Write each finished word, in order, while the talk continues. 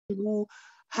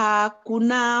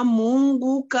Hakuna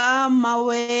Mungu kama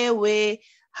wewe,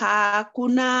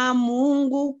 hakuna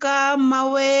Mungu kama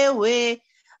wewe,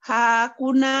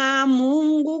 hakuna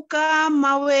Mungu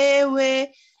kama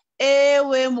wewe,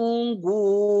 ewe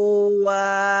Mungu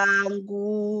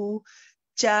wangu.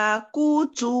 Cha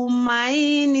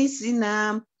kutumaini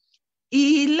sina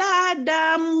ila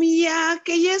damu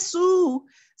yake Yesu,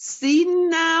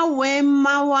 sina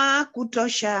wema wa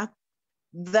kutosha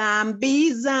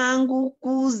dhambi zangu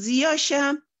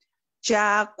kuziosha.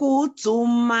 Cha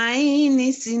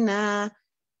kutumaini sina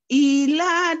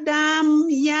ila damu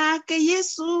yake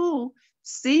Yesu,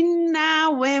 sina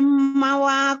wema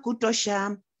wa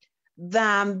kutosha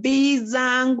dhambi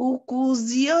zangu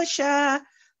kuziosha.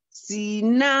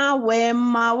 Sina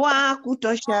wema wa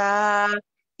kutosha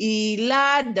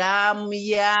ila damu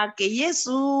yake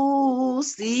Yesu,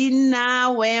 sina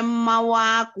wema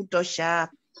wa kutosha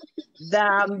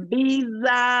dhambi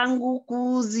zangu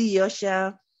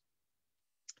kuziosha.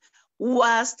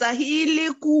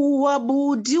 Wastahili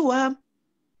kuabudiwa,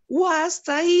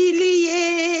 wastahili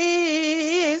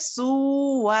Yesu,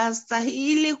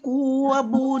 wastahili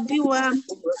kuabudiwa,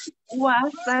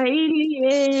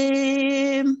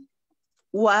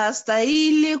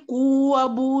 wastahili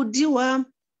kuabudiwa,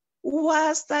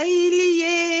 wastahili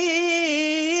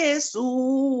Yesu,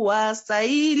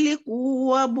 wastahili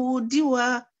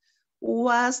kuabudiwa,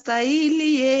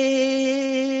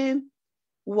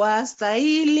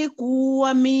 wastahili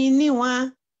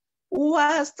kuaminiwa,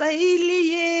 wastahili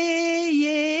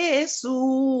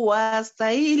Yesu,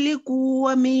 wastahili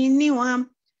kuaminiwa,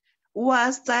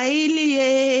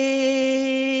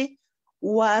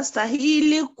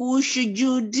 wastahili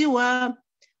kushujudiwa,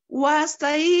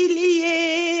 wastahili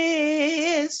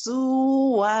Yesu,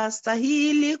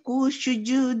 wastahili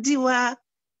kushujudiwa,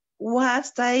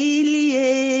 wastahili.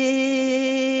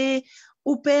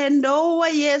 Upendo wa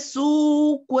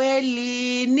Yesu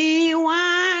kweli ni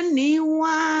wa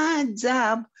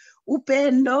ajabu.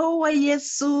 Upendo wa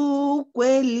Yesu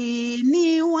kweli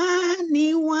ni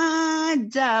wa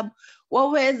ajabu.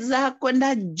 Waweza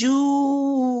kwenda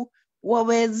juu,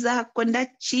 waweza kwenda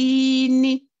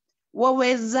chini,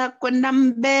 waweza kwenda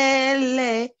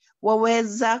mbele,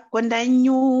 waweza kwenda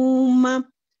nyuma,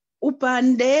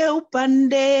 upande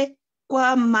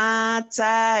kwa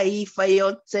mataifa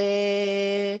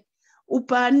yote,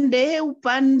 upande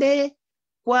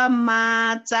kwa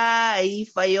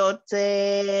mataifa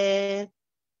yote.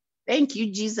 Thank you,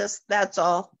 Jesus. That's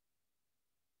all.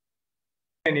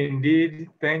 And indeed,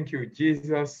 thank you,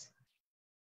 Jesus.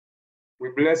 We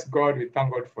bless God. We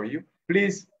thank God for you.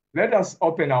 Please, let us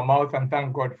open our mouth and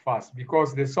thank God first,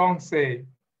 because the song say,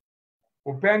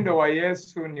 upendo wa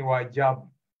Yesu ni wa ajabu,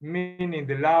 meaning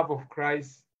the love of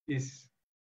Christ is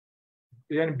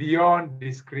beyond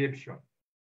description.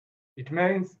 It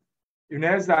means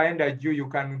unaweza enda juu, you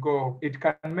can go, it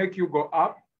can make you go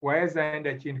up. Waweza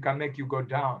enda chini, it can make you go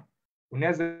down.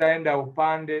 Unaweza enda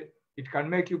upande, it can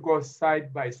make you go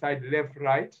side by side, left,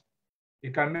 right.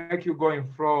 It can make you going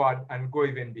forward and go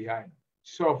even behind.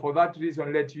 So for that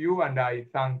reason, let you and I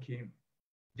thank him.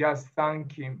 Just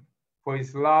thank him for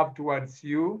his love towards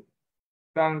you.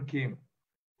 Thank him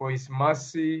for his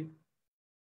mercy.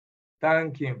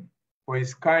 Thank him for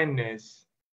his kindness.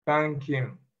 Thank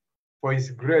him for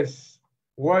his grace.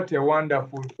 What a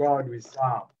wonderful God we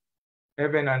serve.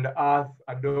 Heaven and earth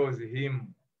adores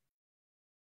him.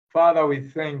 Father, we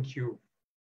thank you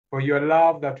for your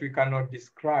love that we cannot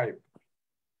describe.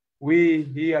 We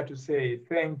here to say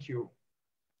thank you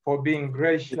for being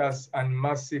gracious and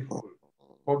merciful,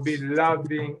 for being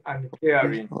loving and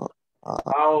caring.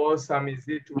 How awesome is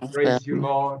it to praise you,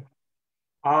 Lord.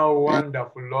 How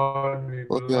wonderful, Lord. We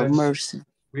for bless your mercy.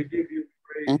 We give you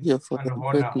praise Thank you for and your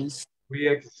honor. goodness. We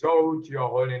exalt your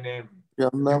holy name.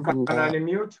 Your You loving can God.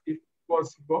 unmute if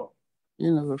possible.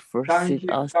 You never Thank forsake him,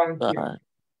 us, thank him. God.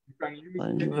 You can use You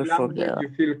any never language forget us. you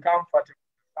feel comfortable.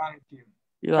 Thank him.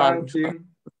 You are Thank him.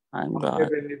 time, Our God.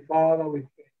 Heavenly Father, we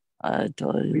thank I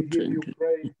adore you. We you. give you Thank you,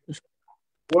 praise. Jesus.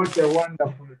 What a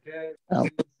wonderful day. Help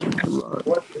us, Lord.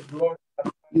 What a glorious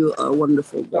You are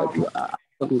wonderful, God. time. You are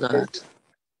awesome, God.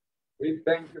 We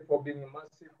thank you for being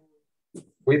merciful.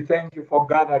 We thank you for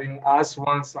gathering us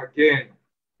once again.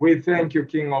 We thank you,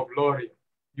 King of Glory.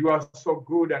 You are so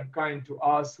good and kind to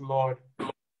us, Lord.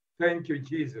 Thank you,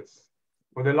 Jesus,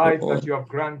 for the life that you have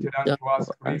granted unto us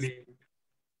freely,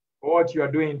 for what you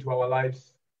are doing to our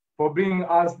lives, for bringing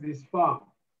us this far.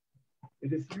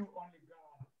 It is you only,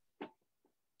 God,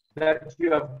 that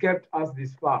you have kept us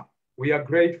this far. We are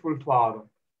grateful, Father,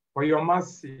 for your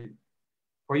mercy,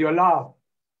 for your love,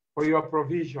 for your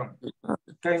provision.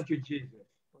 Thank you, Jesus.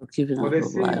 for giving for us the a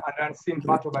seen life. and unseen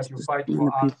battle that you fight Many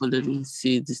for us. people didn't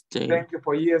see this day. Thank you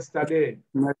for yesterday.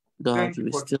 God, Thank you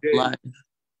we're for still today. alive.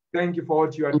 Thank you for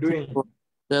what you are Thank you doing for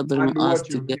gathering and us what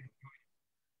you together. keep.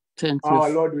 Thank you Our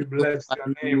Lord, we for bless your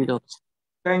fighting name. with us.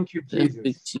 Thank you, Thank you,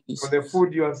 Jesus, for the Jesus.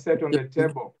 food you have set on the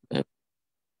table,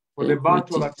 for the Thank you,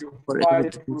 battle that Jesus, you for fight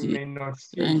everything. we may not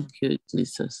see. Thank you,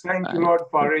 Jesus. Thank you, Lord,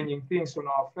 for arranging things on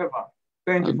our favor.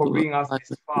 Thank you for bringing us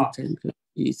this far. Thank you,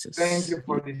 Jesus. Thank you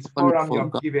for this forum Wonderful you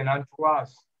have God. given unto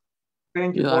us.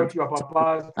 Thank you You for are what you have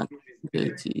proposed to do thank this you,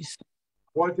 day. Jesus.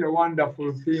 What a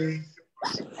wonderful thing.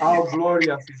 How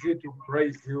glorious is it to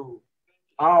praise you.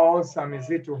 How awesome is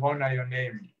it to honor your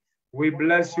name. We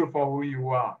bless you for who you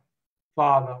are.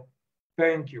 Father,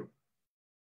 thank you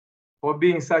for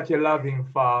being such a loving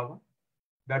Father,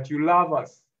 that you love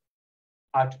us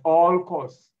at all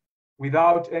costs,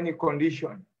 without any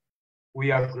condition.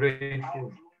 We are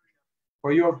grateful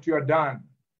for what you have done.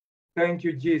 Thank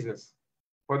you, Jesus,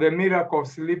 for the miracle of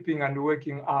sleeping and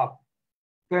waking up.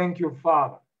 Thank you,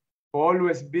 Father, for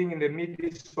always being in the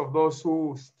midst of those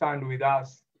who stand with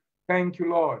us. Thank you,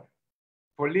 Lord,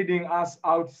 for leading us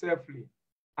out safely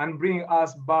and bringing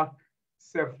us back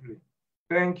safely.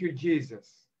 Thank you,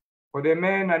 Jesus, for the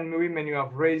men and women you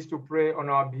have raised to pray on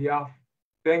our behalf.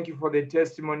 Thank you for the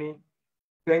testimony.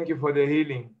 Thank you for the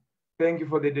healing. Thank you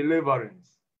for the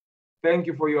deliverance. Thank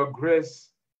you for your grace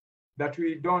that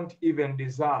we don't even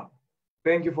deserve.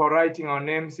 Thank you for writing our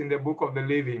names in the book of the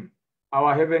living.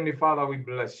 Our Heavenly Father, we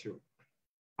bless you.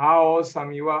 How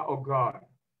awesome you are, O God.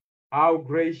 How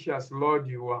gracious, Lord,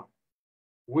 you are.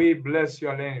 We bless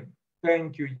your name.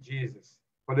 Thank you, Jesus,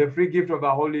 for the free gift of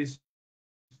the Holy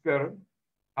Spirit.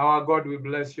 Our God, we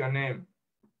bless your name.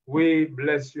 We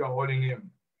bless your holy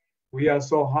name. We are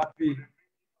so happy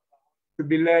to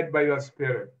be led by your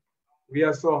Spirit. We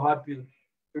are so happy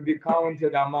to be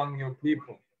counted among your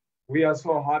people. We are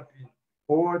so happy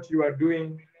for what you are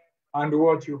doing and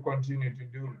what you continue to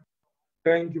do.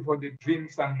 Thank you for the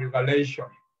dreams and revelation.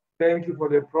 Thank you for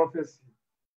the prophecy.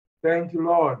 Thank you,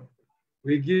 Lord.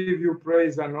 We give you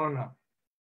praise and honor.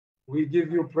 We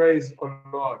give you praise, O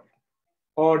Lord.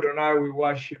 Adonai, we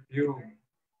worship you.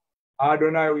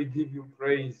 Adonai, we give you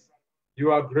praise.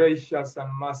 You are gracious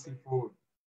and merciful.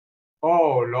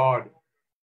 Oh, Lord.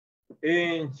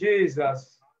 In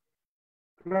Jesus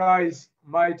Christ's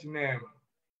mighty name,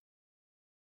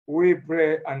 we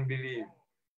pray and believe.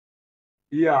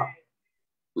 Yeah.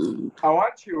 I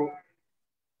want you.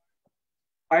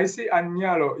 I see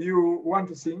Anyalo. You want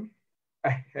to sing?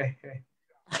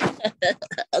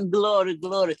 Glory,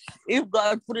 glory. If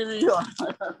God put it in your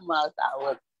mouth, I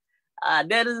will.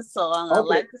 There is a song I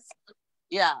like to sing.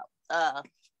 Yeah. Are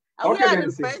we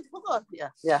on Facebook? Or?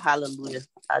 Yeah, hallelujah.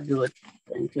 I do it.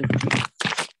 Thank you.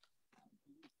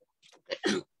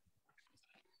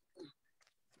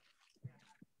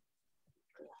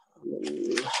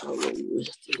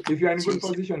 If you're in a good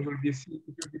position, it will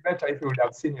be better if you would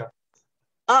have seen your.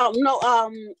 No,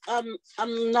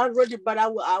 I'm not ready, but I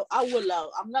will.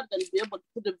 I'm not gonna be able to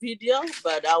put the video,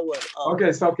 but I will. Okay,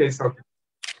 it's okay. It's okay.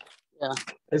 Yeah,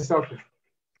 it's okay.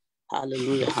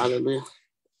 Hallelujah, hallelujah.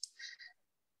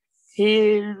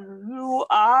 Here you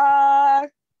are,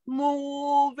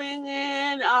 moving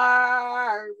in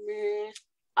our midst.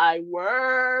 I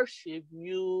worship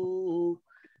you.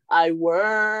 I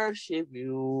worship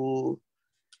you.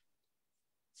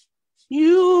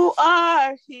 You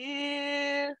are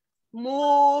here,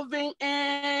 moving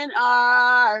in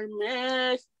our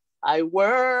midst. I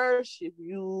worship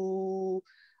you.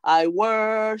 I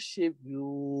worship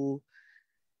you.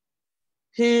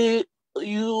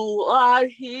 You are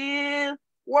here,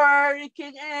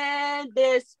 working in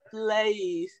this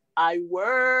place. I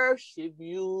worship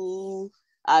you.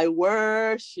 I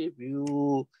worship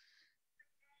you.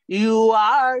 You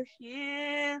are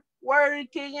here,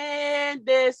 working in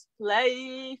this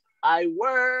place. I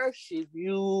worship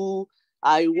you.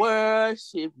 I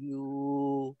worship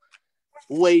you.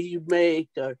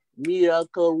 Waymaker,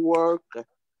 miracle worker,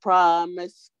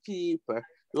 promise keeper,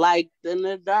 light in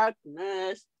the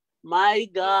darkness. My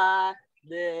God,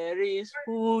 there is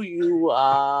who you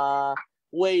are.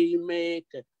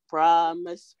 Waymaker,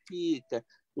 promise speaker,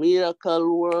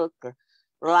 miracle worker,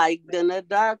 light in the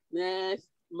darkness.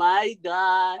 My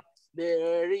God,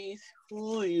 there is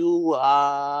who you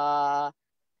are.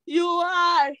 You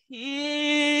are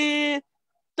here,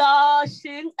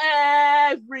 touching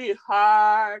every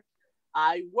heart.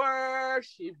 I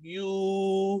worship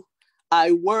you.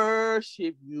 I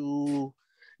worship you.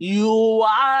 You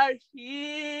are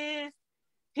here,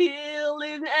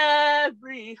 healing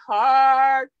every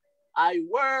heart. I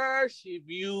worship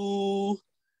you.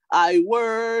 I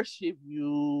worship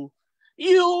you.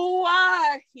 You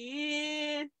are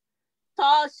here,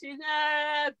 touching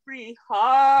every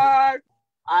heart.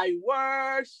 I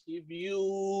worship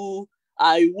you.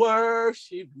 I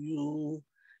worship you.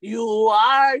 You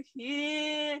are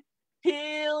here,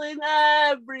 healing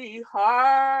every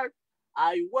heart.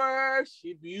 I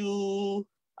worship you.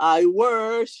 I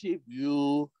worship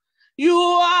you. You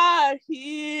are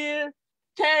here,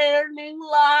 turning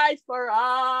life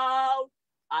around.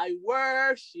 I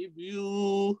worship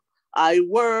you. I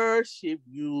worship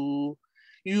you.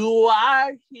 You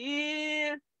are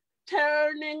here,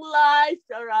 turning life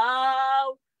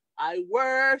around. I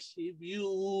worship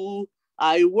you.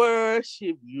 I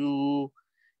worship you.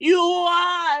 You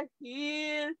are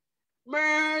here,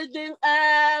 merging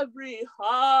every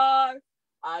heart.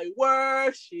 I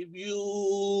worship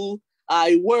you.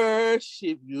 I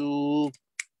worship you.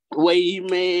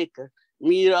 Waymaker,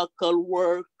 miracle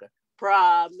worker,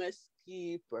 promise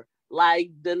keeper,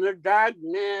 light in the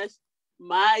darkness.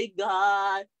 My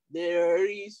God, there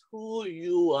is who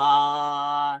you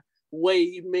are.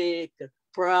 Waymaker,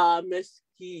 promise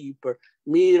keeper,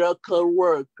 miracle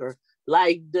worker,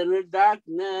 light in the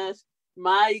darkness.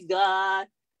 My God,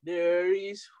 there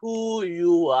is who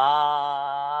you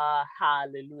are.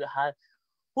 Hallelujah.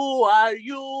 Who are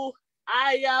you?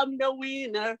 I am the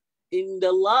winner in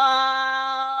the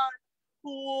Lord.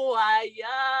 Who I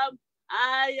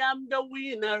am the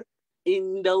winner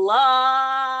in the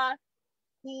Lord.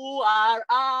 Who are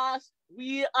us?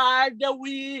 We are the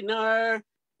winner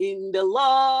in the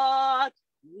Lord.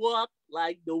 Walk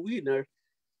like the winner,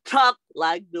 talk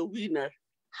like the winner.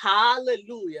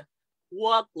 Hallelujah.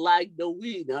 Walk like the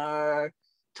winner,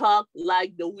 talk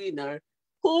like the winner.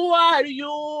 Who are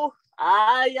you?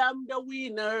 I am the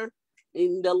winner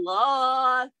in the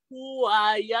Lord. Who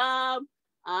I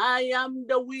am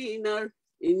the winner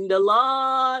in the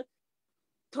Lord.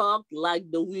 Talk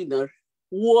like the winner,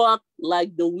 walk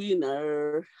like the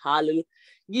winner. Hallelujah.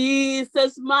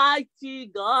 Jesus, mighty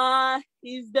God,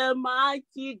 is the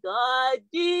mighty God.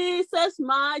 Jesus,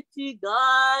 mighty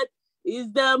God,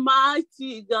 is the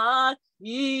mighty God.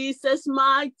 Jesus,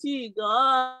 mighty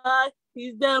God,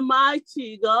 is the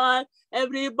mighty God.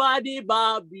 Everybody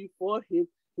bow before him.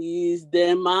 He is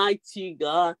the mighty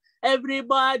God.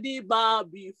 Everybody bow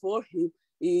before him.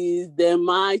 He is the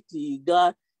mighty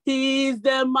God. He is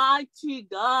the mighty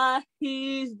God.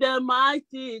 He is the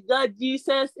mighty God.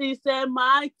 Jesus is the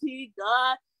mighty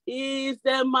God. He is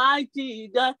the mighty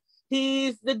God. He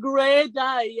is the great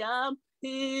I am.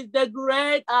 He is the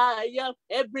great I am.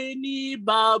 Every knee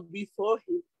bow before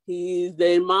him. He is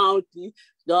the mighty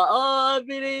God.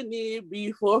 Every knee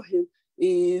before him.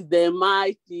 He is the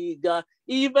mighty God.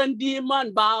 Even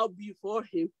demon bow before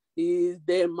him. He is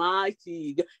the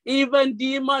mighty God. Even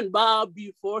demon bow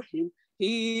before him.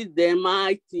 He is the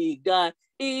mighty God.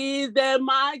 He is the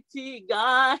mighty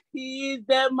God. He is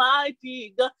the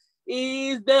mighty God. He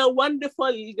is the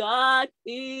wonderful God.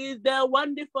 He is the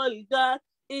wonderful God.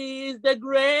 He is the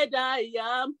great I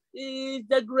am. He is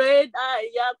the great I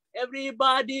am.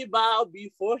 Everybody bow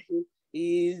before him.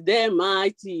 He is the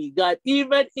mighty God.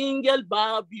 Even angels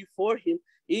bow before him.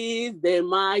 He is the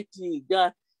mighty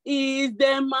God. He is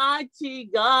the mighty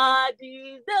God. He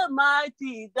is the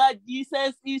mighty God.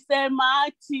 Jesus is the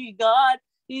mighty God.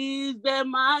 He is the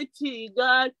mighty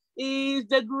God. He is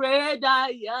the great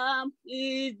I am.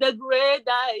 He is the great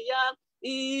I am.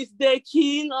 He is the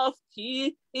King of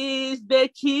kings. He is the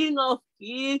King of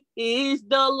kings. He is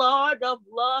the Lord of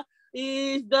lords.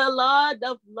 He is the Lord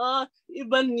of lords.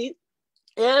 Even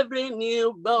every knee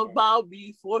bow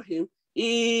before him.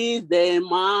 He is the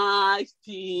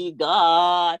mighty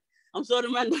God. I'm sorry,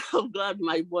 man of God,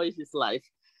 my voice is life.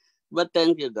 But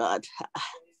thank you, God.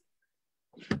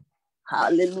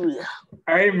 Hallelujah.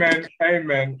 Amen.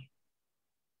 Amen.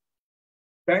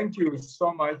 Thank you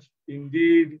so much.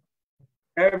 Indeed,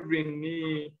 every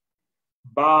knee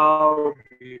bow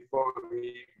before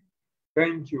him.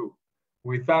 Thank you.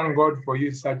 We thank God for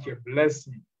you, such a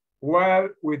blessing. Well,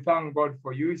 we thank God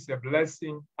for you. It's a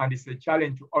blessing and it's a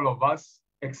challenge to all of us,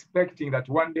 expecting that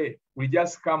one day we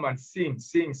just come and sing.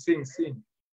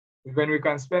 Even we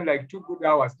can spend like 2 good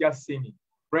hours just singing.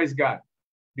 Praise God.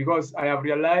 Because I have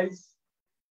realized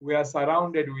we are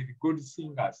surrounded with good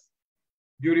singers,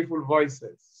 beautiful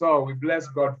voices. So we bless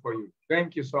God for you.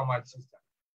 Thank you so much, sister.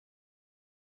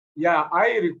 Yeah,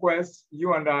 I request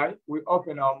you and I, we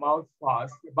open our mouth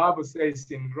first. The Bible says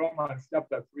in Romans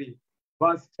chapter 3,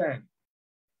 verse 10,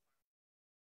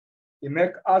 it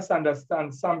makes us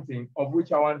understand something of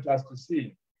which I want us to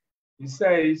see. It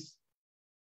says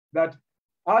that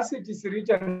as it is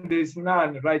written, there is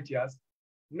none righteous,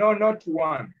 no, not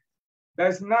one. There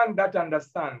is none that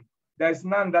understands. there is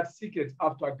none that seeketh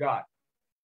after God.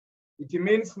 It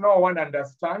means no one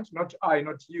understands, not I,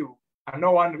 not you, and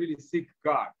no one really seek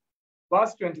God.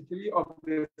 Verse 23 of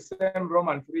the same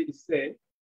Romans 3 says,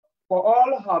 for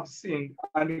all have sinned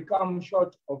and come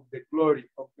short of the glory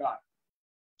of God.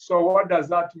 So what does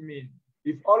that mean?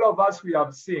 If all of us, we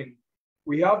have sinned,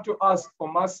 we have to ask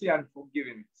for mercy and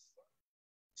forgiveness.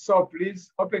 So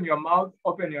please open your mouth,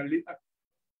 open your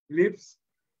lips,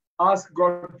 ask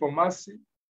God for mercy,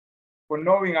 for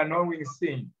knowing and unknowing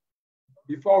sin.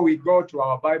 Before we go to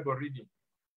our Bible reading,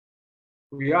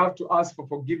 we have to ask for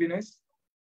forgiveness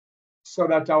so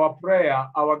that our prayer,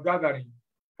 our gathering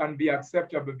can be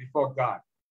acceptable before God.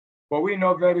 For we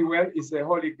know very well it's a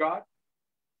holy God.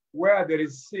 Where there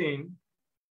is sin,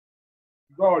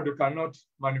 God cannot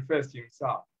manifest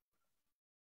himself.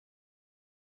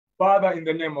 Father, in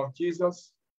the name of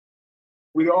Jesus,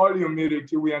 with all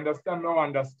humility, we understand, no one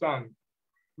understand.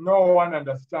 No one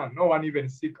understand, no one even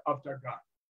seek after God.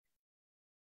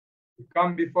 We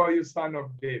come before you, Son of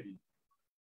David,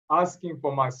 asking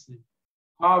for mercy.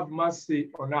 Have mercy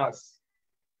on us.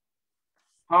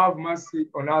 Have mercy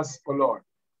on us, O Lord.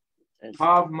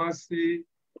 Have mercy.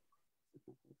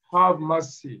 Have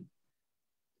mercy.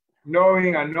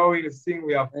 Knowing and knowing the sin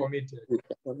we have committed.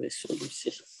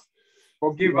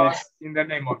 Forgive us in the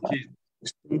name of Jesus.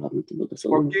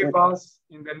 Forgive us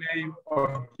in the name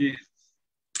of Jesus.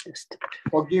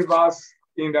 Forgive us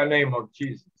in the name of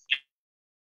Jesus.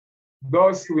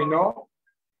 Those we know,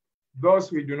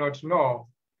 those we do not know,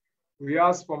 we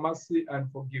ask for mercy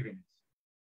and forgiveness.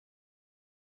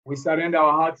 We surrender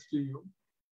our hearts to you.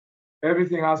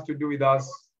 Everything has to do with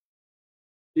us.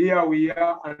 Here we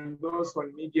are, and those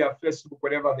on media, Facebook,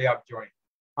 whatever they have joined.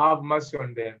 Have mercy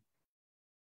on them.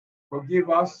 Forgive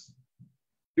us.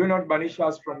 Do not banish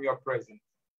us from your presence.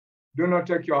 Do not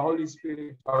take your Holy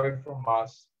Spirit away from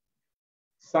us.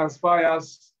 Sanctify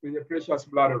us with the precious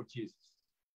blood of Jesus.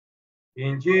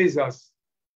 In Jesus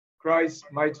Christ's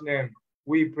mighty name,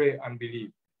 we pray and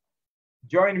believe.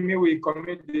 Join me, we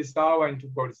commit this hour into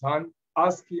God's hand.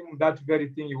 Ask him that very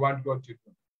thing you want God to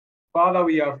do. Father,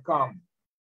 we have come.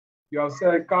 You have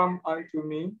said, come unto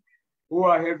me, who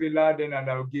are heavy laden, and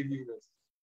I will give you rest.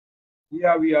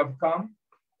 Here we have come.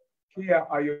 Here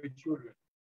are your children.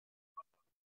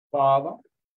 Father,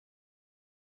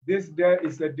 this day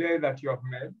is a day that you have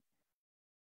made.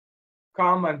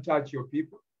 Come and touch your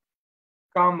people.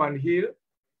 Come and heal.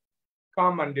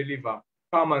 Come and deliver.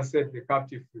 Come and set the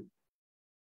captive free.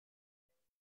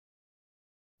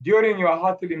 During your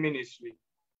heartly ministry,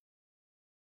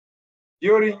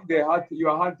 your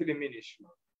heartly ministry,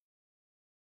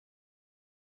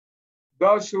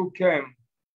 those who came,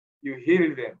 you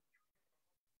healed them.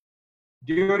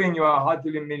 During your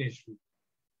heartly ministry,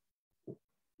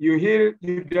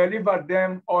 you delivered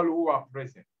them all who are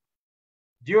present.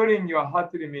 During your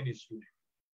heartly ministry,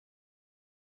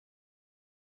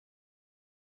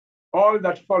 all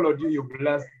that followed you, you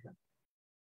blessed them.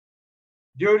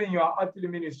 During your earthly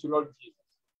ministry, Lord Jesus,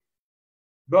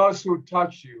 those who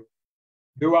touched you,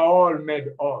 they were all made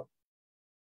whole.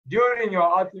 During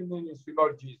your earthly ministry,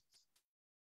 Lord Jesus,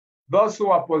 those who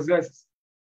were possessed,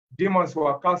 demons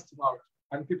were cast out,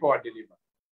 and people were delivered.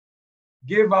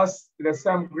 Give us the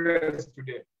same grace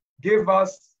today. Give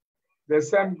us the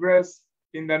same grace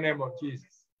in the name of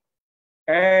Jesus.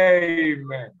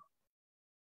 Amen.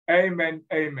 Amen.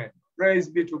 Amen. Praise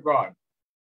be to God.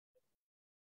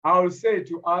 I will say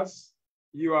to us,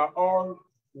 you are all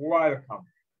welcome.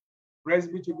 Praise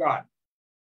be to God.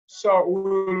 So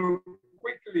we'll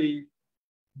quickly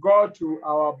go to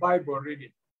our Bible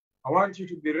reading. I want you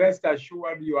to be rest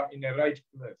assured you are in the right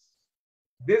place.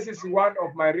 This is one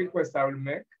of my requests I will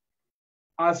make.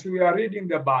 As we are reading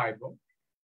the Bible,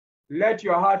 let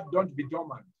your heart don't be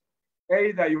dormant.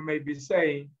 Either you may be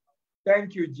saying,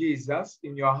 thank you, Jesus,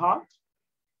 in your heart,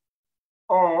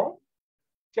 or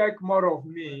take more of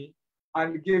me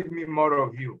and give me more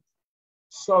of you.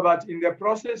 So that in the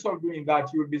process of doing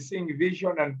that, you'll be seeing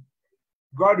vision and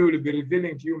God will be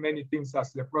revealing to you many things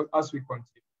as we continue.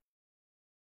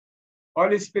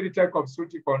 Holy Spirit, take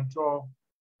absolute control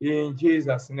in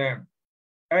Jesus' name.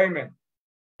 Amen.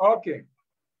 Okay.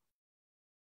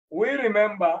 We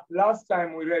remember last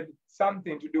time we read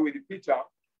something to do with Peter,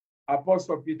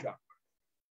 Apostle Peter.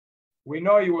 We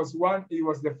know he was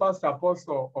the first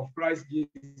apostle of Christ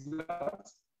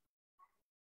Jesus.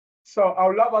 So I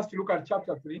would love us to look at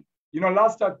chapter 3. You know,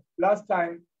 last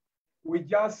time we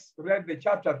just read the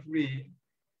chapter 3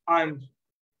 and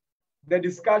the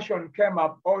discussion came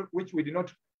up, which we did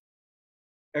not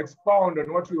expound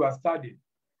on what we were studying.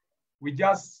 We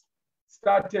just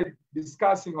started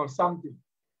discussing on something.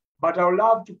 But I would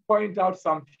love to point out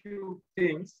some few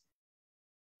things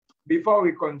before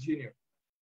we continue,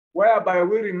 whereby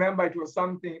we remember it was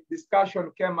something,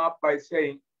 discussion came up by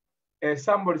saying,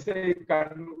 somebody said he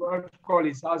cannot call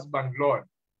his husband Lord.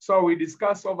 So we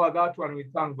discussed over that one, we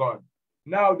thank God.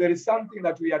 Now there is something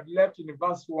that we had left in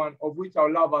verse 1 of which I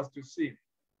would love us to see,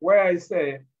 where I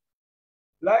say,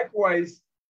 likewise,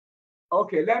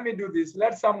 okay, let me do this.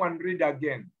 Let someone read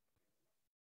again.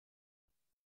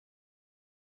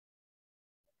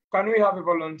 Can we have a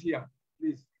volunteer,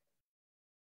 please?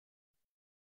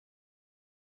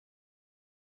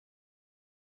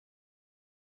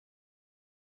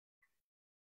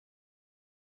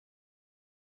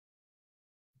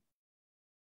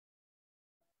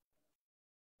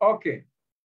 Okay.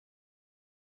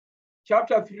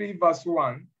 Chapter 3, verse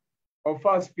 1 of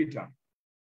 1 Peter.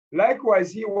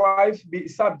 Likewise, ye wives, be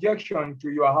subjection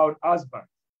to your husband,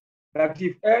 that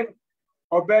if any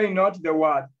obey not the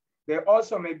word, they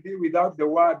also may be without the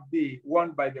word be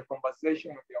won by the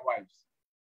conversation of their wives.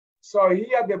 So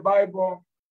here the Bible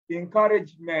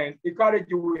encouraged women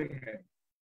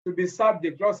to be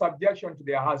subject or subjection to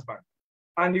their husband.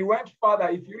 And he went further.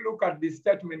 If you look at this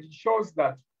statement, it shows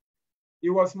that he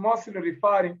was mostly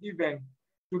referring even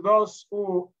to those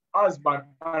who husbands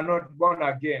are not born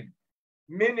again,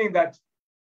 meaning that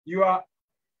your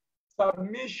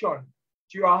submission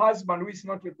to your husband who is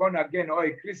not born again or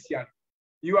a Christian,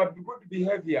 your good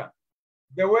behavior,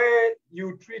 the way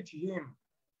you treat him,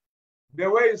 the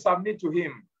way you submit to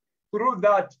him, through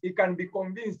that he can be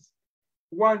convinced,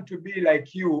 want to be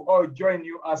like you or join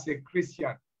you as a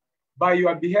Christian by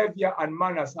your behavior and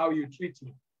manners, how you treat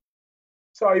him.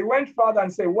 So he went further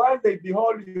and said, while they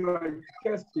behold your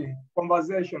chaste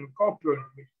conversation, corporal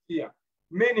here,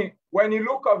 meaning when you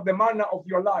look at the manner of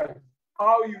your life,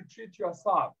 how you treat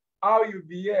yourself, how you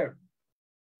behave,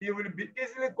 you will be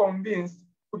easily convinced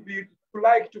to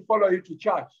like to follow you to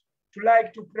church, to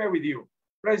like to pray with you.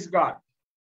 Praise God.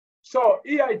 So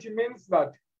here it means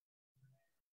that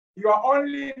your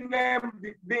only name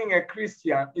being a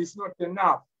Christian is not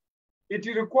enough. It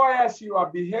requires your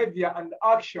behavior and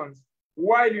actions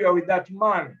while you are with that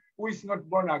man who is not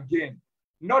born again.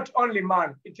 Not only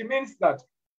man, it means that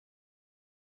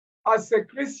as a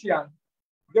Christian,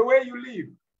 the way you live,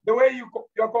 the way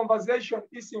your conversation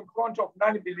is in front of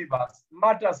non-believers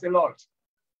matters a lot.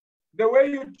 The way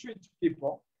you treat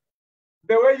people,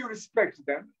 the way you respect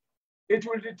them, it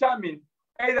will determine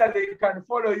either they can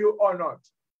follow you or not.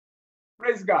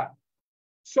 Praise God.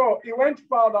 So he went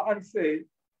further and said,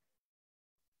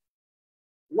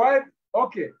 why,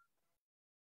 okay,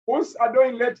 whose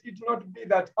adorning, let it not be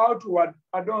that outward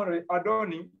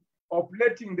adorning of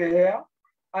plaiting the hair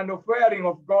and of wearing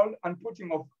of gold and putting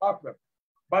of apparel,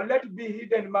 but let it be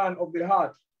hidden man of the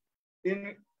heart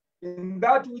in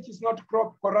that which is not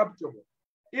corruptible,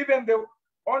 even the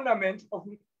ornament of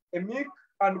a meek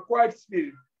and quiet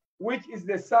spirit, which is in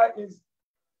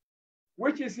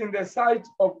the sight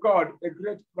of God a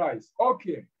great price.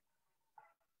 Okay.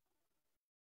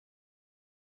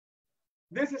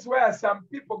 This is where some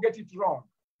people get it wrong.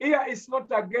 Here is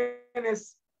not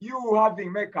against you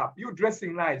having makeup, you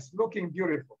dressing nice, looking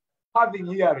beautiful, having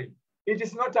hearing. It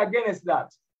is not against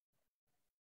that.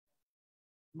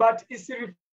 But it's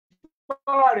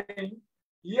referring,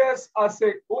 yes, as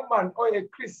a woman or a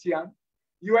Christian,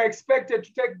 you are expected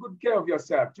to take good care of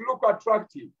yourself, to look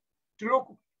attractive, to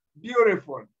look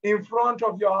beautiful in front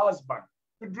of your husband,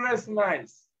 to dress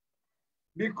nice,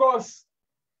 because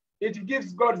it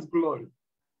gives God's glory.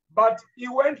 But he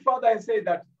went further and said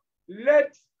that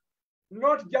let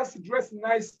not just dress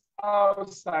nice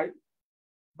outside,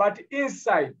 but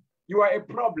inside you are a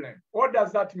problem. What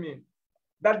does that mean?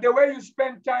 That the way you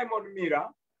spend time on mirror,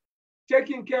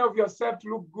 taking care of yourself to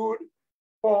look good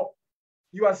for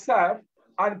yourself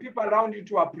and people around you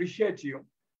to appreciate you,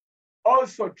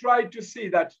 also try to see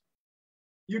that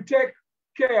you take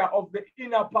care of the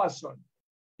inner person,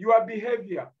 your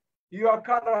behavior, your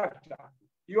character,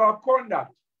 your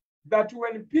conduct, that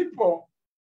when people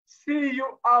see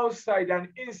you outside and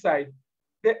inside,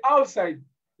 the outside,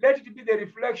 let it be the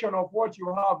reflection of what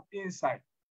you have inside.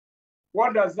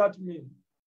 What does that mean?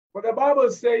 Well, the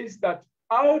Bible says that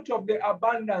out of the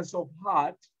abundance of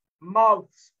heart, mouth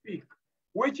speak,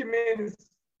 which means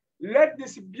let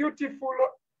this beautiful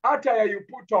attire you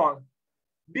put on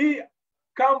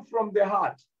come from the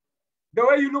heart. The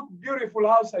way you look beautiful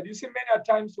outside, you see many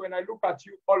times when I look at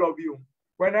you, all of you,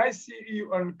 when I see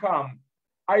you and come,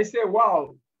 I say,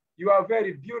 wow, you are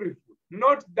very beautiful.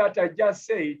 Not that I just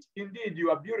say it, indeed you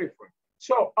are beautiful.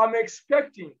 So I'm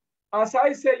expecting, as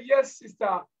I say, yes,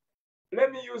 sister,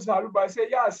 let me use Haluba, I say,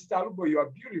 yeah, sister Haluba, you are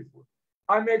beautiful.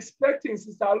 I'm expecting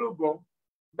Sister Lugo,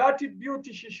 that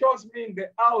beauty she shows me in the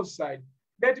outside,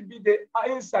 let be the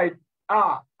inside,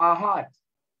 her heart.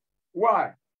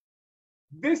 Why?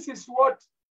 This is what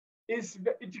is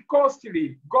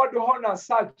costly. God honors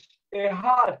such a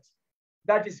heart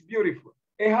that is beautiful,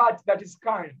 a heart that is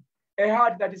kind, a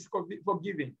heart that is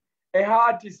forgiving, a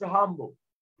heart is humble.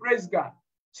 Praise God.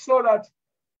 So that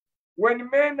when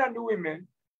men and women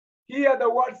hear the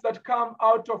words that come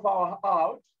out of our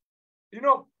heart, you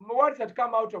know, words that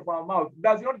come out of our mouth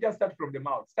does not just start from the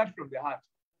mouth, start from the heart.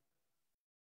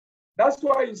 That's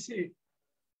why you see,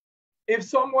 if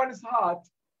someone's heart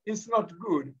is not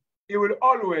good, he will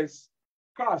always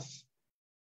curse.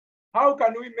 How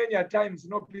can we many a times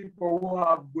know people who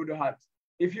have good hearts?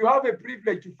 If you have a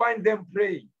privilege to find them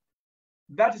praying,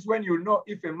 that is when you know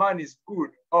if a man is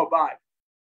good or bad.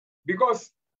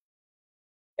 Because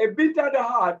a bitter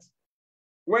heart,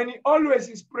 when he always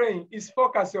is praying, is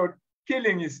focused on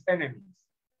killing his enemies.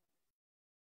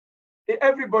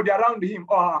 Everybody around him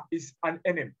or her is an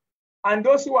enemy. And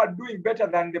those who are doing better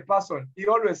than the person, he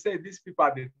always says, these people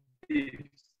are the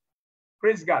thieves.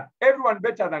 Praise God. Everyone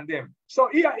better than them. So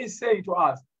here is saying to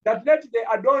us that let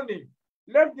the adorning,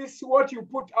 let this what you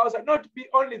put outside, not be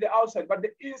only the outside, but the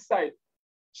inside,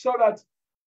 so that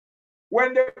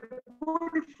when the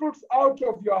good fruits out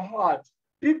of your heart,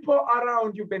 people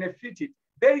around you benefit it.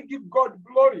 They give God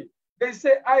glory. They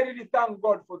say, I really thank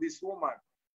God for this woman.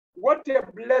 What a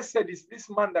blessed is this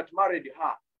man that married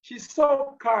her. She's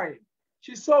so kind.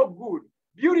 She's so good.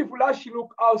 Beautiful as she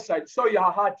looks outside, so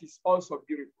your heart is also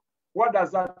beautiful. What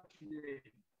does that mean?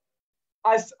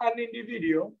 As an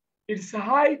individual, it's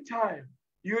high time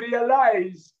you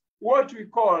realize what we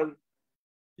call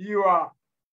your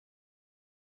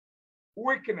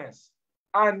weakness,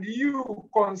 and you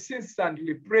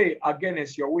consistently pray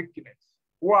against your weakness.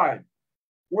 Why?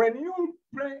 When you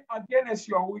pray against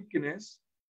your weakness,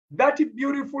 that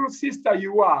beautiful sister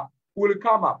you are will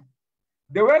come up.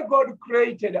 The way God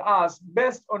created us,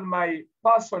 based on my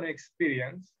personal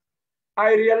experience,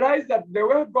 I realized that the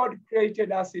way God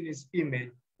created us in his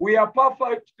image, we are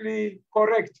perfectly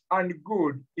correct and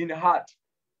good in heart.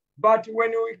 But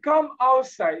when we come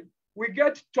outside, we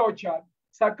get tortured,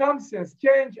 circumstances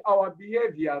change our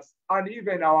behaviors and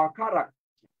even our character.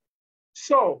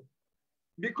 So,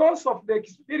 because of the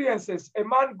experiences a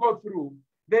man goes through,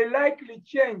 they likely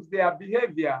change their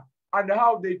behavior and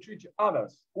how they treat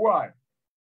others. Why?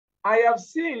 I have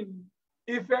seen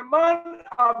if a man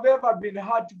have ever been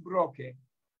heartbroken,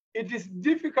 it is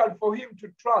difficult for him to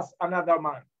trust another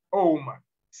man or woman.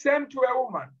 Same to a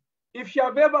woman. If she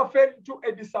have ever fell into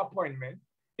a disappointment,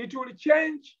 it will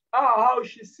change how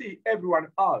she sees everyone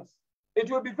else. It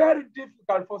will be very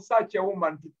difficult for such a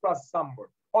woman to trust somebody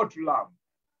or to love.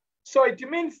 So it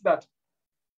means that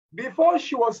before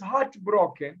she was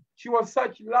heartbroken, she was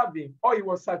such loving, or he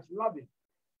was such loving.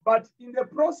 But in the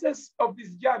process of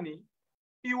this journey,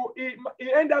 he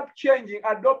ended up changing,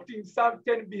 adopting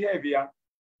certain behavior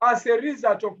as a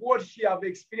result of what she have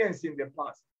experienced in the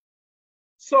past.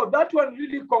 So that one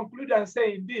really concluded and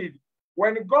say, indeed,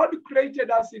 when God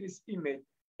created us in his image,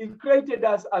 he created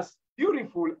us as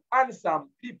beautiful, handsome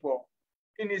people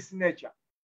in his nature,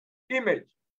 image.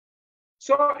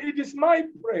 So it is my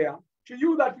prayer to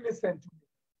you that listen to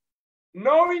me,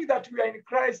 knowing that we are in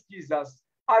Christ Jesus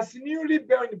as newly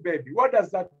born baby. What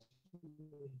does that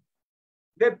mean?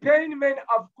 The pain men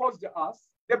have caused us,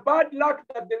 the bad luck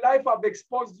that the life have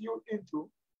exposed you into,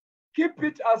 keep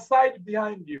it aside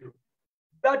behind you.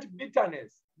 That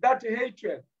bitterness, that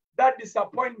hatred, that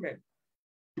disappointment,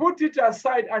 put it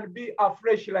aside and be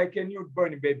afresh like a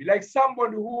newborn baby, like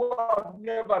somebody who have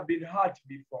never been hurt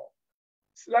before.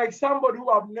 It's like somebody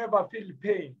who have never felt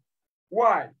pain.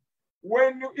 Why?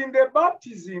 When you, in the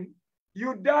baptism,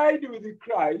 you died with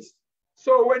Christ.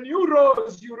 So when you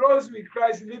rose with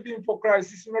Christ, living for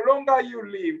Christ. It's no longer you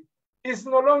live. It's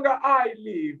no longer I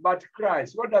live, but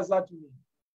Christ. What does that mean?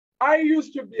 I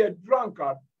used to be a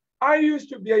drunkard. I used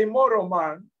to be an immoral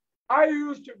man. I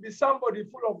used to be somebody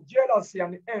full of jealousy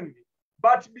and envy.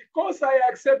 But because I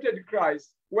accepted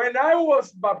Christ, when I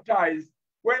was baptized,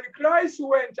 when Christ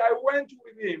went, I went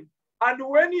with him. And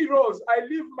when he rose, I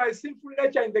lived my sinful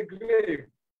nature in the grave.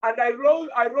 And I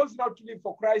rose now to live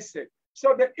for Christ's sake.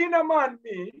 So the inner man,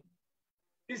 me,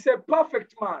 is a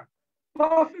perfect man,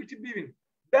 perfect being.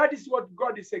 That is what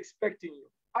God is expecting you.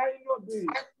 I know this.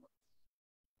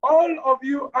 All of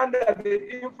you under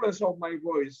the influence of my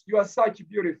voice, you are such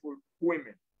beautiful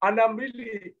women. And I'm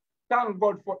really thank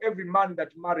God for every man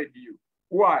that married you.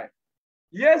 Why?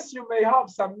 Yes, you may have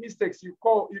some mistakes you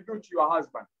do to your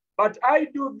husband, but I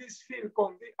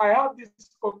have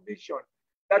this conviction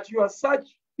that you are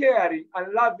such caring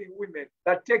and loving women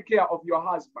that take care of your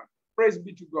husband. Praise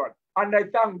be to God. And I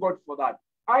thank God for that.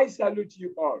 I salute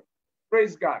you all.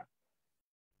 Praise God.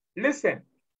 Listen,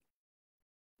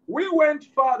 we went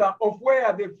further of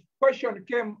where the question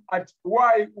came at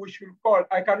why we should call.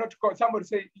 I cannot call. Somebody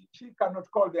say she cannot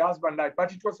call the husband light,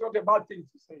 but it was not a bad thing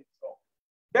to say so.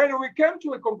 Then we came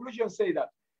to a conclusion, say that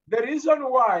the reason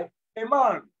why a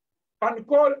man can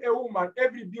call a woman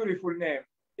every beautiful name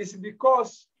is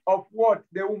because of what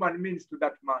the woman means to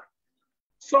that man.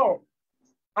 So,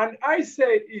 and I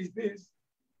say is this,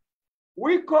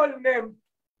 we call name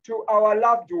to our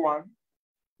loved one,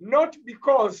 not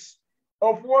because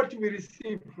of what we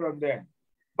receive from them,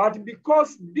 but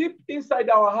because deep inside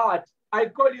our heart, I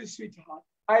call you sweetheart,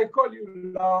 I call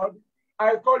you love,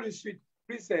 I call you sweet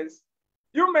princess.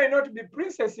 You may not be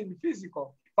princess in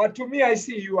physical, but to me, I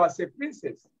see you as a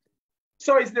princess.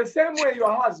 So it's the same way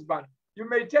your husband, you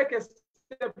may take a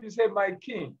step, you say, my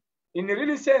king. In a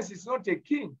really sense, it's not a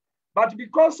king, but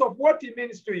because of what he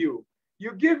means to you,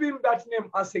 you give him that name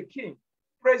as a king.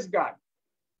 Praise God.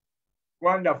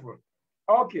 Wonderful.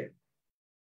 Okay.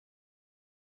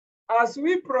 As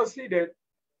we proceeded,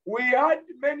 we had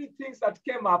many things that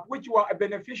came up which were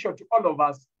beneficial to all of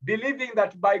us, believing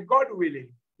that by God willing,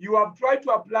 you have tried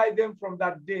to apply them from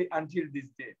that day until this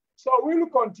day. So we'll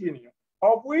continue,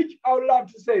 of which I would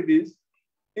love to say this.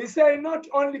 He said, not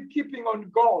only keeping on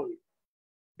gold.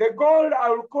 The gold, I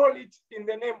will call it in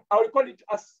the name, I will call it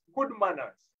as good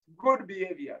manners, good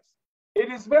behaviors. It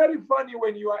is very funny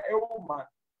when you are a woman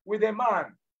with a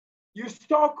man, you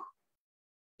talk,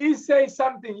 he says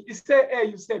something, he say A,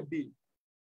 you say B.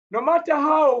 No matter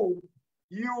how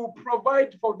you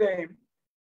provide for them,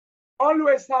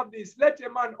 always have this. Let a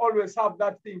man always have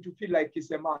that thing to feel like he's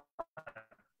a man.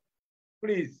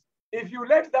 Please. If you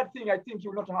let that thing, I think you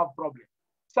will not have problem.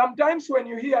 Sometimes when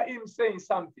you hear him saying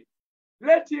something,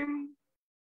 let him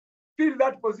feel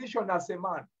that position as a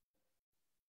man.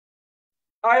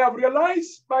 I have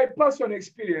realized by personal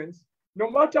experience, no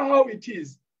matter how it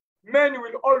is, men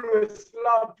will always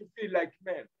love to feel like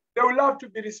men. They will love to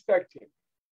be respected.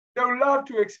 They will love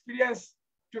to experience,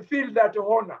 to feel that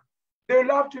honor. They will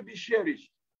love to be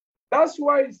cherished. That's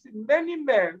why many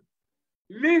men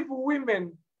leave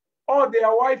women or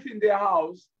their wife in their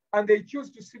house and they choose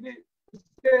to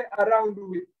stay around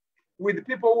with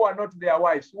people who are not their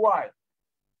wives. Why?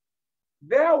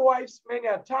 Their wives, many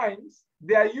a times,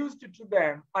 they are used to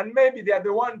them and maybe they are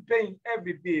the one paying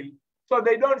every bill, so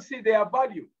they don't see their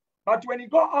value. But when you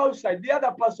go outside, the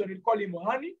other person will call him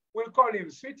honey, will call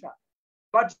him sweetheart.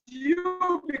 But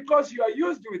you, because you are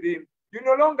used with him, you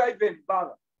no longer even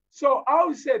bother. So I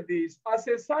will say this as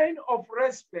a sign of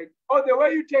respect, or the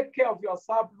way you take care of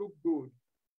yourself look good.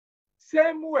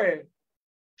 Same way,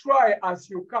 try as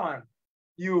you can,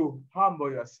 you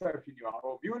humble yourself in your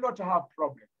home. You will not have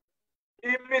problem.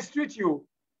 If he mistreat you,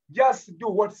 just do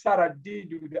what Sara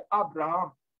did with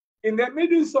Abraham. In the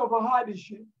midst of a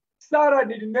hardship, Sara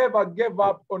did never give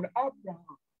up on Abraham.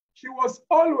 She was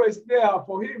always there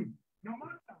for him, no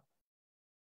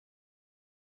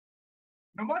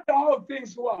matter how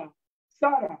things were.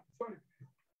 Sara,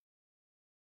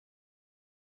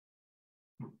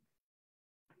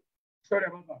 sorry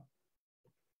about that.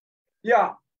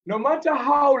 Yeah, no matter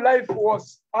how life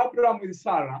was, Abraham with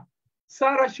Sara,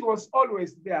 she was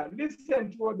always there.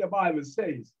 Listen to what the Bible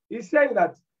says. He said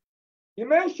that, he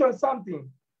mentioned something.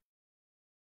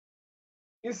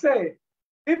 He said,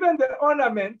 even the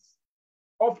ornaments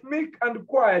of meek and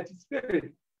quiet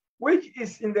spirit, which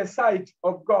is in the sight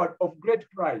of God of great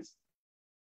price.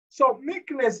 So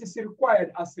meekness is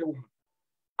required as a woman.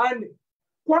 And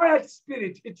quiet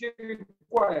spirit, it is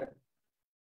required.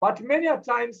 But many a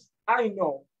times, I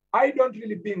know, I don't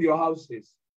really be in your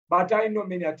houses, but I know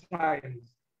many a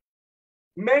times,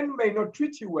 men may not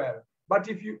treat you well, but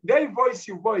if they voice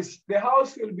your voice, the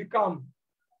house will become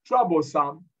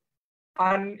troublesome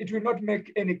and it will not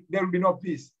make there will be no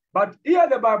peace. But here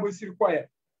the Bible is required.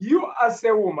 You as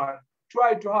a woman,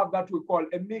 try to have that we call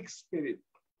a meek spirit,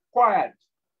 quiet.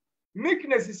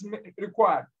 Meekness is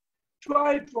required.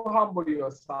 Try to humble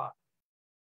yourself.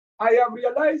 I have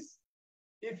realized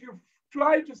if you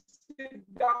try to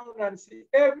sit down and see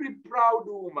every proud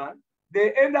woman,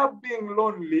 they end up being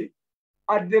lonely.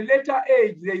 At the later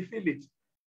age, they feel it.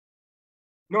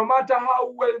 No matter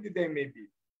how wealthy they may be.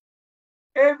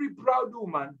 Every proud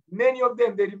woman, many of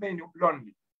them, they remain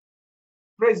lonely.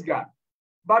 Praise God.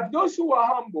 But those who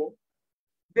are humble,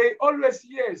 they always,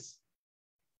 yes,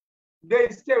 they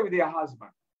stay with their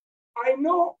husband. I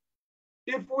know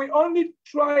if we only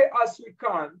try as we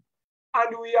can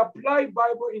and we apply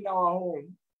Bible in our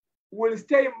home, we'll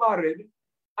stay married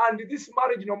And this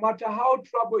marriage, no matter how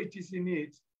trouble it is in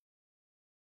it,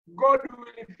 God will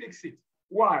fix it.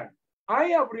 Why? I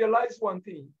have realized one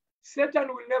thing. Satan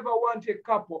will never want a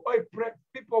couple or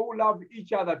people who love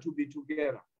each other to be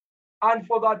together. And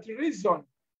for that reason,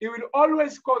 he will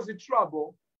always cause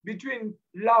trouble between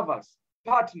lovers,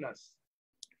 partners.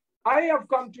 I have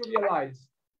come to realize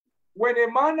when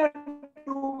a man and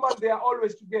woman, they are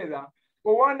always together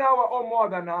for 1 hour or more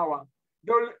than an hour,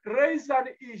 they'll raise an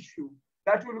issue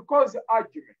that will cause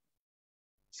argument.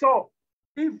 So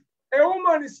if a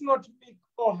woman is not meek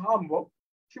or humble,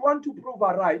 she wants to prove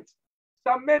her right,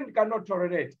 some men cannot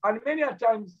tolerate. And many a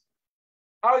times,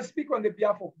 I will speak on the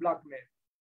behalf of black men.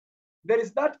 There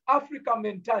is that African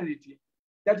mentality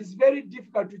that is very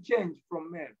difficult to change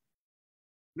from men.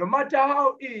 No matter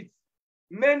how it's,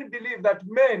 men believe that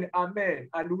men are men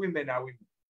and women are women.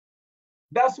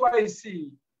 That's why I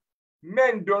see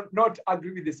men do not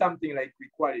agree with something like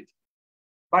equality.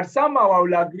 But somehow I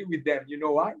will agree with them. You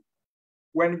know why?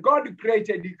 When God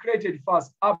created, he created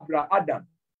first Adam,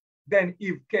 then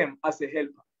Eve came as a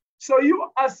helper. So you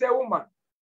as a woman,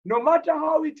 no matter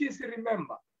how it is,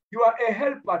 remember, you are a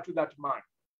helper to that man.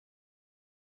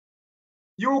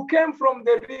 You came from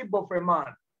the rib of a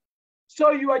man.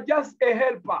 So you are just a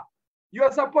helper. You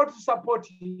are supposed to support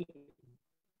him.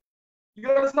 You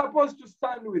are supposed to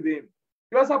stand with him.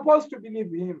 You are supposed to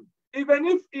believe him. Even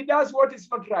if he does what is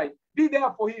not right, be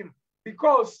there for him,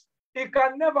 because he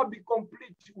can never be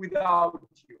complete without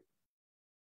you.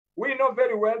 We know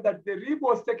very well that the rib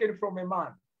was taken from a man,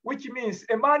 which means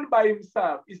a man by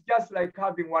himself is just like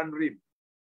having one rib.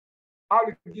 I'll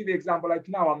give you an example. Like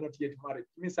now, I'm not yet married.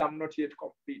 It means I'm not yet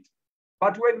complete.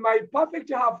 But when my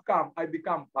perfect half come, I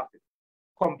become perfect,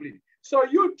 complete. So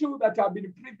you two that have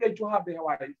been privileged to have a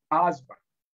wife, a husband,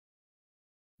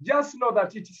 just know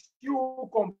that it is you who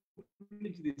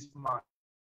complete this man.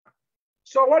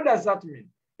 So what does that mean?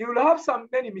 He will have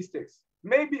many mistakes,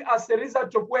 maybe as a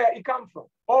result of where he comes from,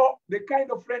 or the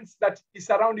kind of friends that he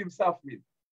surrounds himself with,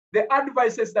 the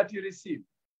advices that he receives.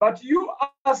 But you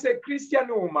as a Christian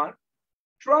woman,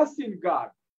 trust in God.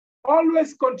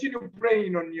 Always continue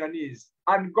praying on your knees,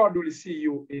 and God will see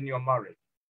you in your marriage.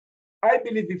 I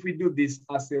believe if we do this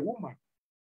as a woman,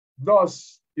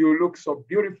 thus you look so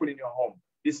beautiful in your home,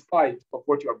 despite of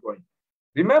what you are going.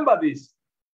 Remember this,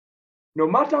 no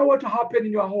matter what happened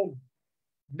in your home,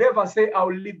 never say, I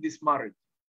will leave this marriage.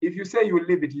 If you say you will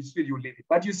leave it, you still you leave it.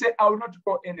 But you say, I will not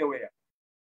go anywhere.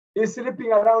 He's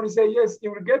sleeping around, you say, yes, he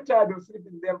will get tired of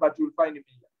sleeping there, but you'll find him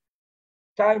here.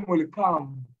 Time will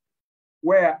come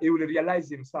where he will realize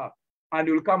himself, and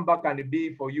he will come back and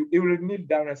be for you. He will kneel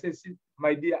down and say, see,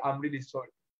 my dear, I'm really sorry.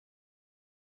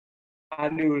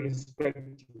 And he will respect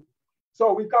you.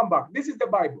 So we come back. This is the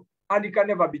Bible, and it can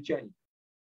never be changed.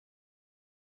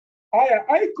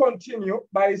 I continue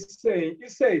by saying, he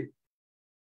said,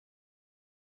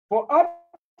 for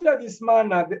after this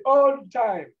manner, the old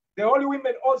time, the holy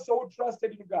women also who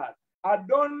trusted in God,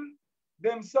 adorned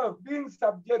themselves, being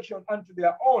subjection unto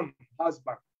their own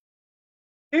husband.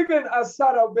 Even as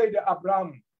Sara obeyed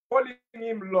Abraham, calling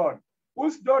him Lord,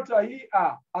 whose daughter he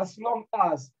are, as long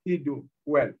as he do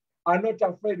well, are not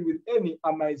afraid with any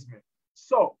amazement.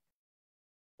 So,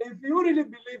 if you really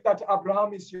believe that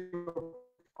Abraham is your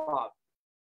father,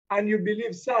 and you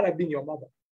believe Sarah being your mother,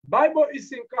 Bible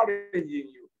is encouraging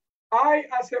you. I,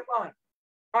 as a man,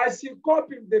 as you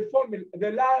copy the formula,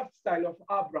 the lifestyle of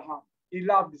Abraham, he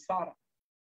loved Sarah.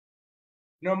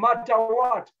 No matter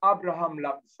what, Abraham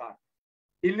loved Sarah.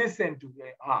 He listened to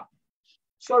her.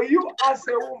 So you as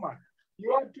a woman,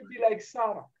 you have to be like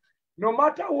Sarah. No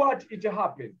matter what it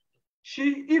happened,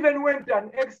 she even went to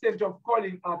an extent of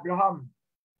calling Abraham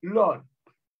Lord.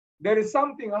 There is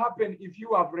something happened if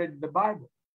you have read the Bible.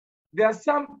 There are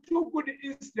some two good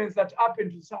incidents that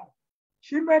happened to Sarah.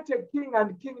 She met a king,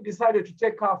 and the king decided to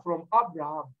take her from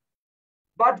Abraham.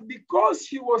 But because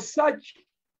she was such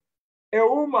a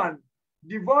woman,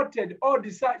 devoted or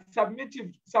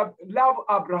submissive, love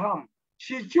Abraham,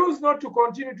 she chose not to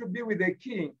continue to be with the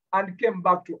king and came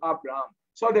back to Abraham.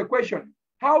 So the question,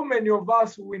 how many of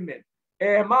us women,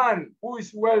 a man who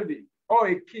is wealthy or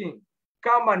a king,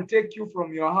 come and take you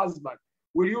from your husband,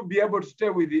 will you be able to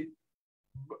stay with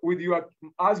your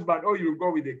husband, or you'll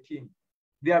go with the king?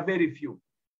 There are very few.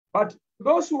 But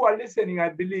those who are listening, I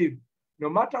believe, no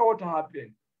matter what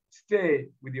happened, stay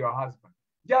with your husband.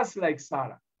 Just like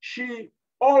Sarah, she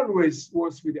always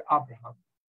was with Abraham.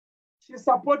 She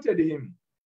supported him.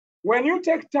 When you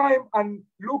take time and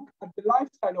look at the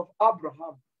lifestyle of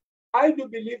Abraham, I do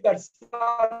believe that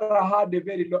Sarah had a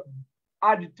very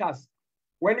hard task.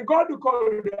 When God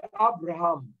called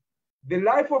Abraham, the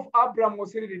life of Abraham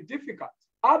was really difficult.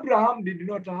 Abraham did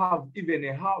not have even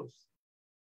a house.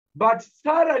 But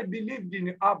Sarah believed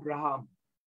in Abraham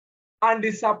and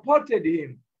they supported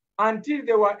him until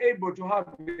they were able to have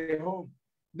a home.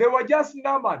 They were just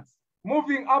nomads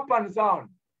moving up and down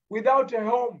without a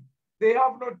home. They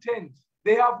have no tent.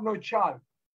 They have no child.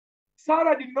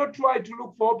 Sarah did not try to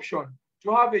look for option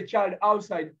to have a child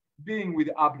outside being with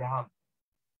Abraham.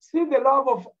 See the love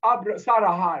of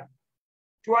Sarah had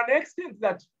to an extent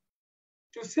that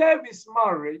to save his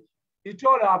marriage, he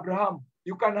told Abraham,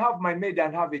 you can have my maid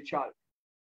and have a child.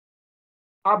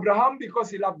 Abraham, because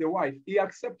he loved the wife, he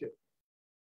accepted.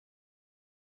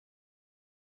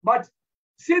 But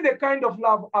see the kind of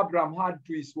love Abraham had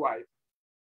to his wife.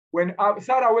 When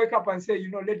Sarah wake up and say,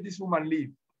 let this woman live.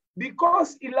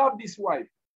 Because he loved his wife,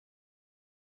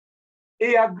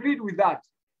 he agreed with that.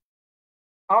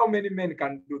 How many men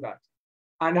can do that?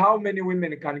 And how many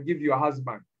women can give your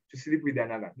husband to sleep with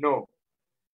another? No.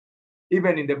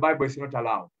 Even in the Bible, it's not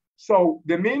allowed. So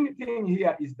the main thing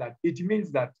here is that it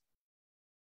means that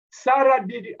Sarah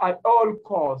did it at all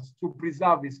costs to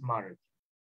preserve his marriage.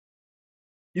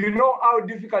 You know how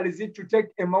difficult is it to take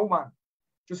a woman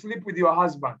to sleep with your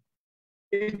husband?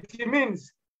 It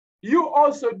means you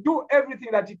also do everything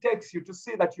that it takes you to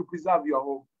see that you preserve your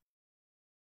home.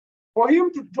 For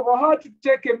her to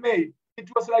take a maid, it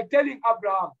was like telling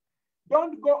Abraham,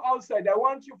 don't go outside. I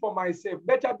want you for myself.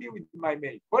 Better be with my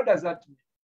maid. What does that mean?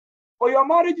 For your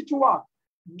marriage to work,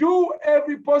 do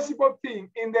every possible thing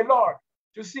in the Lord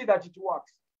to see that it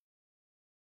works.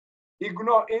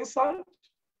 Ignore insult,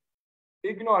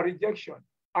 ignore rejection.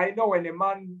 I know when a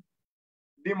man,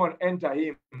 demon enter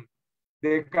him,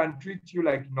 they can treat you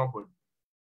like nobody.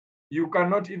 You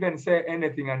cannot even say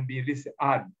anything and be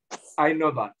hard. I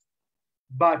know that.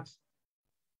 But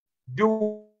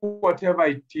do whatever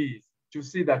it is to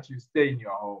see that you stay in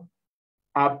your home.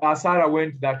 Sara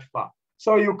went that far.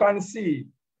 So you can see,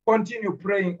 continue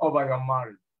praying over your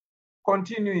marriage.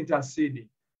 Continue interceding.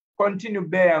 Continue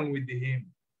bearing with him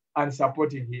and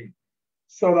supporting him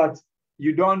so that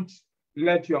you don't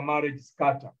let your marriage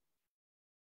scatter.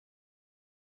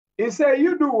 He said,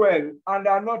 you do well and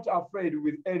are not afraid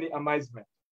with any amazement.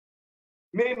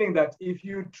 Meaning that if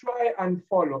you try and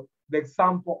follow the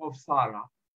example of Sara,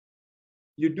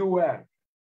 you do well.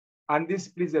 And this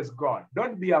pleases God.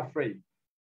 Don't be afraid.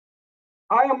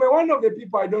 I am one of the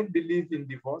people, I don't believe in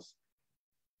divorce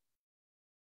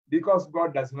because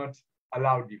God does not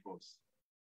allow divorce.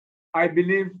 I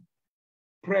believe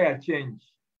prayer change.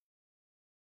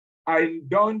 I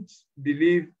don't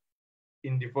believe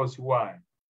in divorce. Why?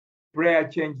 Prayer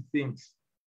changes things.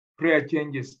 Prayer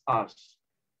changes us.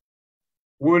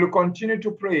 We'll continue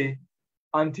to pray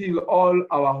until all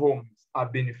our homes are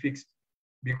being fixed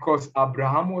because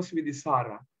Abraham was with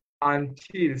Sarah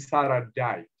until Sarah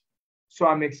died. So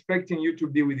I'm expecting you to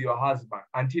be with your husband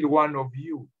until one of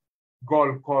you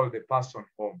God call the person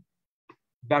home.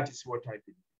 That is what I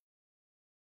believe.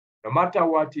 No matter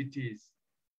what it is,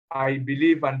 I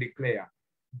believe and declare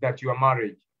that your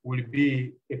marriage will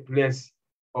be a place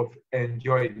of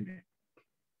enjoyment.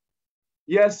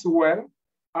 Yes, well,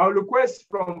 I'll request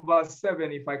from verse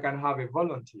 7 if I can have a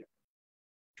volunteer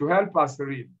to help us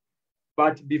read.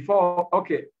 But before,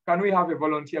 okay, can we have a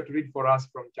volunteer to read for us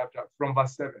from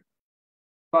verse 7?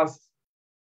 First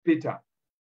Peter,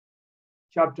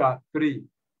 chapter 3,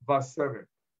 verse 7.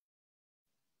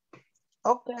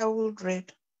 Okay, I will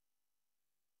read.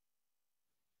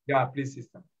 Yeah, please,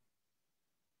 sister.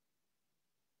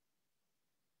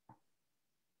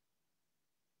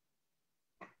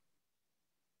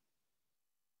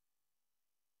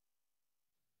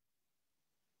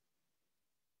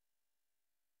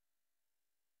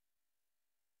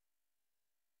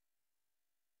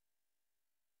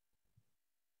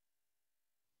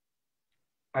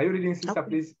 Are you reading, sister,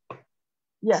 please?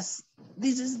 Yes,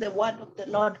 this is the word of the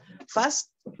Lord. First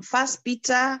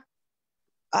Peter,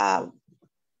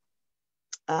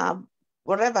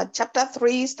 chapter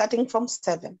 3, starting from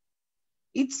 7.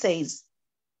 It says,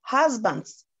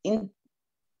 husbands, in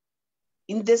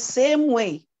the same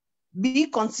way, be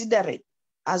considerate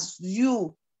as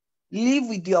you live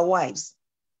with your wives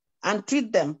and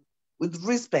treat them with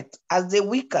respect as the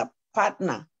weaker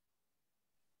partner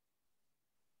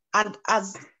and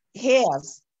as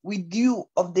heirs with you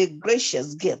of the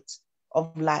gracious gift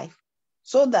of life,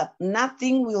 so that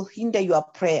nothing will hinder your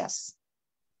prayers.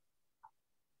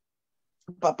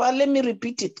 Papa, let me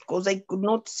repeat it because I could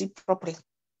not see properly.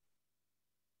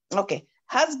 Okay.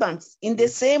 Husbands, in the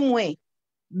same way,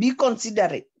 be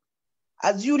considerate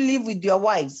as you live with your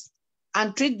wives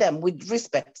and treat them with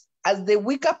respect as the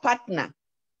weaker partner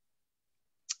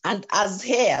and as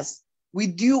heirs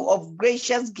with you of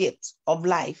gracious gifts of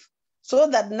life, so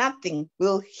that nothing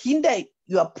will hinder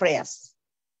your prayers.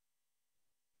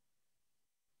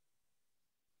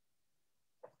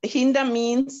 Hinder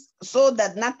means so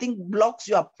that nothing blocks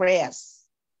your prayers.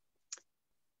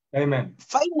 Amen.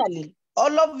 Finally,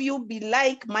 all of you be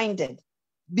like-minded,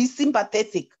 be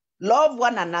sympathetic, love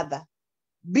one another,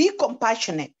 be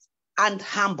compassionate and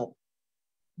humble.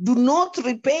 Do not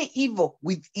repay evil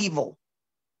with evil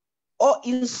or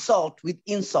insult with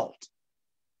insult.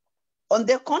 On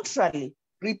the contrary,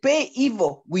 repay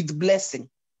evil with blessing.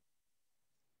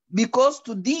 Because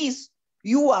to this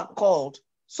you are called,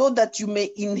 so that you may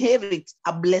inherit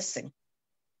a blessing.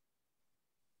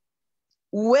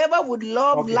 Whoever would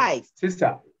love life.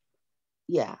 Sister.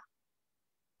 Yeah.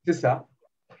 Sister,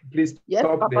 please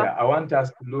stop Papa. there. I want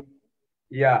us to look.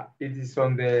 Yeah, it is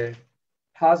on the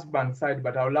husband side,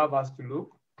 but I would love us to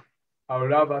look. I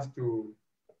would love us to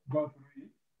go through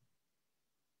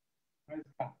it.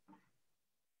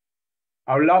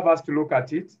 I would love us to look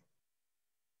at it.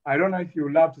 I don't know if you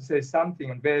would love to say something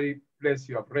on the very place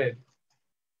you have read.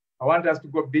 I want us to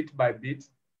go bit by bit.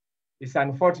 It's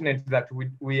unfortunate that we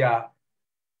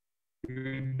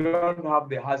don't have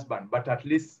the husband, but at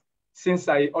least since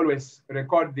I always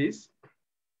record this,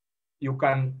 you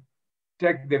can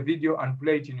take the video and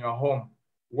play it in your home.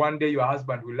 One day your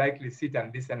husband will likely sit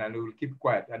and listen and he will keep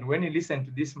quiet. And when he listens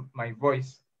to this, my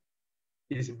voice,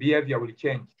 his behavior will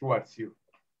change towards you.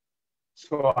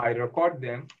 So I record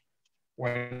them.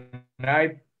 When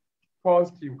I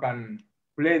post, you can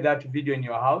play that video in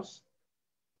your house.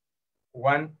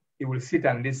 One, he will sit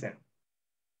and listen.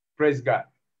 Praise God.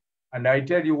 And I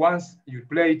tell you, once you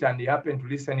play it and he happen to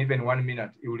listen even 1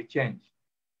 minute, it will change.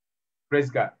 Praise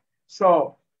God.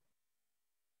 So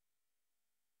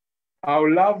I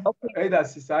would love either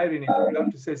Sister Irene, if you would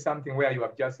love to say something where you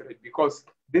have just read, because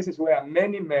this is where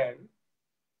many men,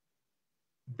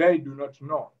 they do not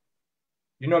know.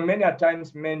 You know, many a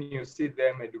times men, you see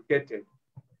them educated,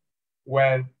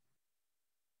 well,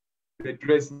 they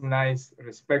dress nice,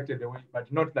 respected the way,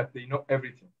 but not that they know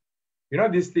everything. You know,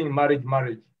 this thing, marriage.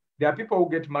 There are people who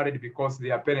get married because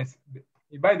their parents,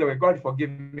 by the way, God forgive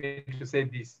me to say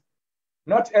this.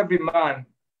 Not every man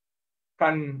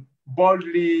can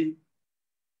boldly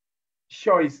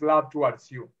show his love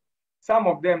towards you. Some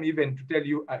of them even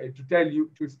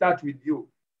to start with you,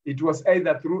 it was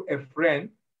either through a friend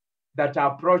that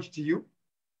approached you,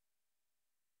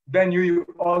 then you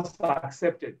also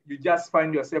accepted. You just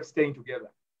find yourself staying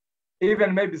together.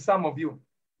 Even maybe some of you,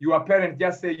 your parents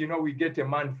just say, you know, we get a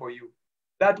man for you.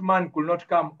 That man could not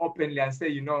come openly and say,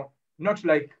 you know, not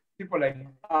like people like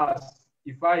us.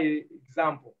 If I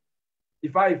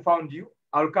found you,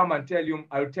 I'll come and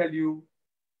I'll tell you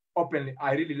openly,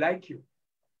 I really like you.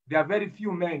 There are very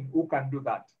few men who can do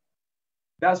that.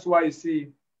 That's why you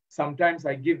see, sometimes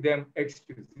I give them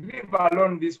excuse. Leave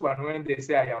alone this one when they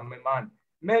say I am a man.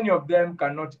 Many of them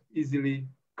cannot easily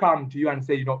come to you and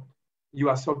say, you know, you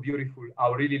are so beautiful. I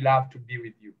would really love to be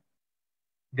with you.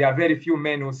 There are very few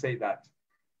men who say that.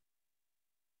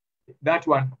 That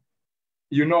one,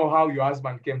 you know how your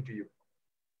husband came to you.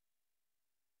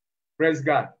 Praise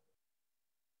God.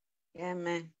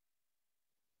 Amen.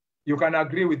 You can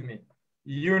agree with me.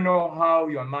 You know how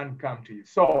your man came to you.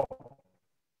 So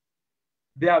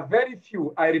there are very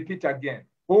few, I repeat again,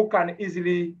 who can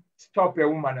easily stop a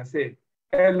woman and say,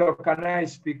 hello, can I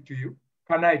speak to you?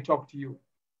 Can I talk to you?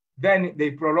 Then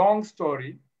they prolong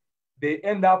story. They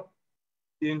end up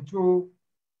into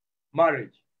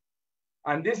marriage.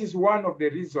 And this is one of the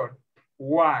reasons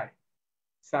why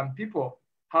some people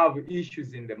have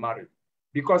issues in the marriage.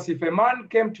 Because if a man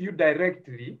came to you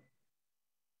directly,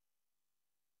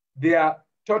 they are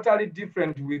totally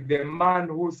different with the man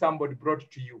who somebody brought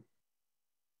to you.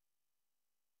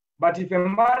 But if a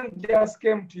man just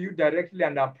came to you directly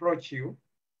and approached you,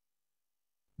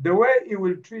 the way he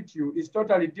will treat you is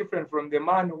totally different from the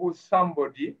man who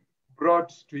somebody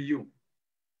brought to you.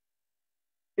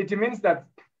 It means that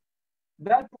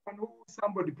that one who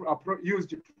somebody used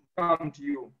to come to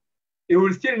you, he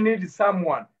will still need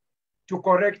someone to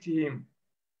correct him.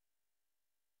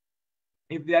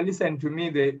 If they are listening to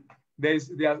me,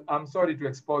 I'm sorry to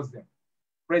expose them.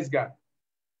 Praise God.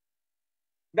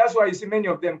 That's why you see many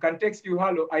of them can text you,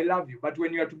 hello, I love you. But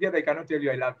when you are together, I cannot tell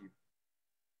you I love you.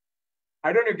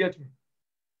 I don't know, you get me?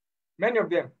 Many of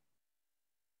them,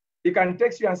 he can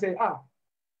text you and say,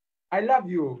 I love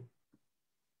you.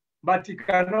 But he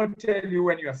cannot tell you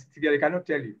when you are together, he cannot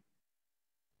tell you.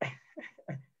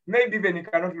 Maybe even he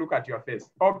cannot look at your face.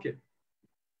 Okay.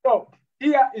 So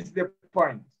here is the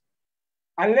point.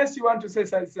 Unless you want to say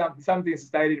something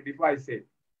stylish before I say.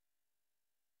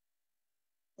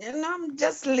 I'm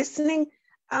just listening.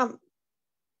 I'm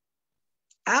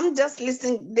just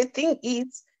listening. The thing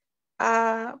is,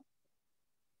 like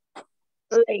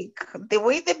the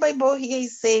way the Bible here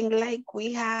is saying, like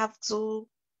we have to,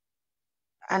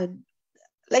 and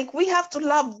like we have to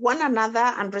love one another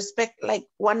and respect like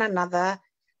one another.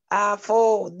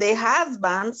 For the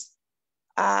husbands,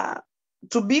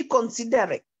 to be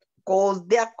considerate, because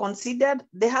they are considered,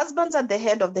 the husbands are the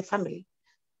head of the family.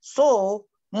 So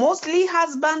mostly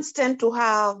husbands tend to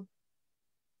have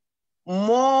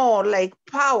more like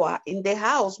power in the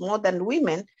house more than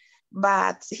women,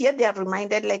 but here they are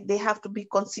reminded like they have to be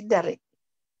considerate,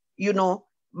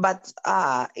 but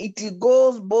it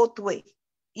goes both ways.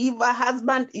 If a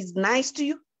husband is nice to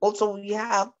you, also we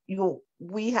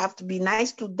have to be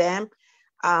nice to them.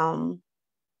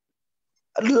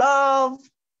 Love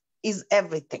is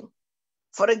everything.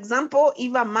 For example,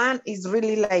 if a man is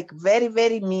really like very,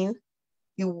 very mean,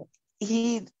 there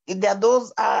are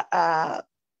those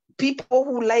people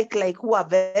who who are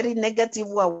very negative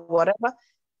or whatever,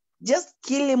 just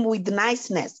kill him with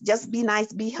niceness. Just be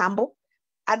nice, be humble.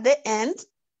 At the end,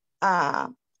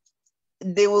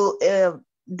 they will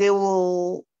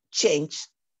change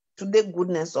to the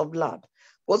goodness of Lord.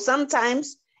 But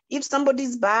sometimes if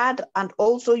somebody's bad and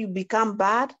also you become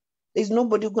bad, there's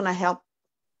nobody gonna help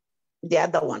the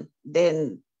other one.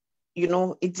 Then, it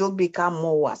will become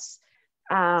more worse.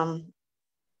 For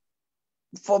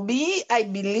me, I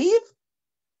believe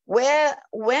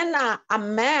when a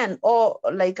man or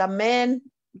like a man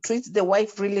treats the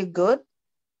wife really good,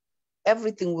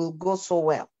 everything will go so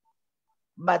well.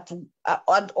 But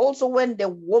and also when the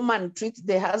woman treats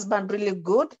the husband really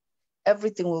good,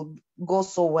 everything will go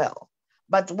so well.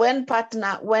 But when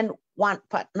one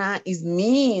partner is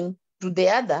mean to the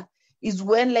other, is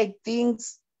when like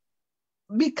things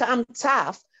become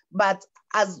tough. But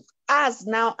as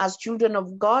now as children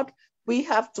of God, we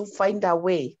have to find a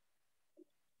way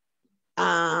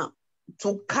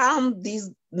to calm these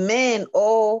men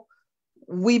or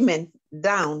women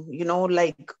down,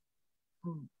 like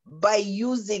by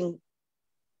using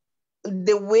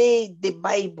the way the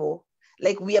Bible,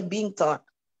 like we are being taught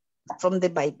from the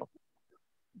Bible.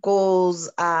 Because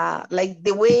like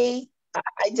the way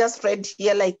I just read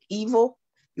here, like evil,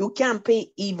 you can't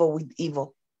pay evil with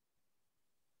evil.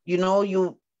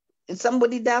 If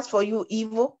somebody does for you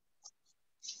evil,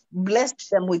 bless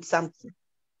them with something.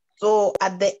 So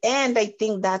at the end, I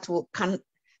think that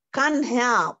can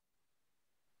help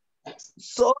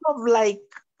sort of like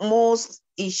most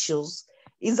issues.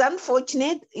 It's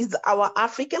unfortunate, is our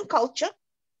African culture.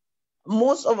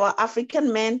 Most of our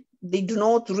African men, they do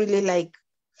not really like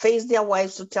face their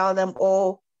wives to tell them,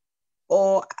 oh,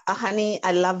 honey,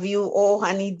 I love you, oh,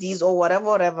 honey, this, or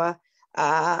whatever.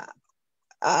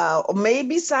 Or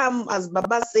maybe some, as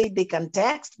Baba said, they can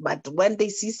text, but when they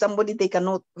see somebody, they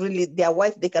cannot really, their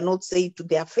wife, they cannot say it to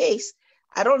their face.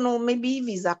 I don't know, maybe if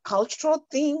it's a cultural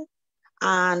thing.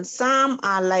 And some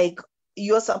are like,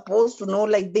 you're supposed to know,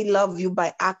 like they love you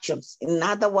by actions. In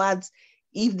other words,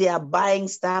 if they are buying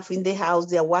stuff in the house,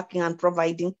 they're working and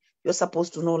providing, you're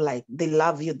supposed to know, like they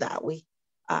love you that way.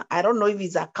 I don't know if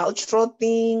it's a cultural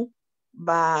thing,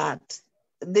 but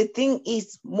the thing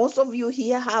is, most of you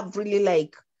here have really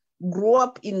like grew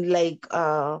up in like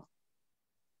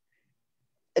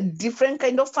different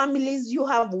kind of families. You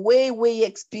have way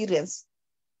experience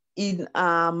in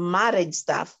marriage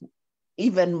stuff,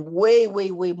 even way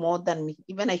more than me.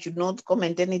 Even I should not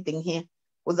comment anything here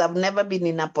because I've never been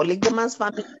in a polygamous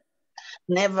family.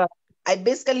 Never. I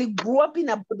basically grew up in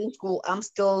a boarding school. I'm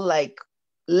still like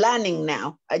learning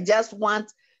now. I just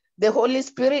want the Holy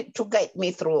Spirit to guide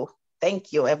me through.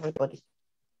 Thank you, everybody.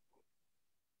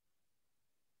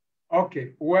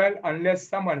 Okay, well, unless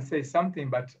someone says something,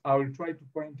 but I will try to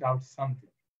point out something.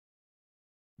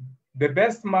 The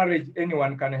best marriage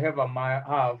anyone can ever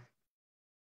have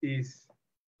is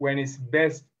when it's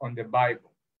based on the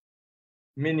Bible,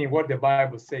 meaning what the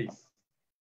Bible says.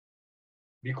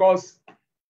 Because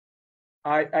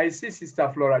I see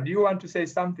Sister Flora. Do you want to say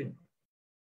something?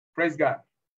 Praise God.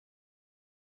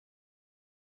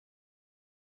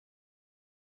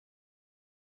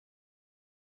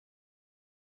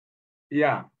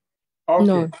 Yeah. Okay.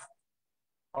 No.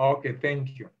 Okay,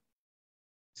 thank you.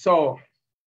 So,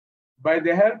 by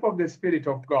the help of the Spirit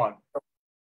of God,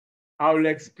 I will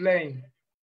explain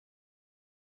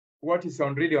what is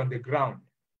really on the ground.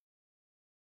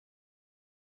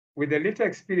 With a little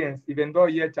experience, even though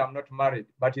yet I'm not married,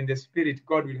 but in the Spirit,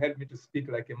 God will help me to speak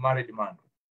like a married man,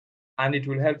 and it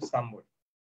will help someone.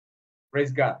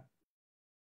 Praise God.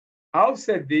 I'll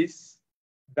say this,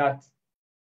 that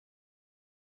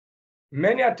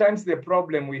many a times the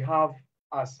problem we have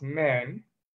as men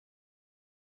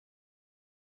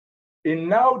in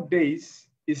nowadays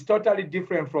is totally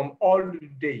different from old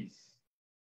days.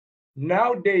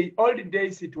 Nowadays, old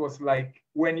days, it was like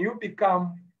when you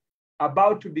become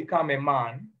about to become a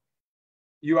man,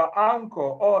 your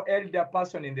uncle or elder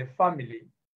person in the family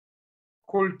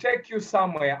could take you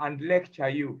somewhere and lecture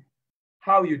you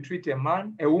how you treat a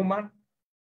man, a woman,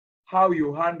 how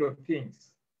you handle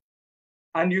things.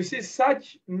 And you see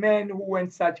such men who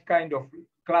went such kind of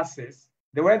classes,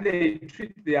 the way they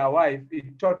treat their wife is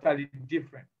totally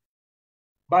different.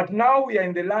 But now we are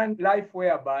in the life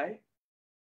whereby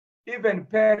even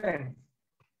parents,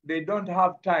 they don't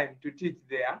have time to teach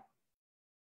their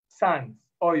sons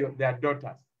or their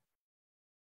daughters.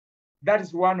 That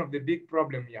is one of the big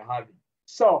problems we are having.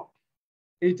 So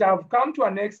it has come to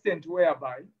an extent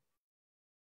whereby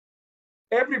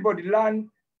everybody learns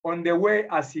on the way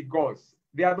as he goes.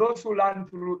 There are those who learn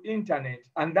through internet,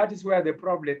 and that is where the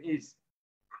problem is.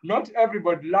 Not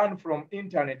everybody learn from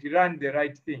internet, learn the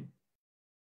right thing.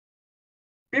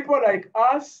 People like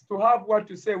us to have what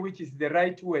to say, which is the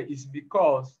right way, is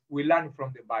because we learn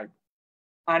from the Bible.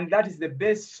 And that is the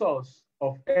best source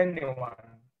of anyone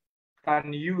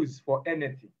can use for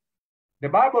anything. The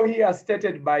Bible here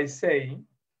stated by saying,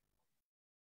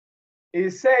 he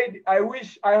said, I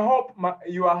hope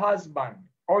your husband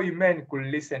or you men could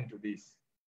listen to this.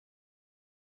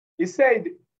 He said,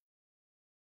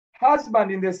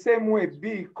 husband in the same way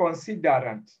be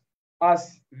considerate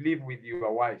as live with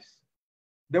your wives.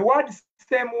 The word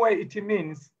same way, it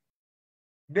means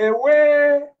the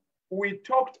way we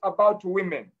talked about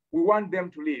women, we want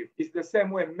them to live, is the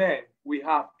same way men we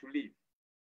have to live.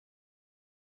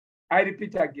 I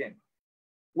repeat again.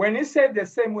 When he said the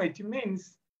same way, it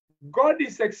means God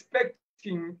is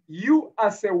expecting you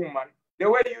as a woman, the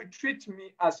way you treat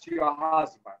me as your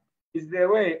husband is the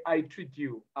way I treat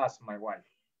you as my wife.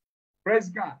 Praise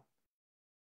God.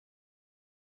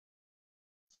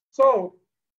 So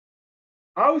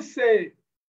I will say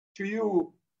to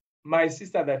you, my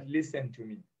sister that listen to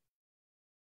me,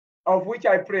 of which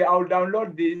I pray, I'll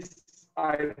download this,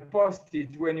 I'll post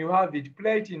it. When you have it,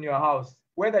 play it in your house,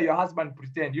 whether your husband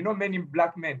pretend. You know, many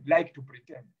black men like to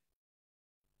pretend.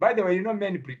 By the way, you know,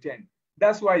 men pretend.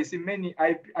 That's why you see many,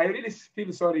 I really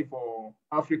feel sorry for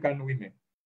African women.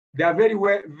 They are very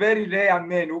rare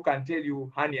men who can tell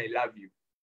you, honey, I love you.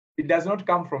 It does not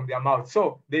come from their mouth.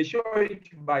 So they show it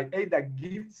by either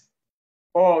gifts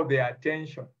or their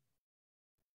attention.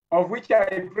 Of which I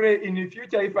pray in the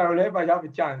future, if I will ever have a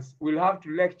chance, we'll have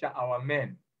to lecture our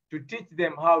men to teach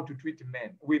them how to treat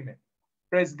women.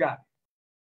 Praise God.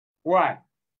 Why?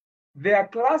 There are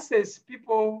classes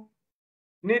people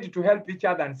need to help each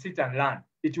other and sit and learn.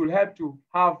 It will help to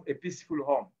have a peaceful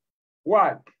home.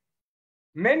 Why?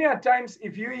 Many a times,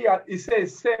 if you hear it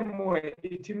says same way,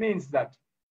 it means that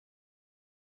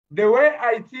the way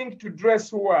I think to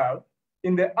dress well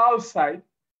in the outside,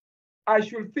 I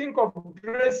should think of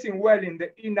dressing well in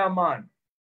the inner man.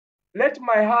 Let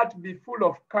my heart be full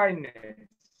of kindness.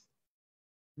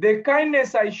 The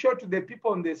kindness I show to the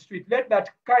people on the street, let that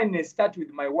kindness start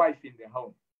with my wife in the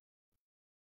home.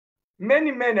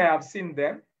 Many men, I have seen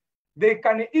them, they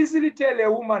can easily tell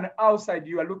a woman outside,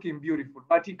 you are looking beautiful,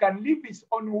 but he can leave his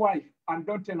own wife and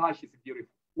don't tell her she's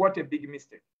beautiful. What a big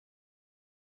mistake.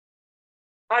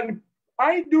 And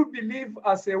I do believe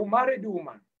as a married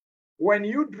woman, when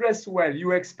you dress well,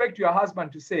 you expect your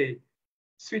husband to say,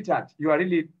 sweetheart, you are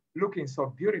really looking so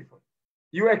beautiful.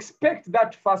 You expect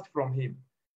that first from him.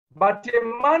 But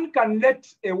a man can let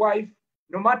a wife,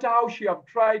 no matter how she have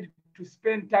tried to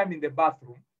spend time in the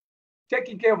bathroom,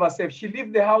 taking care of herself, she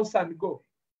leave the house and go.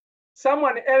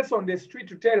 Someone else on the street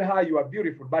to tell her you are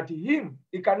beautiful, but him,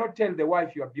 he cannot tell the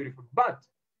wife you are beautiful, but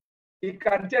he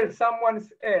can tell someone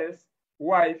else,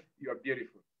 wife, you are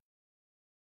beautiful.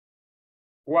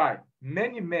 Why?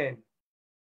 Many men,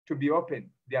 to be open,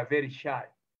 they are very shy.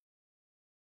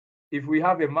 If we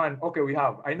have a man, okay, we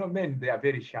have. I know men, they are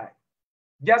very shy.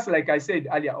 Just like I said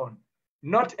earlier on,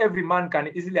 not every man can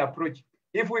easily approach.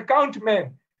 If we count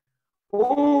men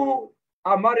who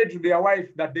are married to their wife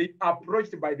that they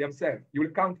approached by themselves, you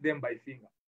will count them by finger.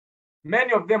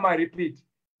 Many of them, I repeat,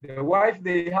 the wife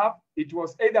they have, it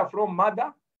was either from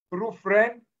mother, through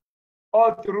friend,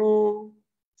 or through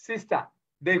sister.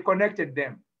 They connected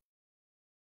them.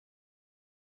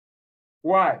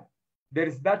 Why? There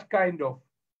is that kind of,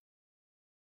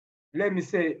 let me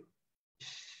say,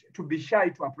 to be shy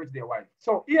to approach their wife.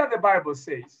 So here the Bible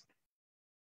says,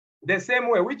 the same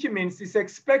way, which means it's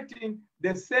expecting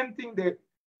the same thing the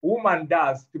woman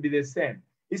does to be the same.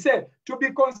 He said, to be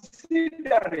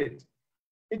considerate.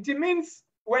 It means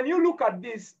when you look at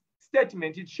this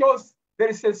statement, it shows there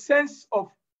is a sense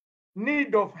of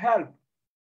need of help,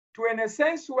 to in a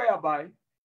sense whereby,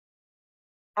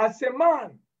 as a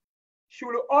man,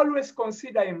 should always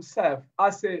consider himself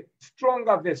as a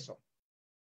stronger vessel.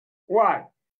 Why?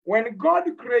 When God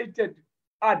created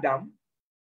Adam,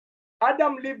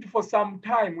 Adam lived for some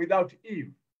time without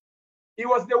Eve. He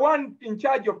was the one in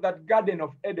charge of that Garden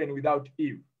of Eden without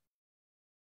Eve.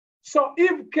 So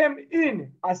Eve came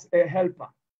in as a helper.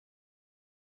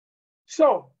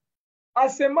 So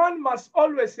as a man must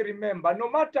always remember, no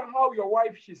matter how your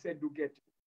wife she's educated,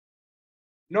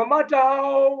 no matter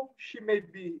how she may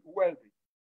be wealthy,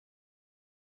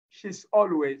 she's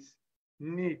always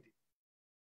needed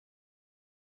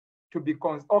to be,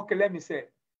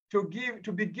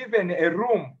 to be given a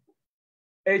room,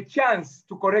 a chance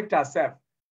to correct herself.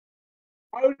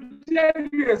 I'll tell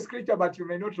you a scripture, but you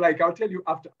may not like. I'll tell you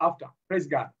after. Praise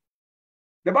God.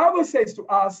 The Bible says to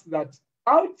us that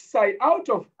out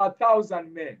of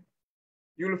 1,000 men,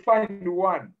 you'll find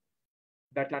one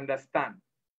that understands.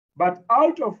 But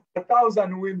out of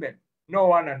 1,000 women, no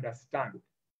one understands.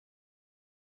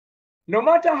 No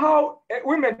matter how,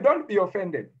 women, don't be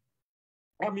offended.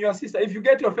 I'm your sister. If you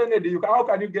get offended, how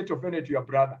can you get offended to your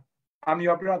brother? I'm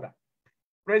your brother.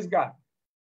 Praise God.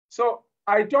 So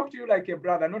I talk to you like a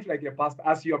brother, not like a pastor,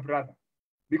 as your brother.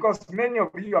 Because many of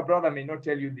you, your brother may not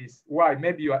tell you this. Why?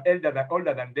 Maybe you are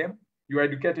older than them. You are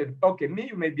educated. Okay, me,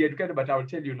 you may be educated, but I will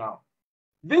tell you now.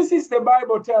 This is the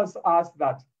Bible tells us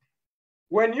that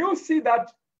when you see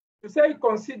that, to say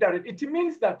consider it, it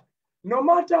means that no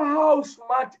matter how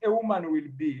smart a woman will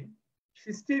be,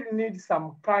 she still needs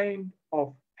some kind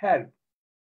of help,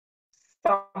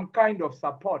 some kind of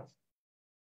support.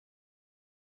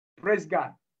 Praise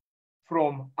God,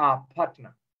 from our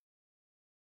partner.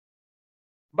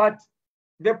 But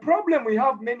the problem we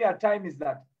have many a time is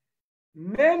that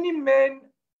many men,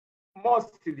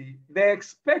 mostly, they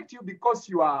expect you because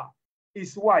you are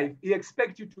his wife, he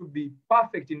expects you to be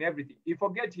perfect in everything. He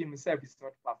forgets himself is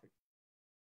not perfect.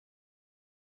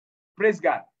 Praise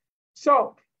God.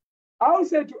 So I will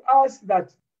say to us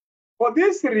that for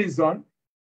this reason,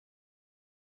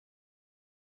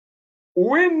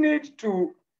 we need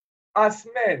to, as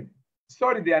men,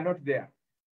 sorry they are not there,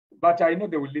 but I know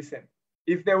they will listen.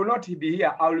 If they will not be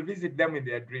here, I will visit them in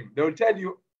their dream. They will tell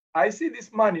you, I see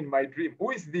this man in my dream.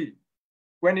 Who is thee?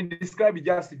 When he describes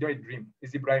just a dream,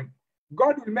 is Ibrahim.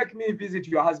 God will make me visit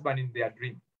your husband in their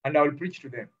dream, and I will preach to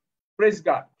them. Praise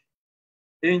God.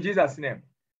 In Jesus' name.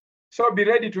 So be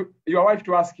ready to your wife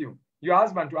to ask you, your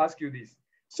husband to ask you this.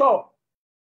 So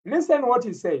listen what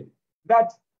he said,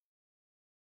 that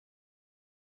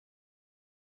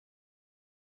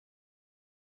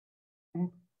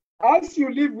as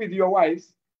you live with your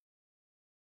wives,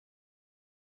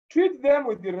 treat them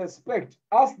with the respect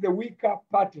as the weaker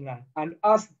partner and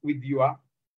as with your.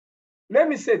 Let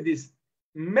me say this.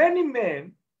 Many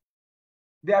men,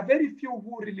 there are very few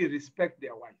who really respect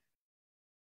their wife.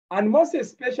 And most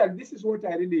especially, this is what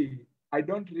I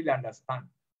don't really understand.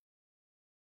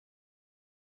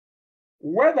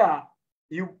 Whether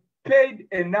you paid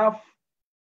enough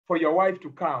for your wife to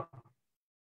come,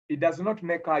 it does not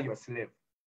make her your slave.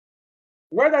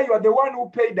 Whether you are the one who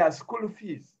paid her school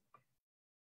fees,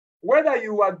 whether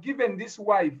you were given this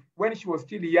wife when she was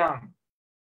still young,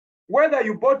 whether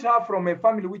you bought her from a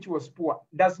family which was poor,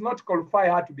 does not qualify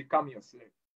her to become your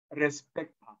slave.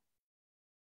 Respect her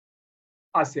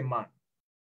as a man.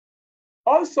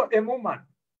 Also a woman,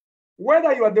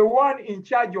 whether you are the one in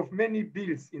charge of many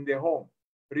bills in the home,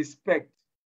 respect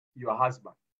your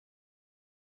husband.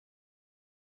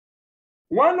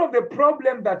 One of the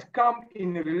problems that come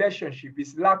in a relationship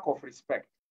is lack of respect.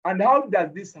 And how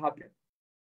does this happen?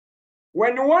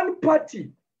 When one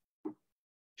party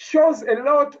shows a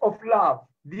lot of love,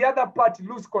 the other party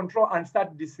lose control and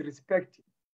start disrespecting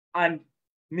and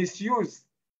misuse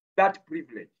that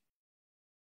privilege.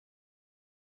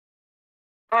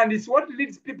 And it's what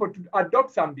leads people to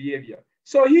adopt some behavior.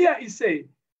 So here he says,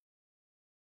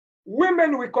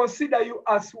 women, we consider you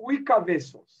as weaker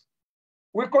vessels.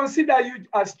 We consider you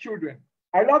as children.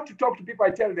 I love to talk to people.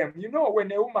 I tell them, you know,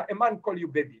 when a man call you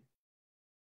baby,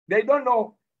 they don't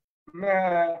know.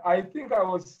 I think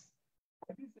I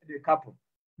visited a couple.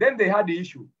 Then they had the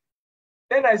issue.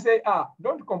 Then I say,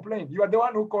 don't complain. You are the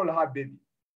one who called her baby.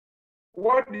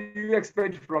 What do you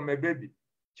expect from a baby?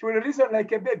 She will listen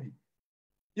like a baby.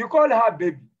 You call her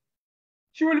baby.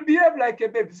 She will behave like a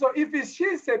baby. So if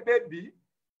she's a baby,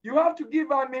 you have to give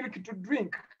her milk to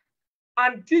drink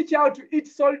and teach her to eat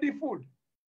salty food.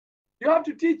 You have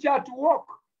to teach her to walk,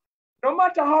 no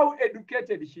matter how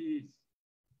educated she is.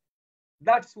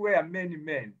 That's where many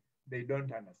men, they don't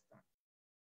understand.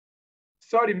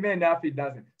 Sorry, men, if it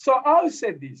doesn't. So I'll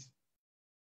say this.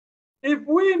 If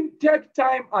we take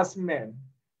time as men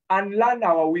and learn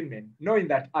our women, knowing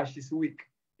that she's weak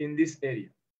in this area.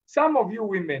 Some of you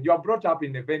women, you are brought up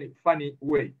in a very funny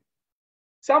way.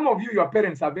 Some of you, your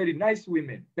parents are very nice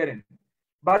women, parents,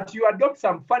 but you adopt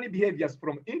some funny behaviors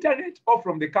from internet or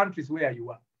from the countries where you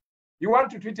are. You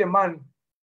want to treat a man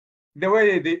the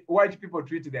way the white people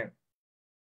treat them.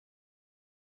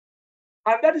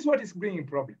 And that is what is bringing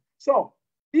problem. So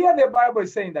here the Bible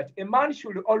is saying that a man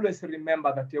should always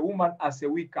remember that a woman as a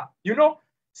weaker. You know,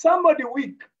 somebody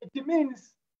weak, it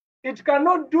means it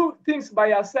cannot do things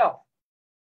by herself.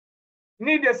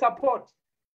 Need a support.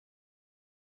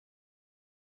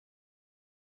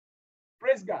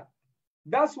 Praise God.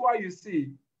 That's why you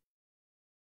see,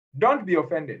 don't be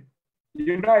offended.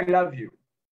 You know I love you.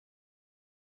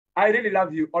 I really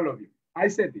love you, all of you. I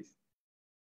said this.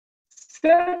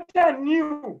 Satan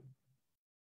knew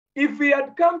if he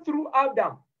had come through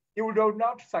Adam, he would have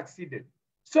not succeeded.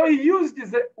 So he used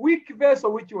his weak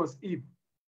vessel, which was Eve.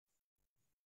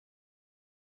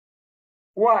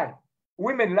 Why?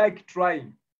 Women like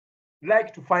trying,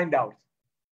 like to find out.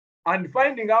 And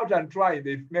finding out and trying,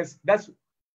 they mess. That's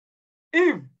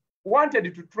Eve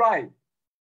wanted to try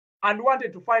and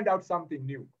wanted to find out something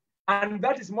new. And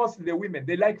that is mostly the women.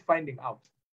 They like finding out.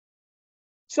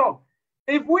 So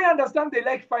if we understand they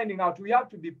like finding out, we have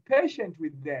to be patient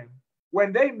with them.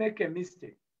 When they make a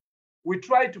mistake, we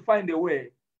try to find a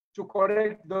way to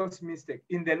correct those mistakes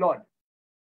in the Lord.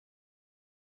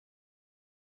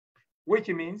 Which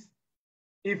means,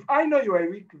 if I know you are a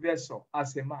weak vessel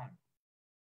as a man,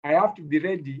 I have to be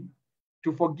ready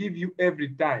to forgive you every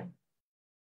time,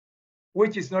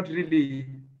 which is not really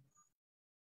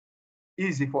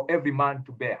easy for every man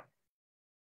to bear.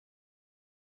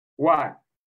 Why?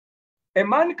 A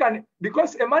man can,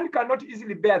 because a man cannot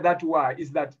easily bear that. Why?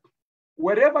 Is that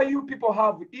wherever you people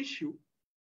have issue,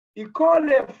 you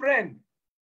call a friend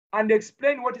and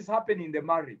explain what is happening in the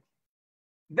marriage.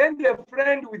 Then the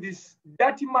friend with his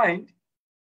dirty mind,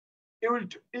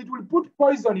 it will put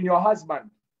poison in your husband.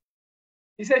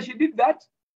 He said, she did that?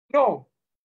 No,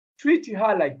 treat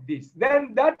her like this.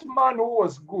 Then that man who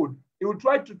was good, he will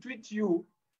try to treat you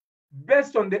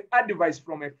based on the advice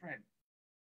from a friend.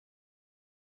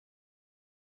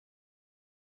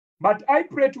 But I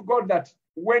pray to God that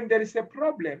when there is a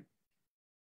problem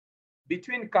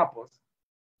between couples,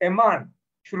 a man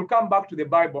should come back to the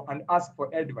Bible and ask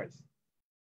for advice.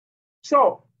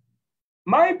 So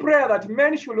my prayer that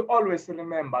men should always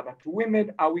remember that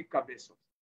women are weaker vessels.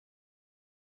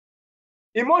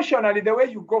 Emotionally, the way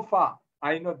you go far,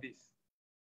 I know this.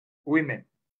 Women.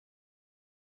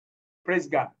 Praise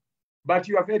God. But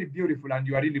you are very beautiful and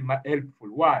you are really helpful.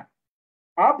 Why?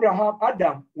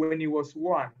 Adam, when he was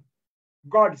one,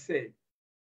 God said,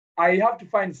 I have to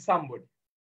find somebody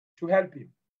to help him,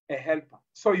 a helper.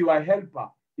 So you are a helper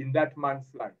in that man's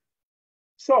life.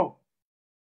 So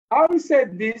I will say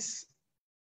this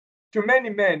to many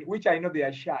men, which I know they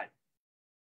are shy.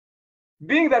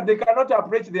 Being that they cannot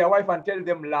approach their wife and tell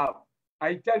them love,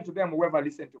 I tell to them, whoever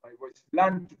listens to my voice,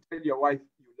 learn to tell your wife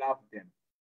you love them.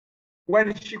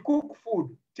 When she cooks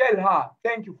food, tell her,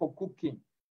 thank you for cooking.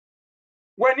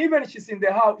 When even she's in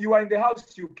the house, you are in the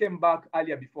house, you came back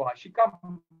earlier before her. She comes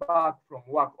back from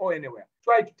work or anywhere.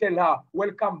 Try to tell her,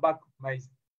 welcome back,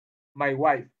 my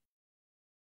wife.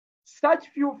 Such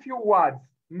few words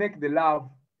make the love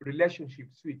relationship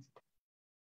sweet.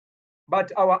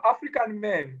 But our African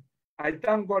men, I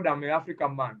thank God I'm an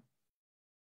African man.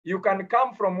 You can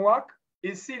come from work,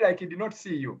 he see like he did not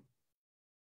see you.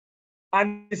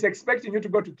 And he's expecting you to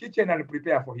go to kitchen and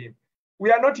prepare for him.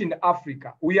 We are not in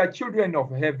Africa. We are children of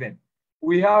heaven.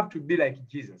 We have to be like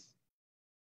Jesus.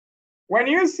 When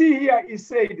you see here, he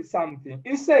said something.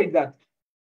 He said that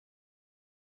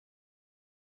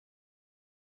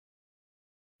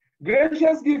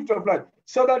gracious gift of life,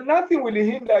 so that nothing will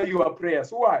hinder your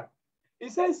prayers. Why? He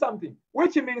says something,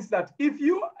 which means that if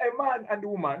you, a man and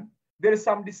woman, there is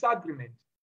some disagreement,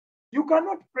 you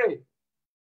cannot pray.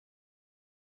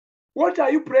 What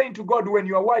are you praying to God when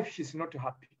your wife, she's not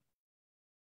happy?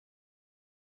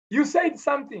 You said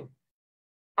something,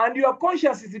 and your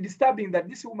conscience is disturbing that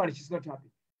this woman, she's not happy.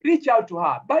 Reach out to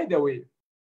her. By the way,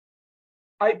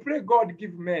 I pray God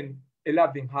give men a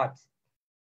loving heart.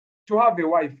 To have a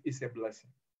wife is a blessing.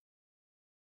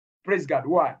 Praise God.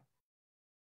 Why?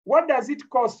 What does it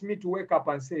cost me to wake up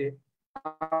and say,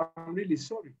 I'm really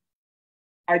sorry.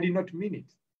 I did not mean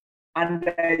it.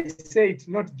 And I say it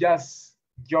not just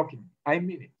joking. I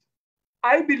mean it.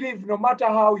 I believe no matter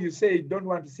how you say, don't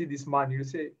want to see this man, you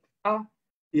say,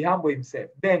 he humbled himself.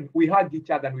 Then we hug each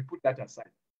other and we put that aside.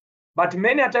 But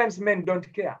many times men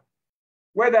don't care.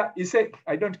 Whether you say,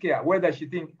 I don't care, whether she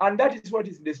thinks, and that is what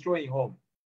is destroying home.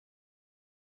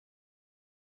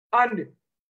 And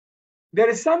there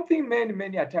is something men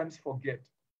many a times forget.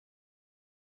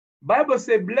 Bible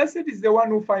says, blessed is the one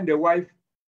who find a wife.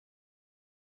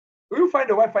 Who find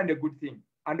a wife, find a good thing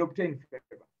and obtain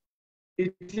favor.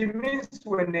 It means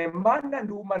when a man and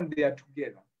woman, they are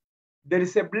together, there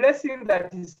is a blessing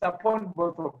that is upon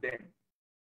both of them.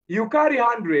 You carry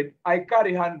 100, I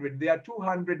carry 100. There are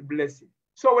 200 blessings.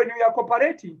 So when we are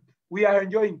cooperating, we are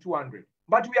enjoying 200.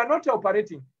 But we are not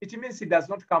operating. It means it does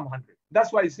not come 100.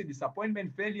 That's why you see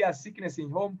disappointment, failure, sickness in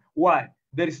home. Why?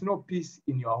 There is no peace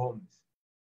in your homes.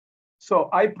 So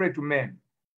I pray to men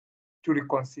to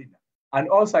reconsider. And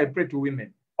also I pray to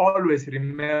women, always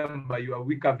remember you are a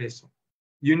weaker vessel.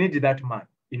 You need that man.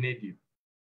 He needs you.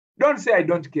 Don't say, I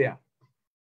don't care.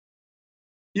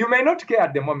 You may not care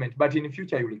at the moment, but in the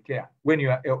future you will care when you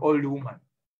are an old woman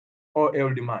or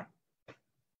old man.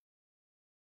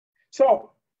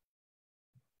 So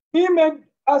he made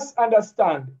us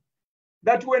understand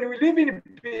that when we live in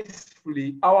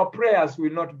peacefully, our prayers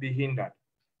will not be hindered.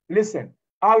 Listen,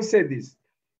 I'll say this.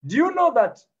 Do you know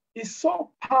that it's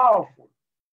so powerful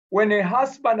when a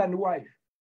husband and wife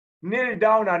kneel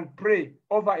down and pray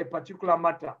over a particular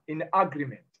matter in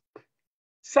agreement?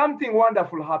 Something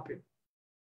wonderful happens.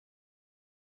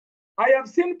 I have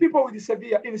seen people with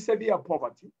severe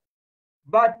poverty,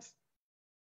 but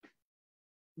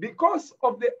because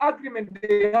of the agreement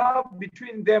they have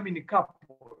between them in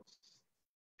couples,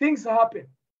 things happen.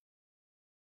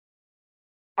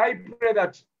 I pray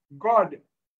that God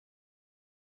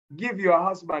give your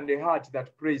husband a heart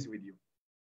that prays with you.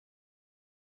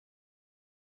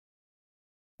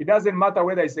 It doesn't matter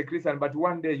whether it's a Christian, but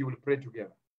one day you will pray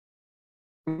together.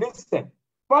 Listen,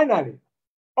 finally,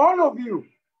 all of you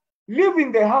live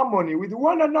in the harmony with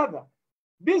one another.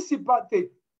 Be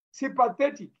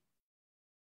sympathetic.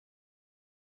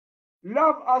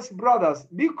 Love us, brothers.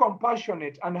 Be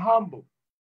compassionate and humble.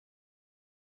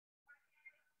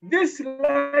 This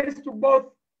lies to both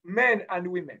men and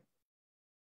women.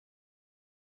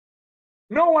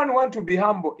 No one wants to be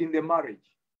humble in the marriage.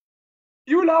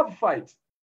 You will have fights.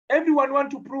 Everyone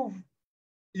wants to prove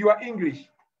you are English.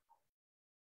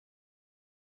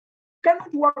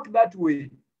 Cannot work that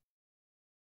way.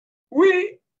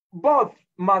 We both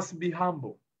must be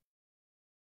humble.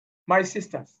 My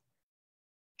sisters,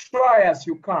 try as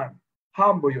you can,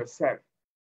 humble yourself.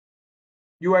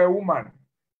 You are a woman.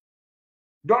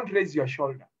 Don't raise your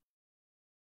shoulder.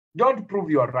 Don't prove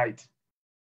you are right.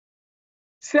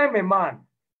 Same a man.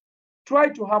 Try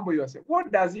to humble yourself.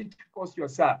 What does it cost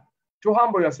yourself to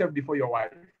humble yourself before your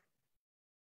wife?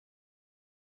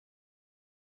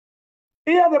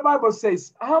 Here the Bible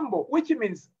says humble, which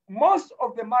means most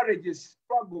of the marriages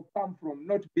struggle come from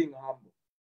not being humble.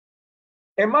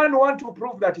 A man wants to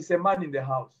prove that he's a man in the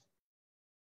house.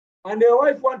 And a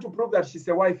wife wants to prove that she's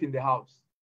a wife in the house.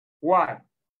 Why?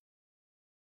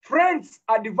 Friends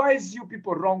advise you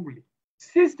people wrongly.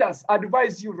 Sisters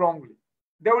advise you wrongly.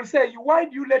 They will say, why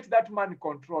do you let that man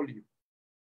control you?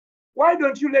 Why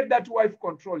don't you let that wife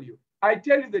control you? I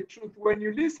tell you the truth, when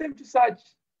you listen to such,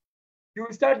 you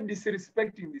will start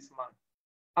disrespecting this man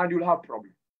and you'll have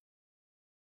problems.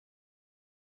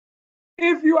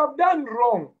 If you have done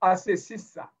wrong as a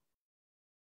sister,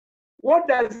 what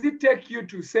does it take you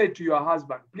to say to your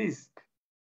husband, please,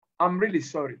 I'm really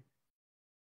sorry.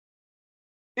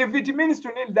 If it means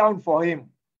to kneel down for him,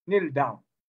 kneel down.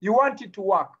 You want it to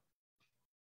work.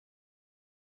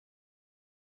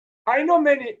 I know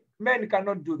many men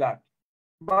cannot do that.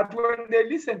 But when they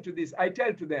listen to this, I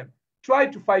tell to them, try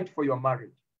to fight for your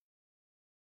marriage.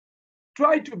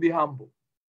 Try to be humble.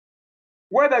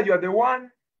 Whether you're the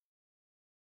one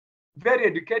very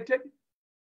educated,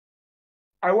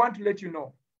 I want to let you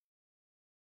know,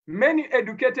 many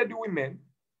educated women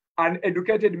and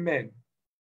educated men,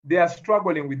 they are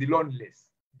struggling with loneliness,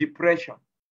 depression.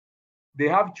 They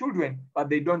have children, but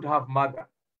they don't have mother.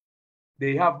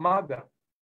 They have mother.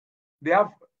 They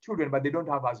have children, but they don't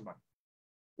have husband.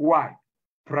 Why?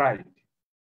 Pride.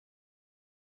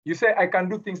 You say, I can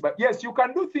do things, but yes, you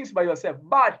can do things by yourself,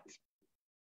 but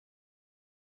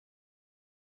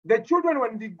the children,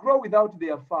 when they grow without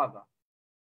their father,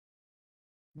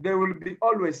 there will be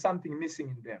always something missing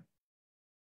in them.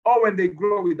 Or when they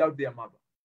grow without their mother.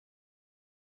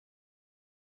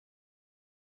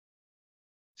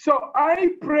 So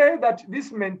I pray that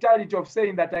this mentality of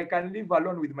saying that I can live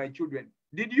alone with my children,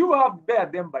 did you have bear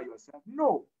them by yourself?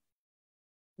 No.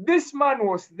 This man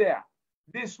was there.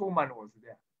 This woman was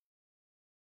there.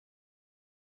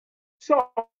 So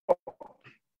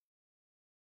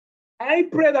I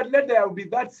pray that let there be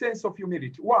that sense of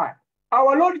humility. Why?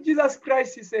 Our Lord Jesus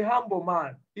Christ is a humble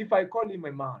man, if I call him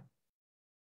a man.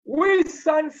 We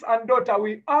sons and daughters,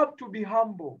 we have to be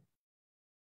humble.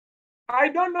 I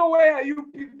don't know where you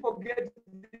people get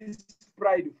this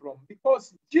pride from,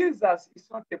 because Jesus is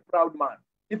not a proud man,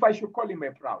 if I should call him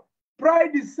a proud.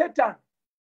 Pride is Satan.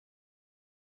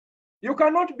 You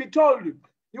cannot be told.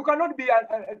 You cannot be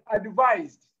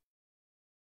advised.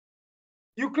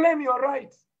 You claim your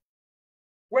rights.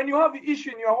 When you have an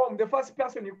issue in your home, the first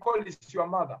person you call is your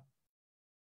mother.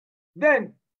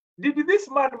 Then, did this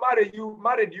man married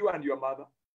you and your mother?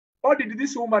 Or did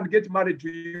this woman get married to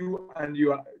you and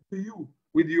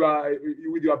with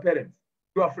your parents,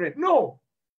 your friend? No.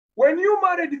 When you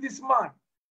married this man,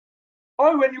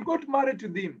 or when you got married to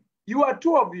them, you are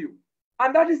two of you.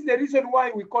 And that is the reason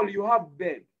why we call you have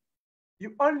bed.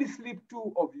 You only sleep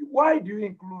two of you. Why do you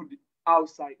include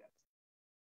outsiders?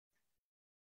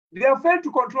 They have failed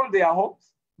to control their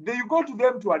homes. Then you go to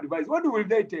them to advise. What will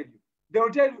they tell you? They will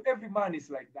tell you every man is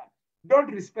like that. Don't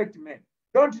respect men.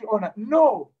 Don't honor.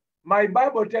 No. My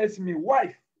Bible tells me,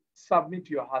 wife, submit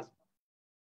to your husband.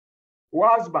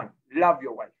 Husband, love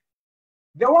your wife.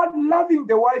 The word loving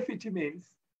the wife, it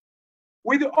means,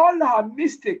 with all her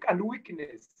mistake and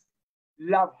weakness,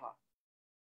 love her.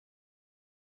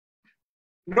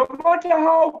 No matter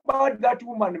how bad that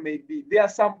woman may be, there are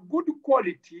some good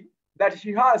quality that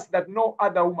she has that no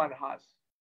other woman has.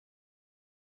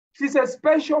 She's a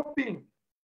special being.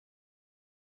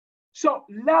 So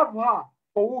love her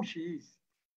for who she is.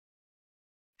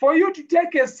 For you to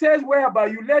take a step whereby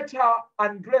you let her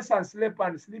undress and sleep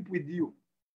with you,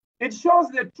 it shows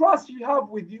the trust you have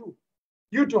with you,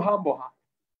 to humble her.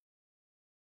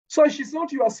 So she's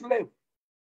not your slave,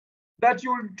 that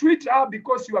you will treat her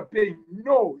because you are paying.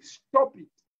 No, stop it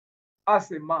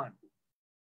as a man.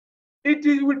 It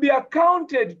will be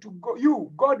accounted to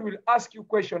you. God will ask you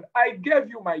question. I gave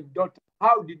you my daughter.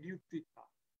 How did you treat her?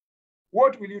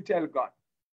 What will you tell God?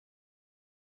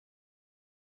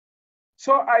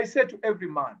 So I say to every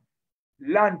man,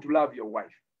 learn to love your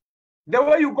wife. The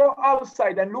way you go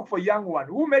outside and look for a young one,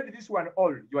 who made this one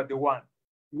old? You are the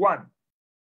one.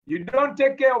 You don't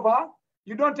take care of her.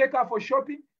 You don't take her for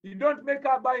shopping. You don't make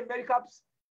her buy makeups.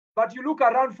 But you look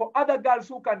around for other girls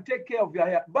who can take care of your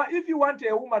hair. But if you want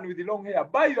a woman with long hair,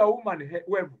 buy your woman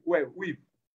weave.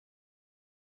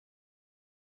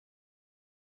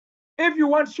 If you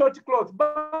want short clothes,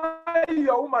 buy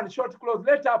your woman short clothes.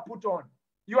 Let her put on.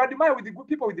 You admire with the good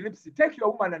people with the lipstick. Take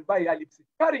your woman and buy her lipstick.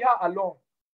 Carry her along.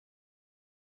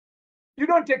 You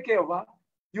don't take care of her.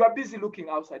 You are busy looking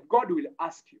outside. God will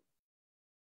ask you.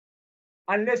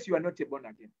 Unless you are not a born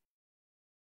again.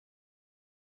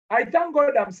 I thank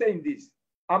God I'm saying this.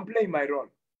 I'm playing my role.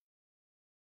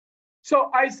 So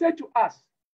I say to us,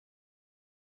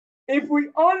 if we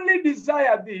only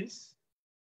desire this,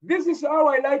 this is how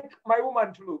I like my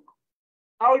woman to look.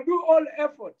 I'll do all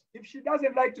effort. If she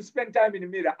doesn't like to spend time in the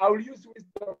mirror, I'll use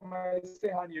wisdom. I say,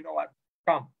 honey, you know what?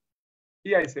 Come.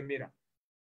 Here is a mirror.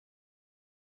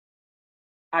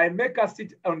 I make her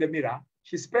sit on the mirror.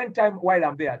 She spends time while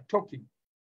I'm there talking,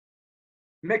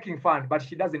 making fun, but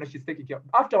she doesn't know she's taking care of.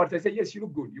 Afterwards, I say, yes, you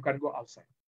look good. You can go outside.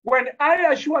 When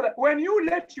I assure that when you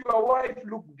let your wife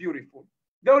look beautiful,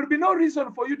 there will be no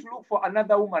reason for you to look for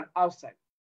another woman outside.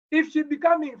 If she's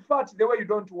becoming fat the way you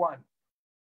don't want,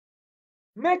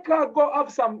 make her go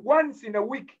up some once in a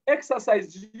week,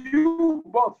 exercise, you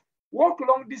both, walk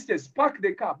long distance, park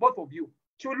the car, both of you.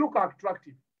 She'll look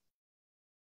attractive.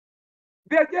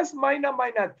 They are just minor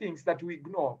things that we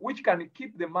ignore, which can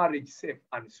keep the marriage safe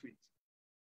and sweet.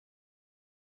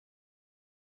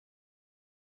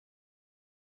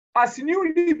 As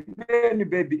newly born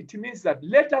baby, it means that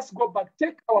let us go back,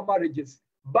 take our marriages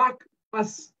back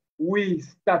as we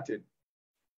started.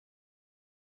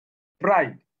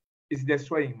 Pride is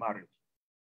destroying marriage.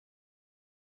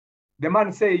 The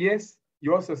man say yes,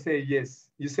 you also say yes.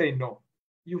 You say no.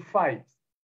 You fight.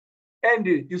 And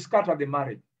you scatter the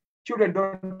marriage. Children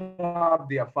don't have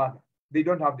their father. They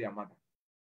don't have their mother.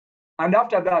 And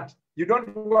after that, you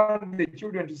don't want the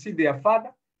children to see their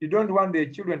father. You don't want the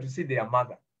children to see their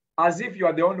mother. As if you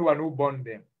are the only one who born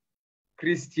them.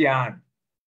 Christian.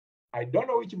 I don't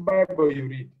know which Bible you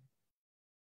read.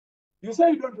 You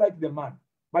say you don't like the man,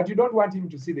 but you don't want him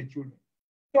to see the children.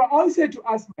 So I'll say to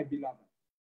us, my beloved,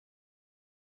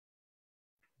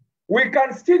 we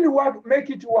can still work, make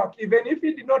it work, even if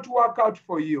it did not work out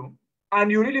for you,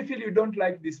 and you really feel you don't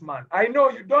like this man. I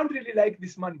know you don't really like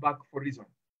this man back for reason.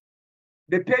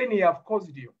 The pain he have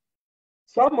caused you.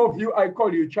 Some of you, I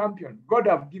call you champion. God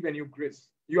have given you grace.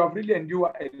 You have really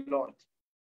endured a lot.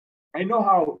 I know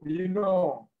how,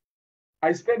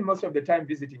 I spend most of the time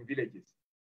visiting villages.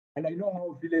 And I know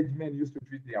how village men used to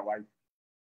treat their wife.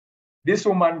 This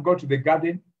woman go to the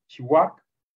garden, she work,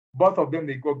 both of them,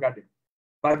 they go garden.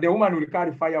 But the woman will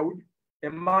carry firewood, a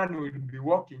man will be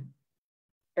walking.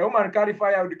 A woman carry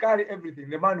firewood, carry everything,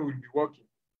 the man will be walking.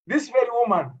 This very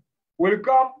woman will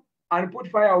come and put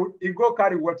firewood, he go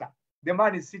carry water. The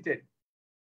man is seated.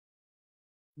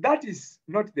 That is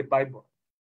not the Bible.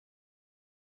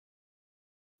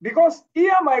 Because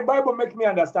here my Bible makes me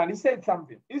understand. He said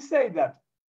something. He said that,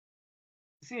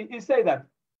 he said that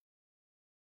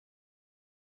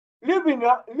live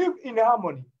in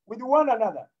harmony with one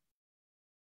another.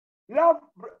 Love,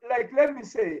 like let me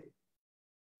say,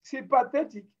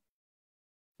 sympathetic.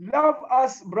 Love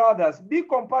us, brothers. Be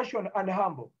compassionate and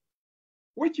humble.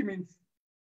 Which means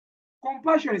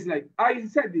compassion is like, I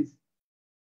said this.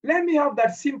 Let me have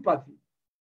that sympathy.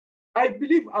 I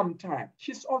believe I'm tired.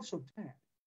 She's also tired.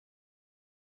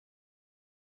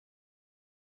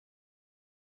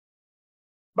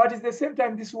 But at the same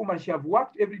time, this woman, she have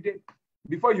worked every day.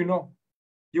 Before you know,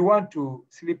 you want to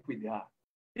sleep with her.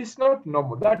 It's not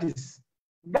normal. That is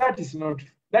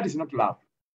not love.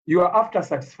 You are after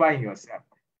satisfying yourself.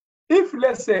 If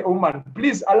let's say, woman,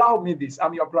 please allow me this.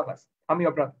 I'm your brothers. I'm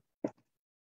your brother.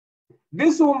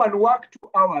 This woman worked 2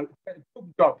 hours,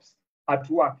 2 jobs at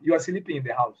work. You are sleeping in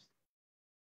the house.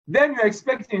 Then you're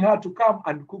expecting her to come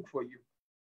and cook for you.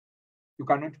 You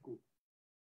cannot cook.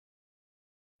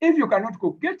 If you cannot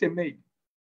cook, get a maid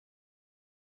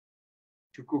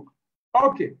to cook.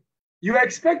 Okay. You're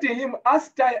expecting him as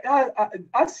tired,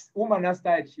 as woman as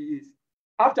tired she is.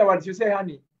 Afterwards, you say,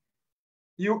 honey,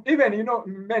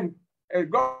 men,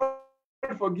 God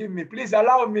forgive me. Please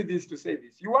allow me this to say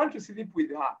this. You want to sleep with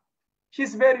her.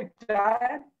 She's very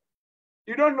tired.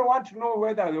 You don't want to know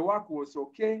whether the work was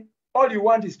okay. All you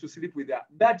want is to sleep with her.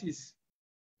 That is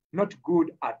not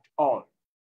good at all.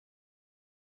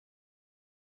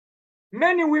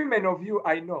 Many women of you,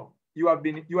 I know, you are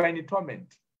in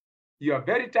torment. You are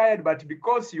very tired, but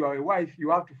because you are a wife,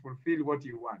 you have to fulfill what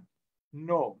you want.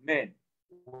 No, men,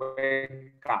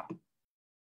 wake up.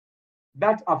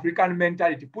 That African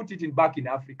mentality, put it back in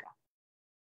Africa.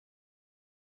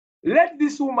 Let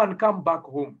this woman come back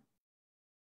home.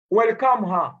 Welcome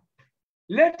her.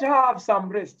 Let her have some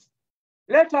rest.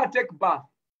 Let her take bath.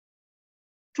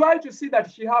 Try to see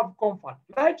that she have comfort.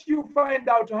 Let you find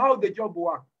out how the job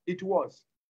worked. It was.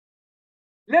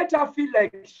 Let her feel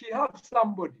like she has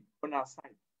somebody on her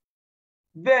side.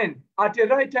 Then, at the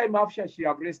right time after she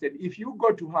have rested, if you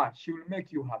go to her, she will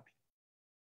make you happy.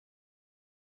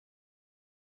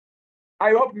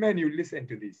 I hope men, you listen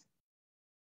to this.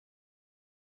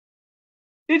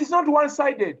 It is not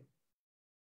one-sided.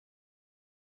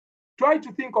 Try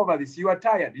to think over this. You are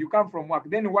tired. You come from work.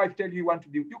 Then your wife tells you want to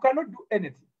do. You cannot do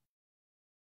anything.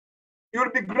 You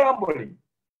will be grumbling.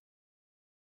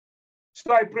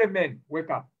 So I pray, men, wake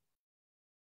up.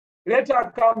 Let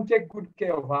her come take good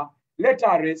care of her. Let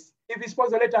her rest. If it's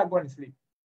possible, let her go and sleep.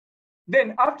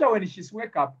 Then after when she's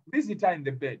wake up, visit her in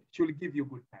the bed. She will give you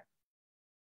good time.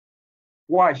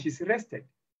 Why? She's rested.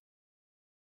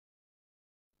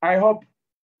 I hope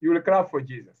you will clap for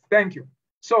Jesus. Thank you.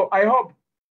 So I hope,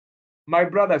 my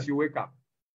brothers, you wake up.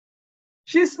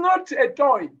 She's not a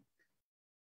toy.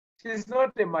 She's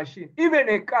not a machine. Even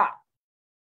a car.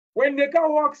 When the car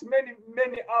works many,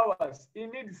 many hours, it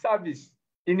needs service.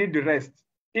 It needs rest.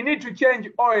 It needs to change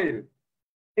oil.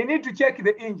 It needs to check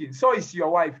the engine. So is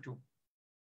your wife too.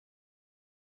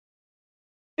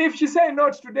 If she says,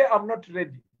 not today, I'm not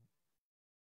ready.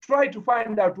 Try to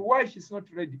find out why she's not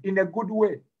ready in a good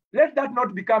way. Let that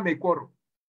not become a quarrel.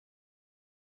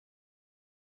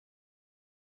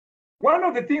 One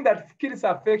of the things that kills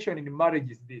affection in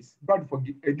marriage is this.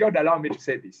 God allow me to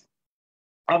say this.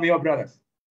 I'm your brothers.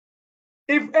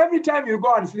 If every time you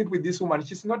go and sleep with this woman,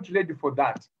 she's not ready for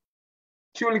that,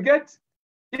 she will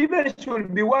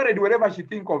be worried whenever she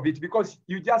think of it because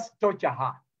you just torture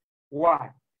her. Why?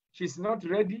 She's not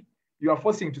ready. You are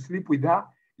forcing to sleep with her.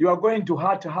 You are going to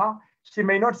hurt her. She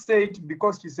may not say it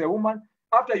because she's a woman.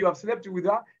 After you have slept with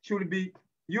her, she will be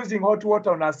using hot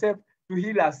water on herself to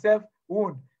heal herself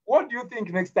wound. What do you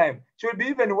think next time? She will be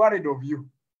even worried of you.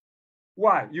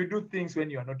 Why? You do things when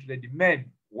you are not ready.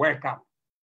 Men, wake up.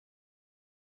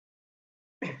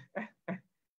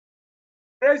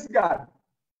 Praise God.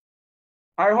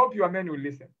 I hope your men will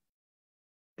listen.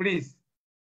 Please,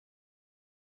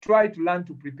 try to learn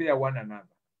to prepare one another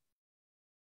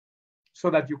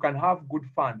so that you can have good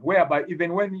fun, whereby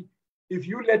even if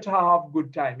you let her have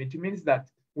good time, it means that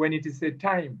when it is a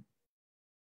time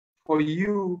for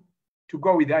you to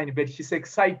go with her in bed, she's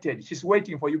excited. She's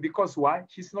waiting for you because why?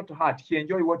 She's not hurt. She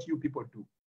enjoys what you people do.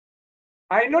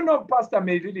 I know no pastor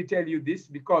may really tell you this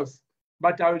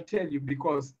but I will tell you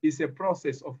because it's a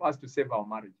process of us to save our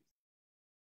marriages.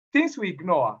 Things we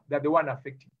ignore, they're the one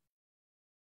affecting.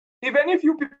 Even if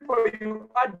you people, you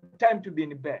had time to be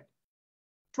in bed,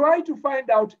 try to find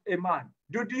out a man.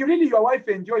 Do you really, your wife,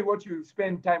 enjoy what you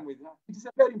spend time with her? It is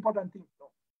a very important thing. No.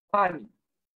 Honey,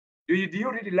 do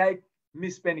you really like me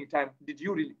spending time? Did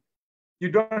you really? You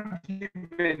don't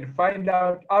even find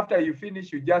out. After you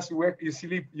finish, you just work, you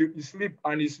sleep, you sleep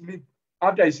and you sleep.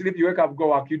 After you sleep, you wake up, go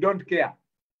work. You don't care.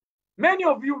 Many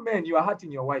of you men, you are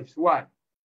hurting your wives. Why?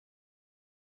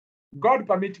 God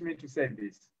permit me to say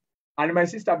this. And my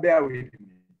sister, bear with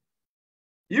me.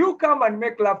 You come and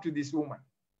make love to this woman.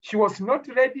 She was not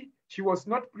ready. She was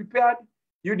not prepared.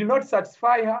 You did not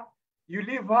satisfy her. You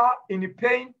leave her in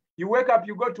pain. You wake up,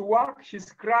 you go to work.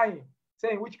 She's crying,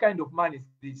 saying, which kind of man is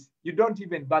this? You don't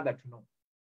even bother to know.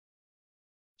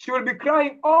 She will be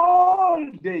crying all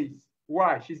days.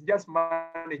 Why? She's just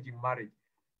managing marriage.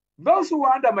 Those who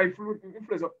are under my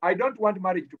influence, I don't want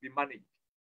marriage to be managed.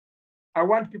 I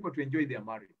want people to enjoy their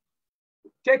marriage.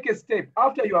 Take a step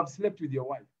after you have slept with your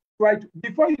wife. Try to,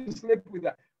 before you sleep with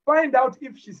her, find out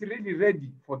if she's really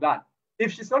ready for that.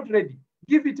 If she's not ready,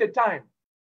 give it a time.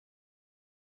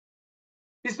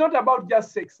 It's not about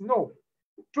just sex. No.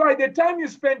 Try the time you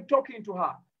spend talking to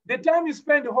her, the time you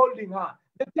spend holding her,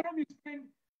 the time you spend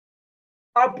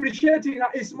appreciating her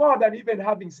is more than even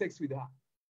having sex with her.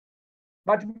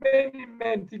 But many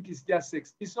men think it's just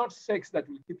sex. It's not sex that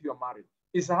will keep your marriage.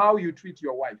 It's how you treat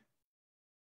your wife.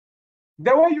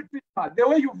 The way you treat her, the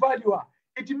way you value her,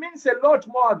 it means a lot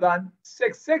more than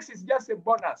sex. Sex is just a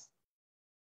bonus.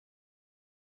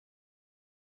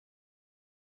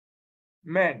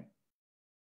 Men,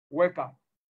 wake up.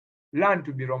 Learn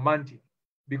to be romantic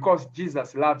because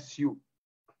Jesus loves you.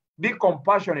 Be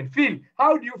compassionate. Feel.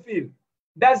 How do you feel?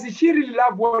 Does she really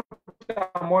love what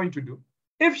I'm going to do?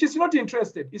 If she's not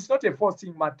interested, it's not a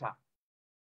forcing matter.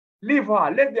 Leave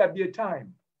her. Let there be a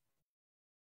time.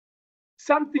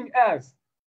 Something else.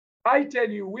 I tell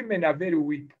you, women are very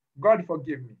weak. God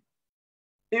forgive me.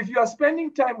 If you are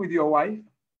spending time with your wife,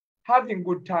 having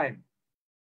good time,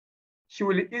 she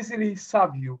will easily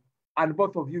serve you and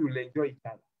both of you will enjoy each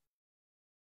other.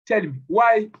 Tell me,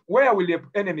 why? Where will the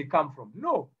enemy come from?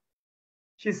 No.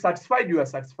 She's satisfied, you are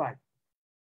satisfied.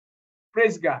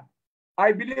 Praise God.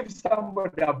 I believe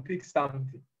somebody will pick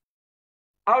something.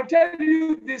 I'll tell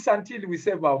you this until we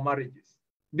save our marriages.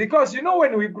 Because you know,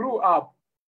 when we grew up,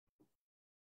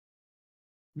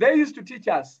 they used to teach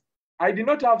us. I did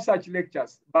not have such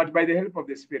lectures, but by the help of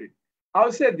the Spirit.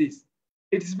 I'll say this.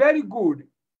 It's very good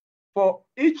for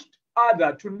each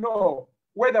other to know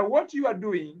whether what you are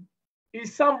doing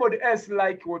is somebody else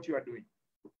like what you are doing.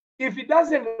 If it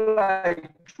doesn't like,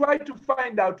 try to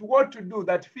find out what to do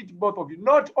that fits both of you,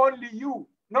 not only you,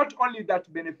 not only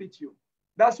that benefits you.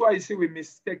 That's why you see we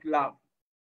mistake love.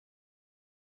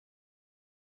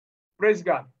 Praise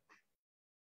God.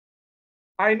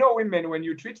 I know women, when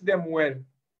you treat them well,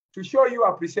 to show you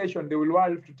appreciation, they will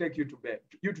want to take you to bed,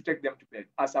 you to take them to bed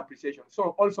as appreciation.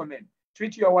 So also men,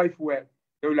 treat your wife well,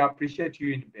 they will appreciate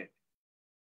you in bed.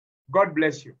 God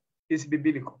bless you. It's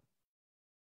biblical.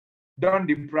 Don't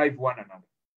deprive one another.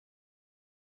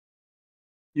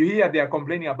 You hear they are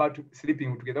complaining about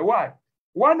sleeping together. Why?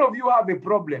 One of you have a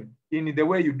problem in the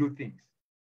way you do things.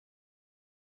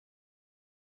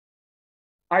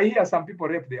 I hear some people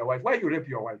rape their wife. Why you rape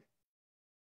your wife?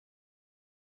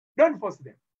 Don't force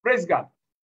them. Praise God.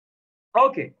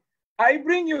 Okay. I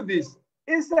bring you this.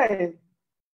 It's a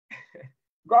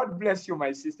God bless you,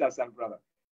 my sisters and brothers.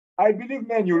 I believe,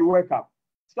 men, you'll wake up.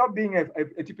 Stop being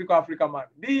a typical African man.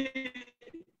 Be a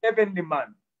heavenly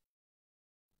man.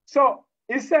 So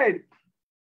he said,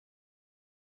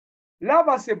 love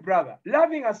as a brother.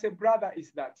 Loving as a brother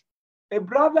is that a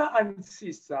brother and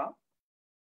sister,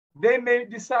 they may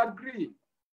disagree,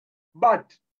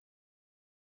 but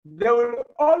they will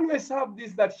always have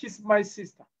this, that she's my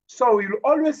sister. So you'll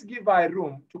always give her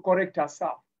room to correct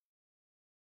herself.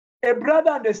 A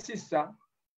brother and a sister,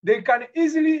 they can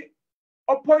easily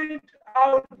point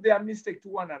out their mistake to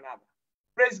one another.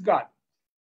 Praise God.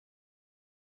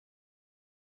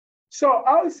 So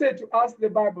I'll say to us, the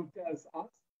Bible tells us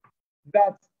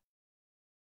that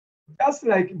just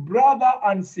like brother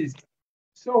and sister.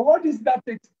 So what is that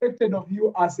expected of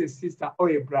you as a sister or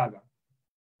a brother?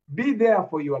 Be there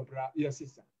for your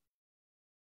sister.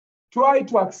 Try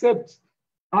to accept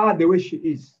her the way she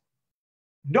is.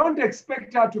 Don't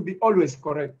expect her to be always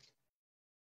correct.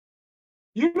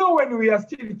 You know, when we are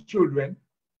still children,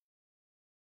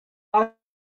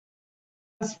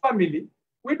 as family,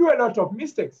 we do a lot of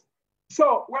mistakes.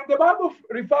 So when the Bible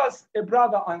refers a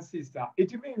brother and sister,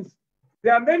 it means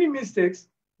there are many mistakes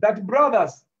that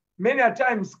brothers many a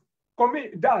times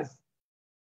does.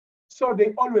 So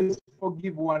they always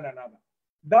forgive one another.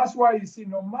 That's why you see,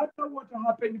 no matter what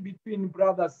happened between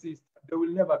brother and sister, they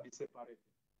will never be separated.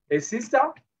 A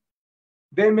sister,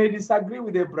 they may disagree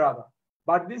with a brother,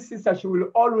 but this sister, she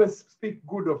will always speak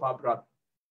good of her brother.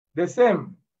 The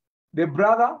same, the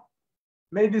brother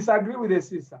may disagree with the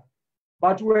sister,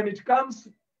 but when it comes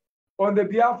on the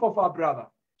behalf of her brother,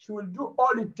 she will do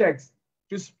all it takes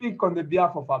to speak on the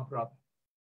behalf of her brother.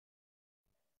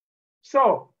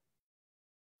 So,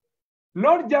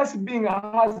 not just being a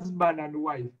husband and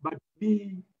wife, but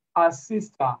be a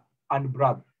sister and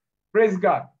brother. Praise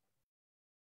God.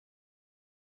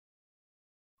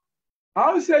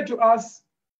 I will say to us,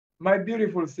 my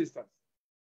beautiful sisters,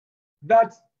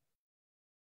 that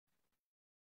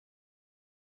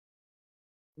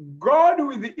God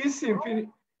with his infinite...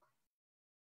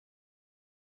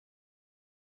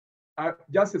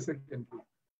 just a second, please.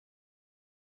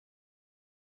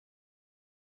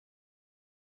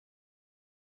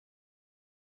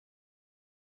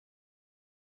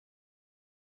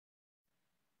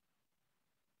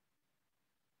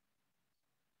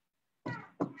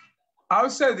 I'll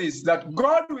say this, that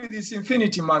God with his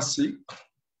infinity mercy,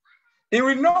 he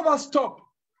will never stop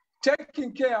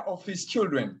taking care of his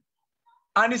children.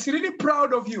 And he's really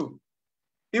proud of you.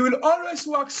 He will always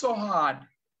work so hard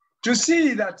to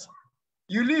see that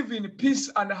you live in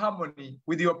peace and harmony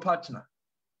with your partner.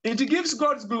 It gives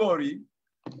God's glory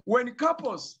when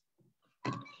couples,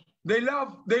 they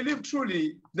live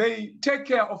truly, they take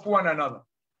care of one another.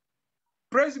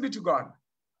 Praise be to God.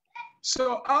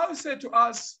 So I'll say to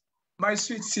us, my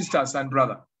sweet sisters and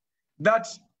brother, that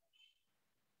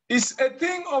is a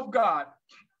thing of God,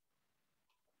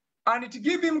 and it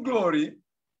gives him glory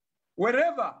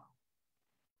wherever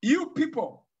you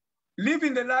people live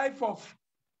in the life of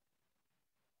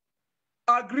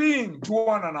agreeing to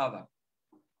one another.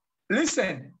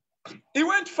 Listen, he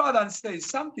went further and said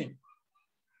something.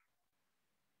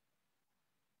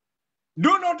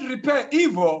 Do not repay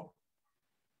evil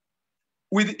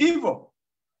with evil,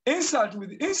 insult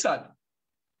with insult,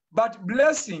 but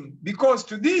blessing, because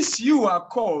to this you are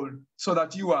called, so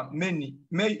that you are many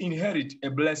may inherit a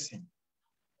blessing.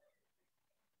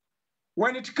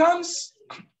 When it comes,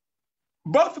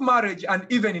 both marriage and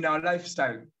even in our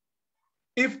lifestyle,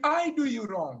 if I do you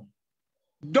wrong,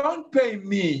 don't pay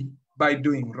me by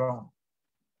doing wrong.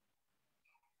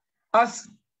 As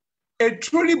a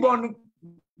truly born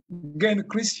again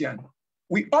Christian,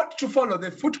 we ought to follow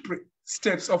the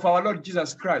footsteps of our Lord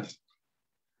Jesus Christ.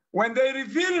 When they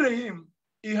revealed him,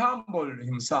 he humbled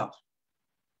himself.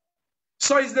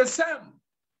 So it's the same.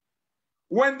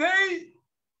 When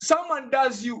someone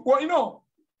does you, well, you know,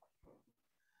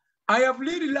 I have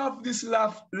really loved this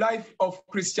life of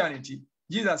Christianity,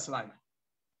 Jesus' life.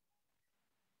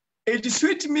 It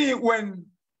sweets me when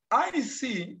I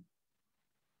see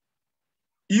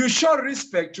you show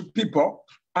respect to people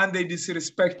and they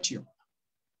disrespect you.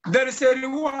 There is a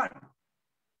reward.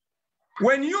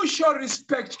 When you show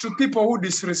respect to people who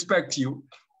disrespect you,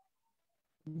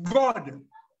 God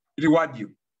reward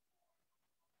you.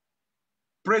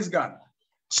 Praise God.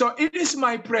 So it is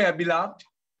my prayer, beloved,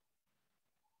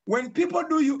 when people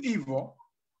do you evil,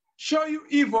 show you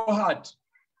evil heart,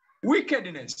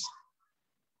 wickedness,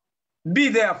 be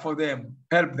there for them,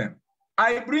 help them.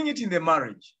 I bring it in the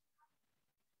marriage.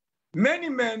 Many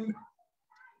men,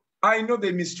 I know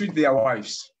they mistreat their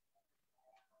wives.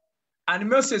 And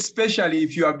most especially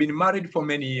if you have been married for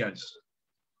many years.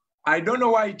 I don't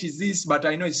know why it is this, but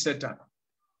I know it's Satan.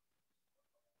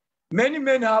 Many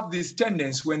men have this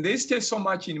tendency, when they stay so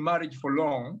much in marriage for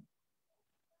long,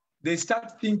 they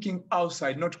start thinking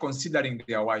outside, not considering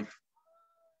their wife.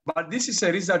 But this is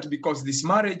a result because this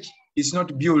marriage is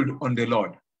not built on the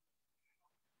Lord.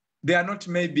 They are not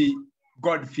maybe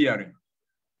God-fearing.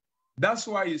 That's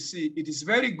why you see, it is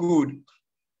very good,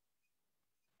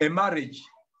 a marriage,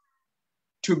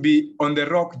 to be on the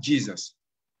rock Jesus.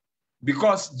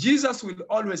 Because Jesus will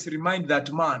always remind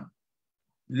that man,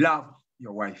 love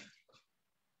your wife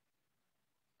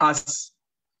as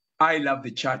I love the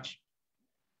church.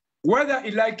 Whether he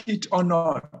like it or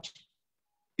not,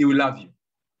 he will love you.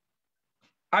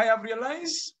 I have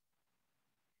realized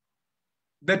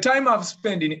the time I've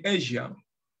spent in Asia,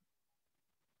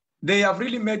 they have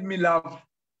really made me love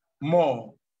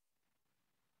more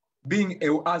being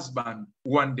a husband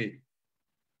one day.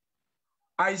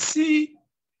 I see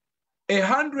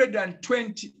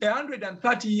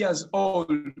 130 years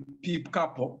old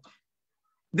couple,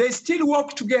 they still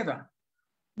walk together.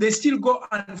 They still go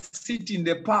and sit in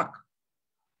the park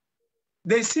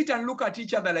They sit and look at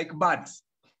each other like birds.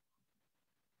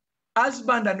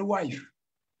 Husband and wife,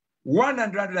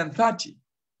 130.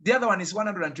 The other one is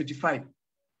 125.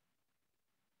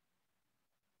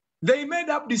 They made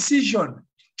up decision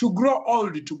to grow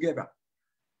old together.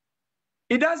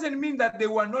 It doesn't mean that there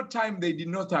were no time they did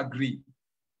not agree.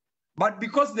 But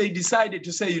because they decided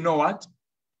to say, you know what,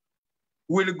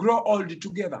 we'll grow old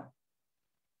together.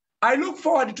 I look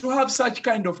forward to have such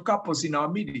kind of couples in our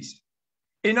midst.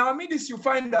 In our midst, you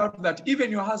find out that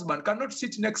even your husband cannot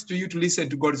sit next to you to listen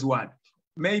to God's word.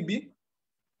 Maybe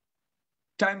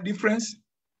time difference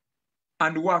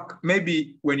and work.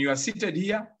 Maybe when you are seated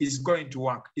here, it's going to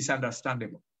work. It's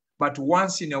understandable. But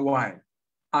once in a while,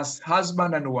 as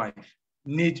husband and wife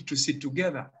need to sit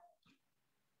together,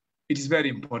 it is very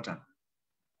important.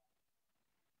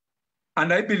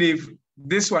 And I believe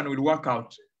this one will work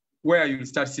out where you will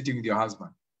start sitting with your husband.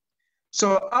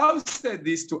 So I'll say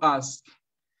this to us.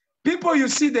 People you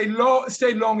see, they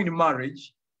stay long in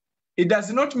marriage. It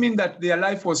does not mean that their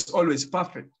life was always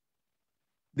perfect.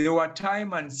 There were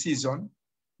time and season.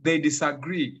 They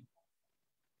disagreed,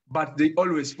 but they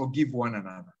always forgive one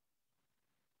another.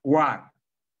 Why?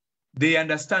 They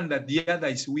understand that the other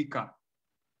is weaker.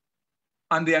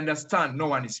 And they understand no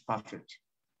one is perfect.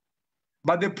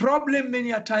 But the problem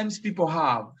many a times people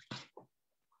have,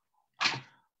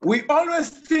 we always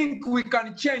think we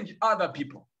can change other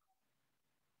people.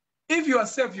 If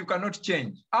yourself you cannot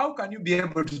change, how can you be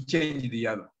able to change the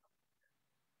other?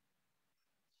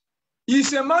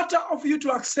 It's a matter of you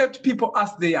to accept people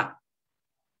as they are.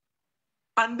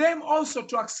 And them also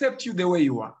to accept you the way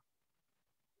you are.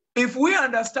 If we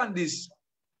understand this,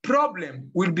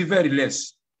 problem will be very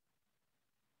less.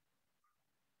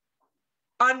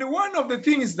 And one of the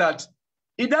things that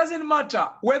it doesn't matter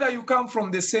whether you come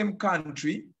from the same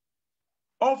country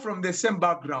or from the same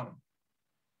background.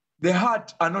 The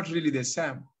heart are not really the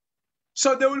same.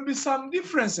 So there will be some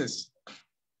differences.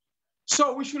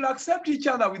 So we should accept each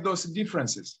other with those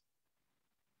differences.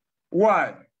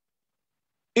 Why?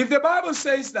 If the Bible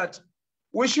says that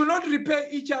we should not repay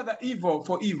each other evil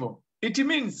for evil, it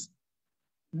means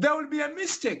there will be a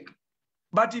mistake.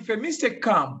 But if a mistake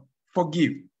comes,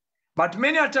 forgive. But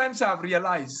many a times I've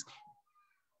realized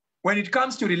when it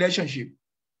comes to relationship,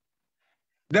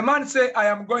 the man say, I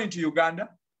am going to Uganda.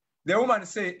 The woman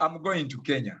say, I'm going to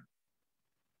Kenya.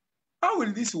 How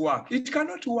will this work? It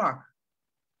cannot work.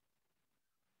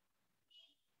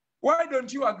 Why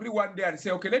don't you agree one day and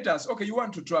say, okay, you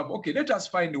want to travel. Okay, let us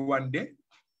find one day.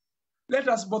 Let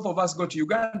us both of us go to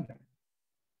Uganda.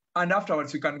 And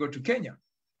afterwards we can go to Kenya.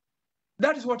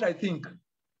 That is what I think.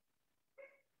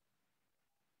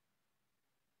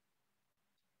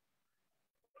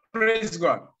 Praise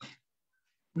God.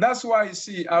 That's why you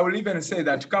see, I will even say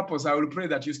that couples, I will pray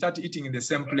that you start eating in the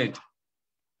same plate.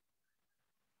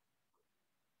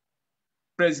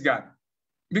 Praise God.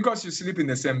 Because you sleep in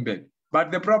the same bed.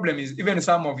 But the problem is, even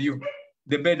some of you,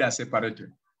 the bed are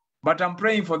separated. But I'm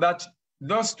praying for that,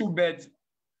 those two beds,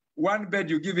 one bed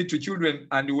you give it to children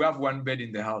and you have one bed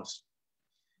in the house.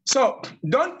 So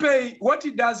don't pay what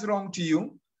he does wrong to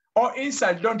you or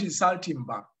insult, don't insult him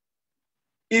back.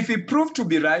 If he proved to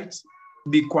be right,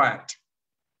 be quiet.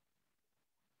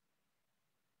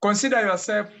 Consider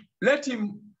yourself, let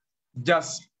him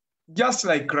just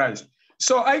like Christ.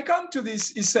 So I come to this,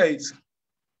 he says,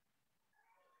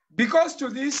 because to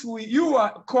this you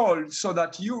are called so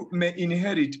that you may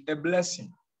inherit a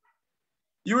blessing.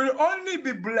 You will only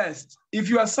be blessed if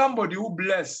you are somebody who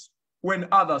blesses when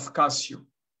others curse you.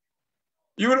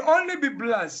 You will only be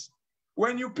blessed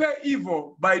when you pay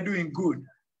evil by doing good.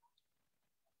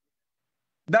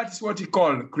 That's what he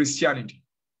called Christianity.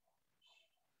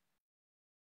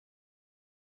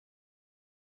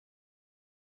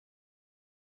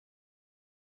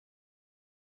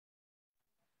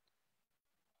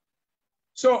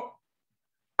 So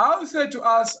I'll say to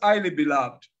us, highly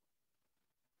beloved,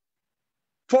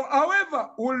 for whoever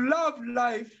will love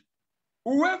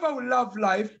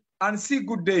life and see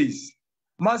good days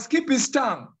must keep his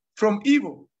tongue from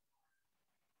evil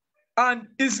and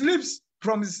his lips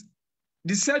from his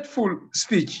deceitful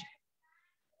speech.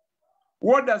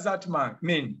 What does that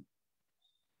mean?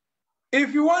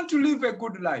 If you want to live a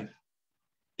good life,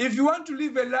 if you want to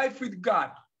live a life with God,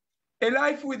 a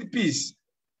life with peace,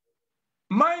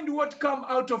 mind what comes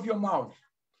out of your mouth.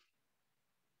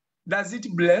 Does it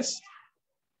bless?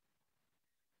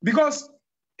 Because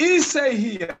he say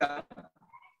here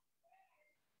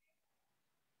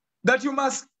that you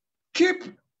must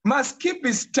keep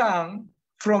his tongue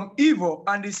from evil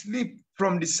and his lip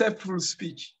from deceitful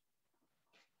speech.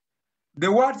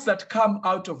 The words that come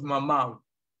out of my mouth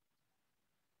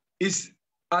is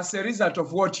as a result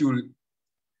of what you'll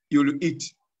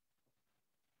eat.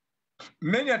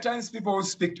 Many times people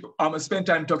who spend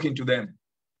time talking to them,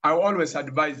 I always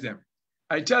advise them.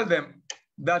 I tell them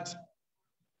that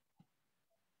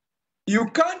you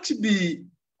can't be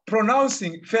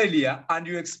pronouncing failure and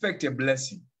you expect a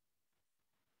blessing.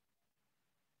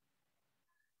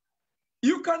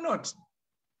 You cannot.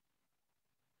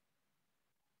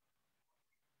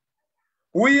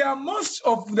 We are most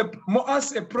of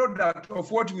us a product of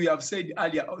what we have said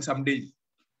earlier some days.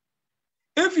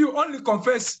 If you only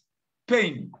confess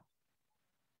pain,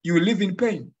 you will live in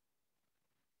pain.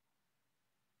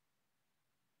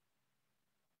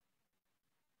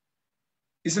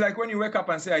 It's like when you wake up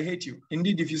and say, I hate you.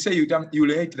 Indeed, if you say you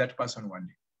will hate that person one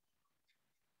day.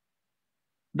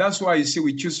 That's why you see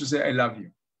we choose to say, I love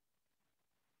you.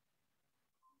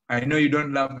 I know you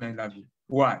don't love me, I love you.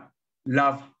 Why?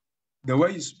 Love, the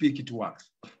way you speak, it works.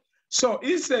 So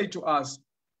he said to us,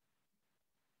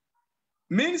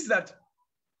 means that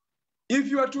if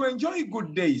you are to enjoy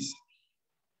good days,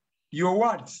 your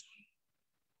words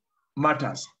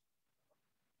matters.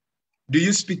 Do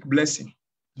you speak blessing?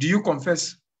 Do you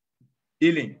confess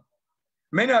healing?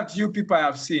 Many of you people I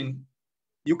have seen,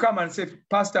 you come and say,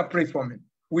 Pastor, pray for me.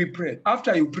 We pray.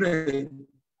 After you pray,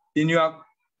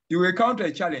 you encounter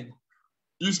a challenge.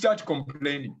 You start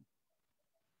complaining.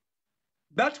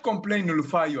 That complaint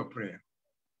nullify your prayer.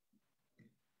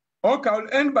 Okay, I'll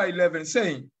end by 11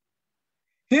 saying,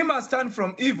 he must turn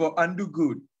from evil and do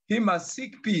good. He must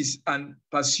seek peace and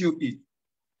pursue it.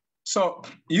 So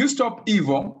you stop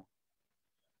evil,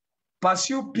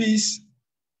 pursue peace,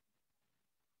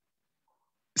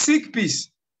 seek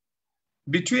peace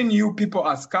between you people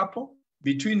as couple,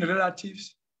 between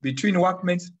relatives, between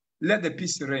workmates. Let the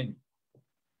peace reign.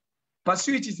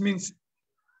 Pursue it, it means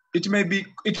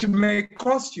it may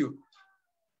cost you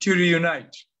to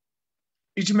reunite.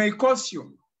 It may cost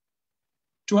you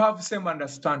to have same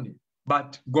understanding,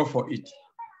 but go for it.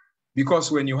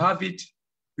 Because when you have it,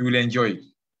 you will enjoy it.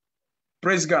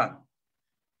 Praise God.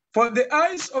 For the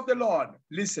eyes of the Lord,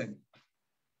 listen,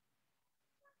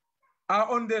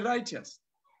 are on the righteous,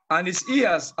 and his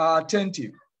ears are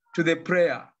attentive to their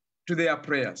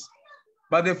prayers.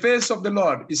 But the face of the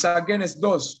Lord is against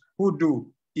those who do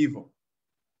evil.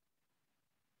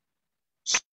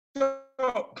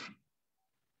 So,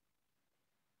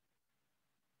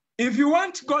 if you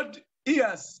want God's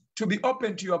ears to be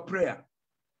open to your prayer,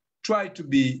 try to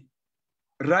be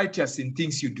righteous in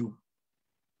things you do.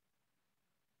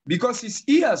 Because his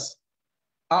ears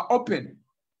are open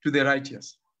to the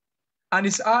righteous, and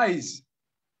his eyes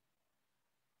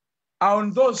are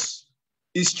on those,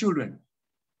 his children.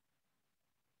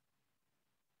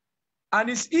 And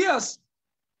his ears,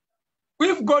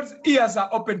 if God's ears are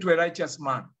open to a righteous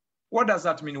man, what does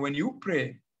that mean? When you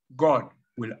pray, God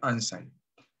will answer you.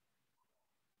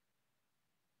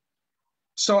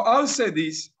 So I'll say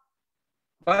this,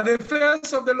 but the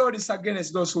face of the Lord is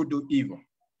against those who do evil.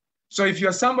 So if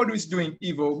you're somebody who is doing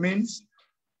evil, means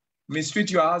mistreat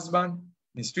your husband,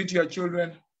 mistreat your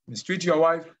children, mistreat your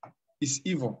wife, is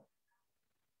evil.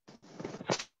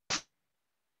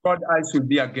 God's eyes will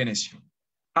be against you.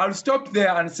 I'll stop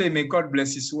there and say, may God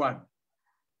bless his word.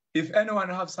 If anyone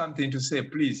has something to say,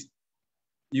 please,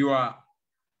 you are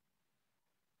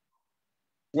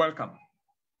welcome.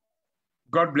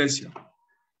 God bless you.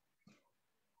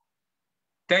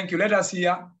 Thank you. Let us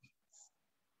hear.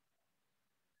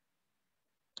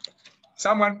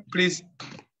 Someone, please.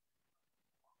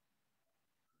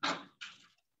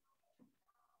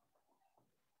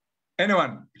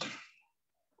 Anyone?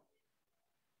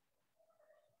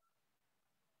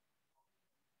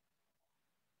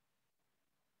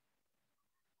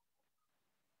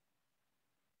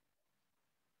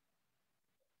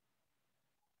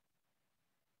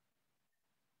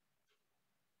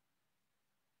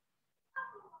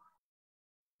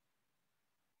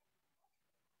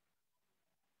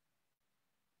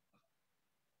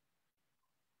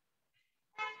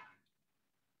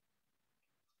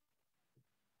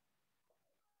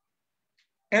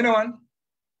 Anyone?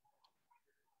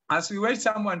 As we wait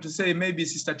someone to say, maybe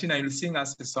Sister Tina, you'll sing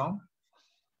us a song.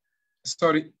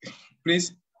 Sorry,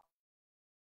 please.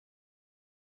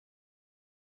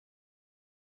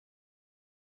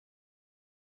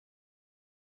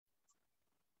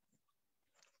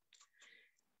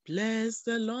 Bless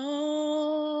the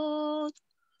Lord,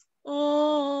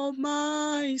 oh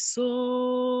my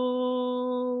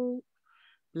soul.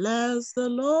 Bless the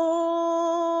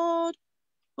Lord,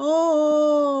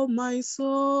 oh my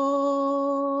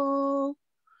soul.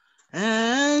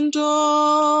 And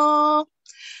all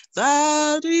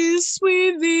that is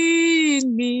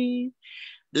within me,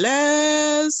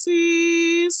 bless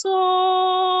his holy,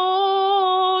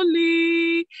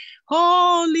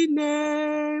 holy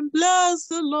name. Bless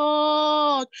the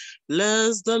Lord,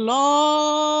 bless the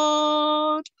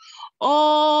Lord.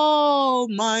 Oh,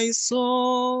 my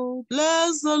soul,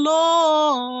 bless the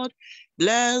Lord,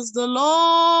 bless the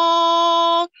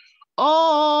Lord.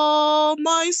 Oh,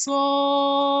 my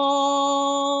soul,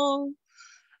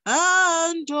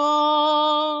 and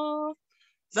all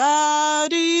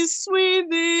that is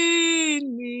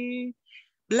within me,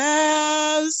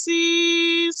 bless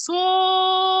his holy,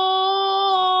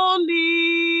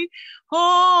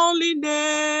 holy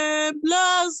name.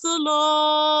 Bless the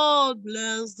Lord,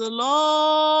 bless the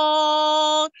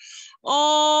Lord.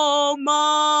 Oh,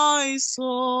 my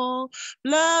soul,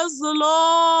 bless the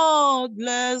Lord,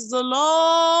 bless the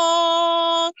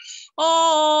Lord.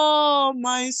 Oh,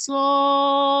 my soul,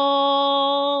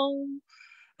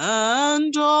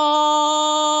 and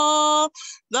all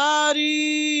that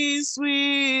is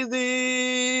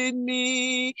within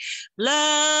me,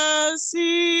 bless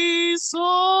his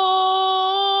holy,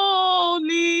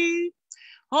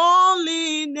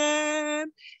 holy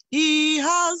name. He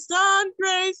has done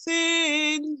great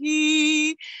things.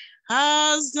 He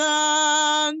has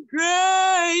done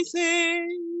great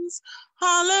things.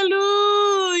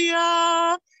 Hallelujah.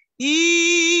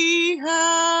 He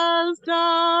has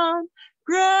done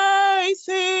great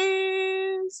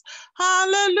things.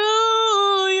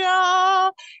 Hallelujah.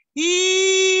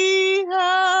 He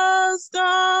has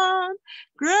done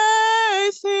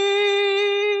great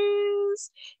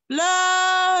things.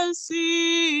 Bless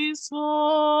his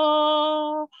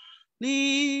holy,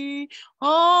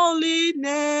 holy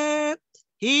name.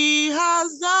 He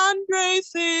has done great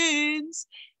things.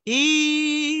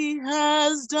 He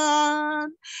has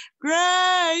done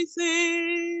great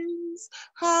things.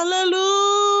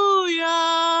 Hallelujah.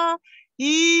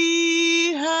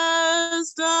 He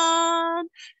has done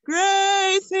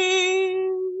great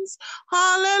things.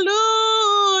 Hallelujah.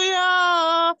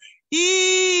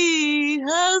 He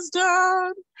has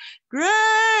done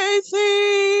great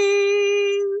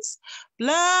things.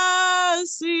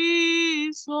 Bless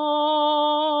his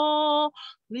holy,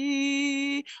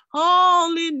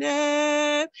 holy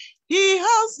name. He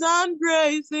has done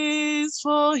great things,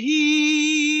 for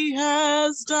he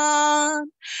has done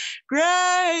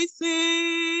great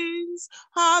things.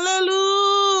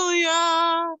 Hallelujah.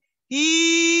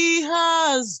 He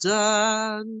has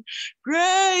done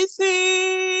great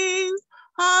things.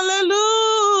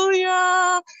 Hallelujah.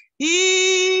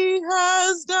 He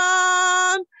has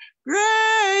done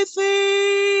great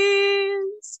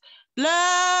things.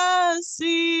 Bless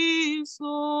his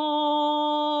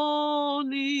holy,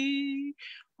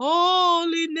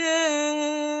 holy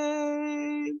name.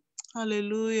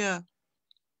 Hallelujah.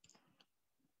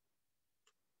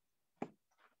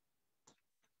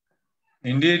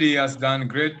 Indeed, he has done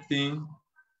great things.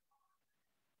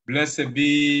 Blessed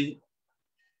be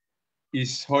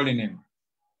his holy name.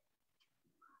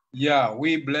 Yeah,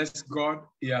 we bless God.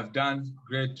 He has done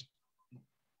great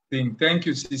things. Thank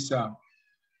you, sister.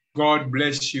 God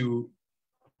bless you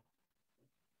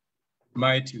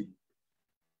mightily.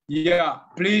 Yeah,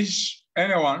 please,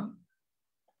 anyone,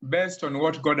 based on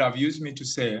what God have used me to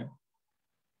say,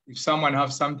 if someone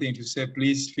has something to say,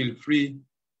 please feel free.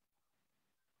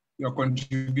 Your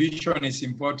contribution is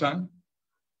important.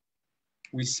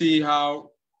 We see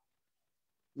how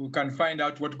we can find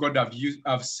out what God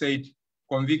have said,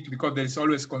 convict, because there is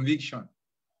always conviction.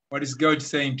 What is God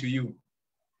saying to you?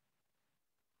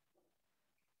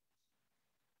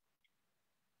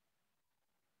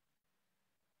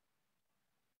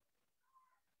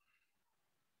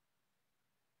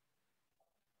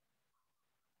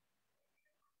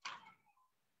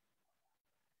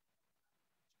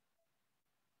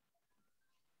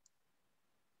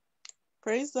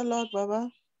 Praise the Lord,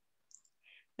 Baba.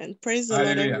 And praise the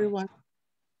Hallelujah. Lord, everyone.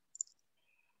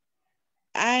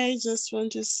 I just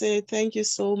want to say thank you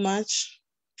so much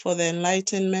for the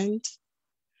enlightenment.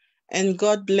 And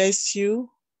God bless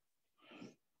you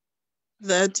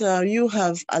that you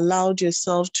have allowed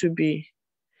yourself to be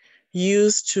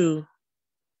used to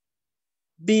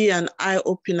be an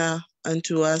eye-opener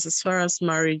unto us as far as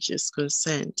marriage is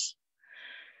concerned.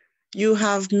 You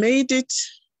have made it,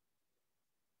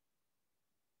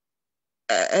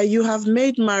 you have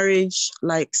made marriage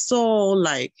so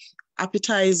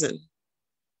appetizing.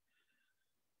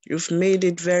 You've made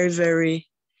it very, very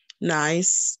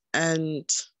nice. And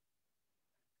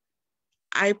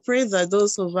I pray that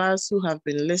those of us who have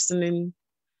been listening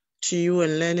to you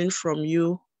and learning from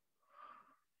you,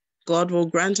 God will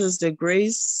grant us the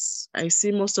grace. I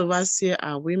see most of us here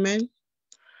are women.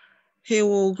 He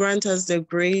will grant us the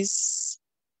grace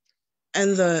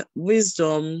and the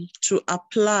wisdom to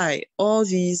apply all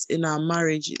these in our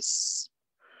marriages,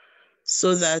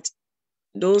 so that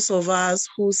those of us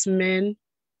whose men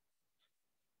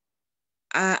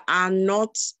are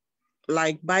not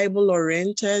like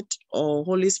Bible-oriented or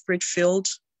Holy Spirit-filled,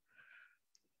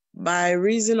 by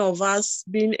reason of us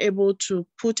being able to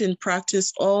put in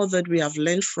practice all that we have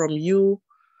learned from you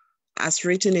as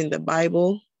written in the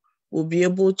Bible, we'll be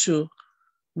able to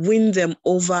win them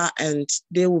over, and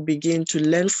they will begin to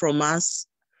learn from us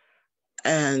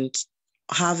and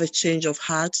have a change of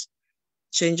heart,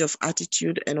 change of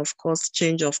attitude, and of course,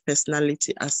 change of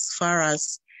personality as far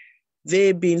as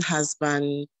they being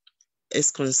husband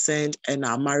is concerned and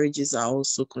our marriages are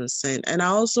also concerned. And I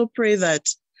also pray that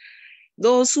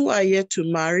those who are yet to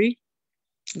marry,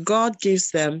 God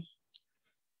gives them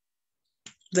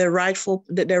the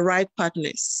right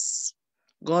partners,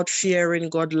 God-fearing,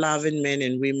 God-loving men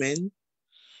and women,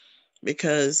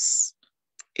 because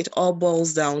it all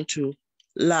boils down to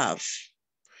love.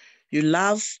 You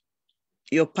love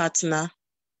your partner.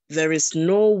 There is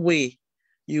no way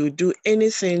you do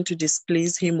anything to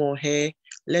displease him or her,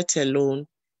 let alone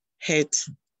hurt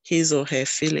his or her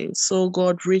feelings. So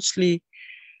God richly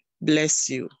bless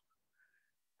you.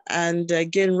 And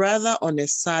again, rather on a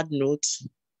sad note,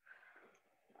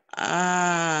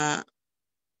 I'm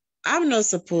not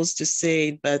supposed to say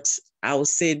it, but I will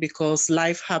say it because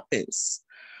life happens.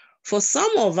 For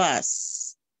some of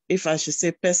us, if I should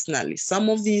say personally, some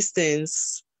of these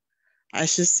things, I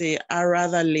should say, are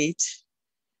rather late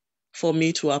for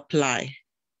me to apply,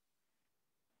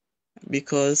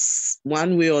 because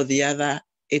one way or the other,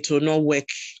 it will not work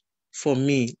for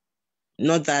me.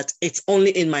 Not that it's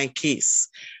only in my case.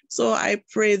 So I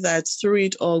pray that through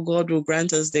it all, God will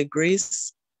grant us the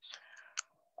grace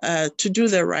to do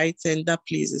the right thing that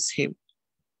pleases him.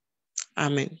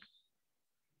 Amen.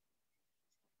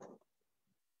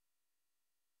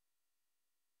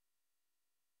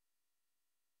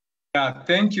 Yeah,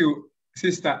 thank you,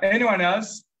 sister. Anyone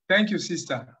else? Thank you,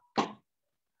 sister.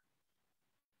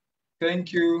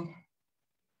 Thank you.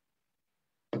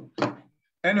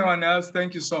 Anyone else?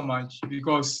 Thank you so much,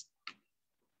 because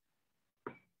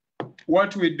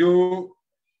what we do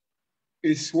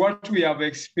is what we have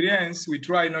experienced, we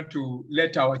try not to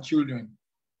let our children,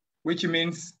 which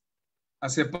means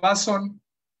as a person,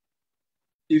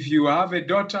 if you have a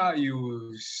daughter,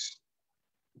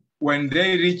 when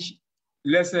they reach,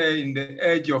 let's say in the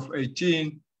age of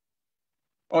 18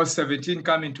 or 17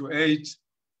 coming to 8,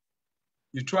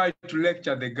 you try to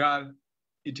lecture the girl,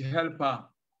 it helps her.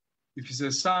 If it's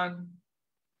a son,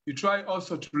 you try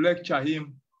also to lecture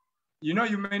him. You know,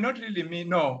 you may not really mean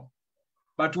no,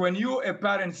 but when you, a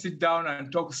parent, sit down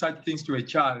and talk such things to a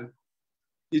child,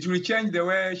 it will change the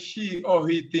way she or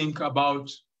he think about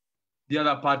the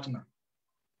other partner.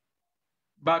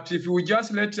 But if we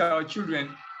just let our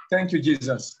children, thank you,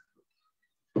 Jesus.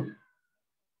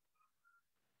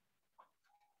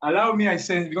 Allow me, I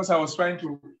say, because I was trying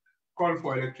to call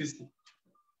for electricity.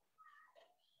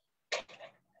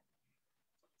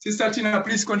 Sister Tina,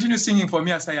 please continue singing for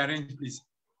me as I arrange, please.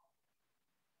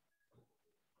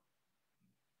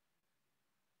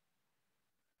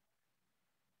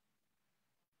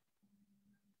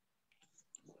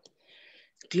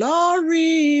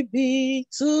 Glory be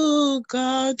to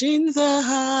God in the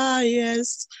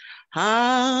highest.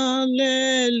 Hallelujah.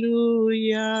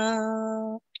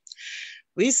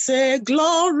 We say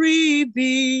glory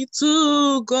be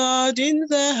to God in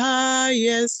the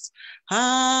highest.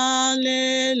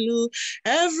 Hallelujah.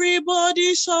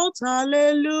 Everybody shout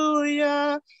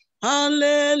hallelujah.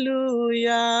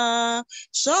 Hallelujah.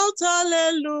 Shout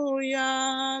hallelujah.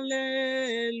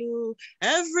 Hallelujah.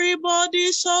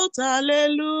 Everybody shout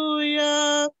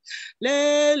hallelujah.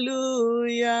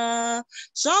 Hallelujah.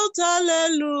 Shout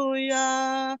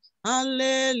hallelujah.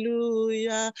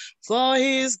 Hallelujah. For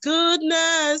his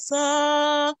goodness,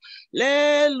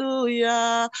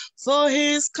 hallelujah. For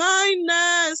his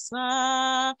kindness,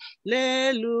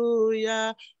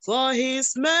 hallelujah. For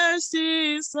his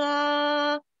mercies,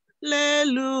 hallelujah.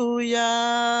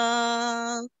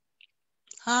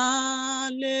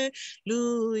 Hallelujah.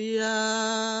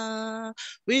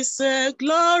 We say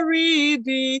glory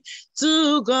be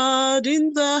to God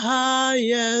in the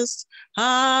highest.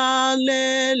 Hallelujah.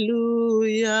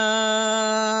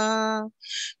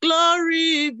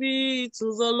 Glory be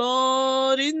to the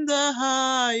Lord in the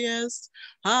highest.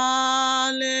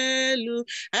 Hallelujah.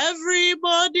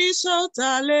 Everybody shout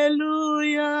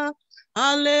hallelujah.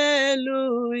 Hallelujah.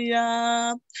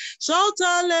 Shout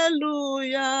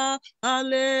hallelujah.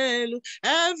 Hallelujah.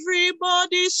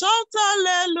 Everybody shout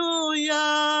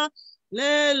hallelujah.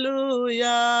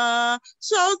 hallelujah.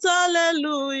 Shout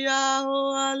hallelujah,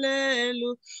 oh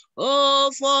hallelujah.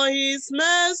 Oh, for his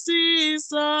mercies,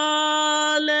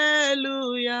 hallelujah.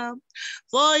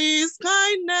 For his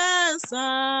kindness,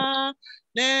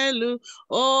 hallelujah.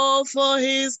 Oh, for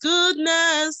his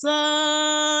goodness,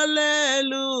 hallelujah.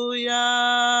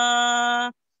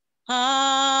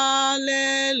 Hallelujah.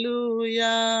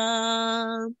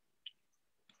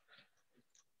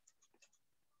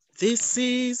 This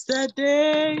is the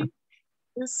day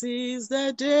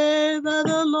that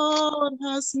the Lord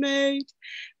has made,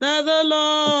 that the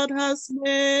Lord has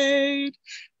made.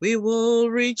 We will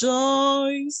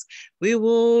rejoice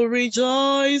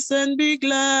and be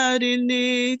glad in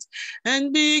it,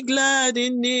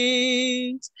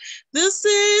 This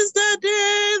is the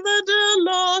day that the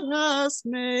Lord has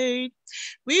made.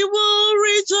 We will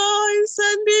rejoice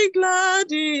and be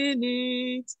glad in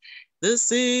it.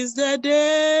 This is the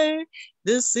day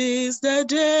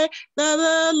that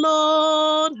the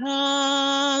Lord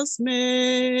has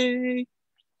made.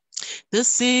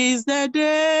 This is the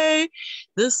day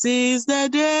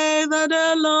that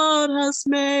the Lord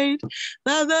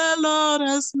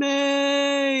has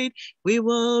made, We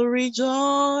will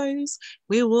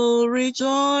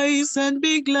rejoice and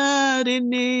be glad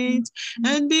in it,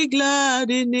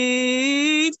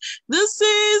 This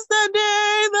is the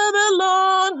day that the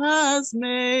Lord has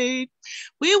made.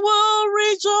 We will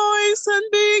rejoice and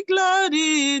be glad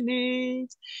in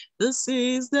it. This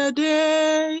is the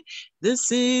day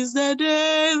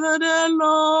that the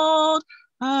Lord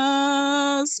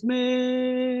has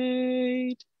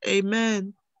made.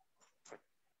 Amen.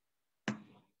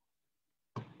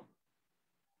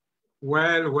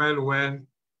 Well.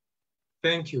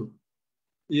 Thank you.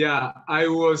 Yeah,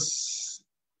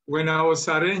 when I was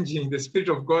arranging, the Spirit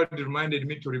of God reminded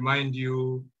me to remind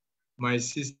you, my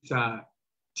sister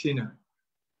Tina.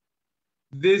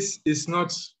 This is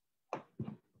not,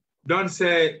 don't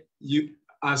say you,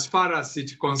 as far as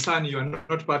it concerns you, are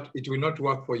not, but it will not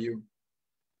work for you.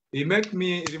 He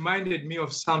reminded me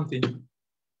of something.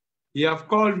 He have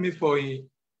called me for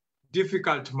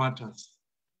difficult matters.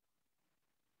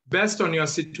 Based on your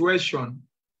situation,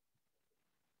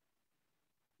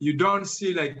 you don't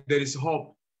see like there is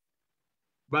hope.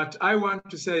 But I want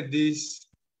to say this,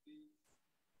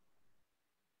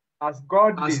 as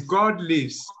God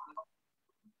lives,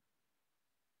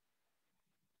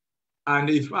 and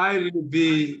if I really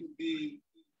be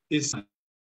his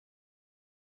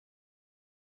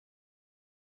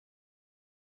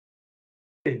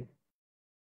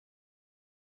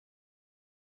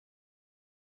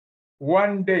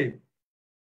one day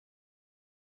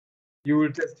you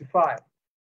will testify.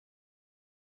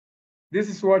 This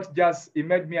is what it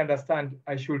made me understand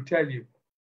I should tell you.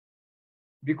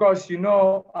 Because you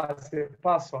know, as a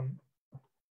person,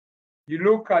 you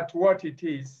look at what it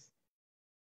is,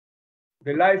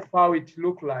 the life, how it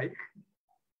look like.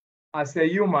 As a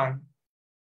human,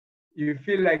 you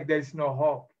feel like there's no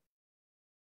hope.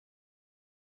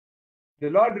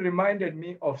 The Lord reminded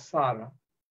me of Sara.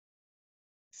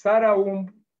 Sarah's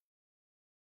womb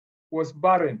was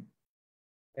barren.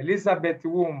 Elizabeth's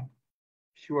womb,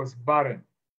 she was barren.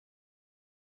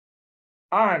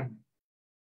 And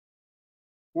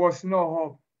was no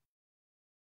hope.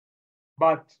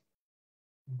 But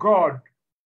God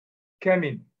came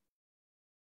in.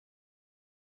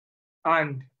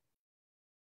 And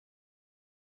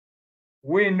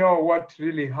we know what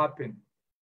really happened.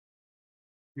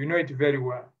 You know it very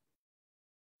well.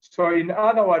 So in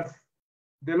other words,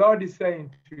 the Lord is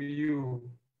saying to you,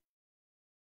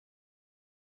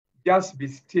 just be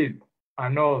still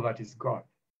and know that is God.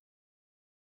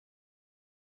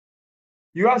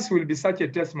 Yours will be such a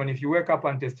testimony. If you wake up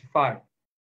and testify,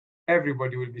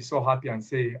 everybody will be so happy and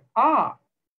say,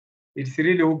 it's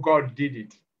really who God did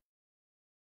it.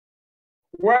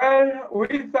 Well,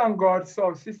 we thank God.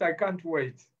 So, sister, I can't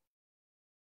wait.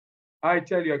 I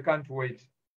tell you, I can't wait.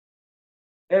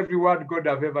 Every word God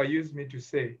have ever used me to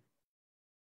say,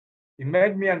 He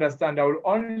made me understand I will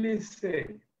only say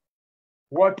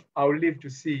what I will live to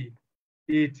see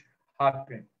it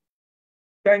happen.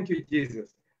 Thank you,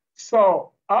 Jesus.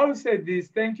 So I will say this,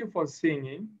 thank you for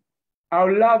singing. I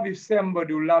would love if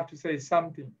somebody would love to say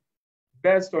something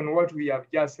based on what we have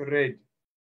just read.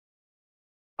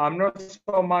 I'm not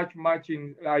so much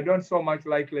I don't so much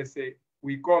like, let's say,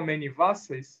 we go many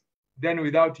verses, then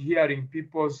without hearing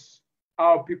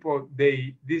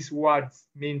these words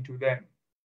mean to them.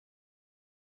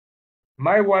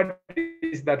 My word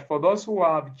is that for those who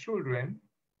have children,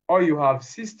 or you have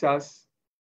sisters,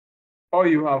 or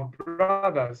you have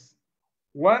brothers,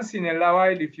 once in a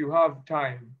while, if you have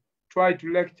time, try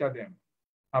to lecture them.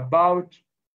 about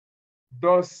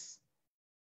those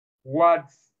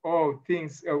words or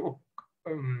things,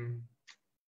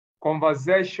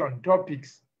 conversation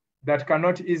topics that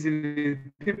cannot easily,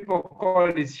 people call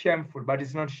it shameful, but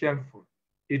it's not shameful.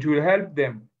 It will help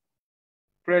them.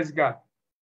 Praise God.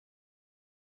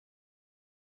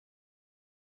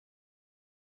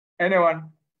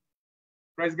 Anyone?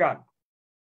 Praise God.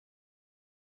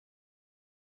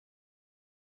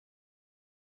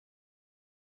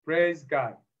 Praise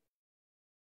God.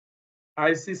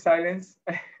 I see silence.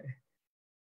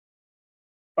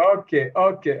 Okay.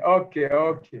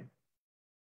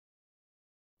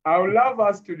 I would love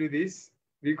us to do this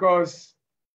because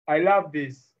I love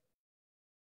this.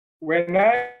 When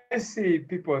I see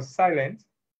people silent,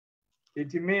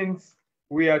 it means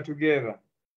we are together.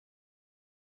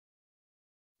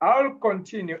 I'll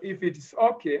continue if it's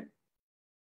okay.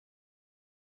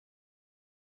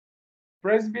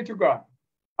 Praise be to God.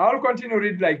 I'll continue to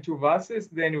read like 2 verses,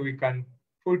 then we can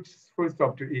put full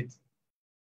stop to it.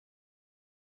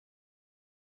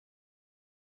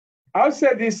 I'll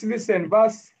say this, listen,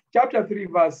 chapter 3,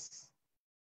 verse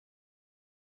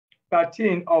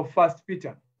 13 of 1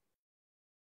 Peter.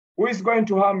 Who is going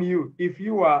to harm you if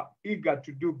you are eager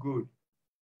to do good?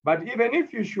 But even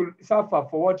if you should suffer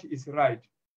for what is right,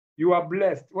 you are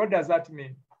blessed. What does that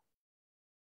mean?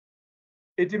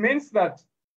 It means that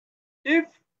if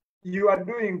you are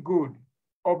doing good,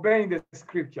 obeying the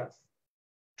scriptures,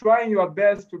 trying your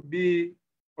best to be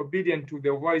obedient to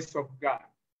the voice of God,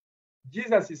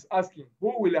 Jesus is asking,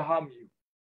 who will harm you?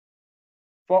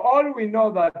 For all we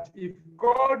know that if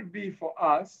God be for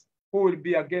us, who will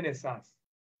be against us?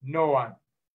 No one.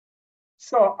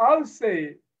 So I'll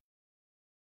say,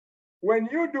 when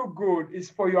you do good, it's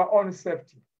for your own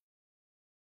safety.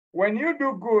 When you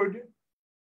do good,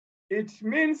 it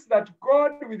means that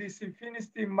God, with his infinite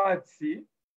mercy,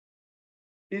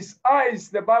 his eyes,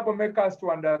 the Bible makes us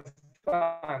to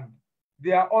understand,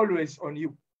 they are always on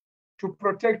you, to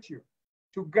protect you,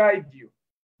 to guide you,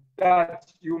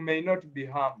 that you may not be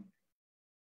harmed.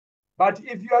 But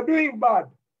if you are doing bad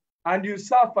and you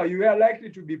suffer, you are likely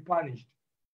to be punished.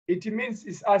 It means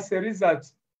it's as a result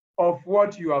of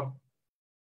what you have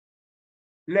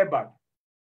labored.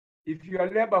 If you are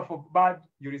labor for bad,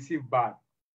 you receive bad.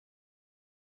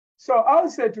 So I'll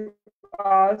say to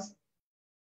us,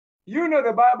 you know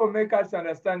the Bible makes us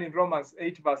understand in Romans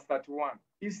 8 verse 31.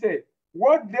 He said,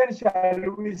 what then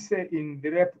shall we say in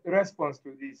the response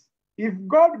to this? If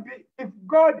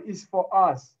God is for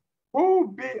us, who will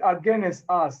be against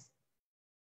us?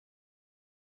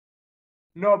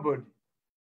 Nobody.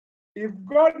 If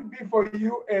God be for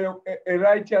you a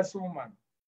righteous woman,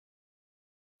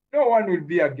 no one will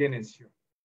be against you.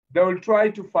 They will try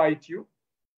to fight you.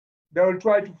 They will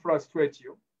try to frustrate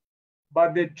you.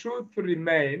 But the truth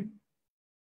remains,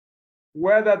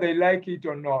 whether they like it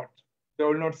or not, they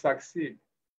will not succeed.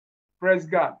 Praise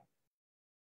God.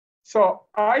 So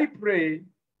I pray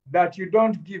that you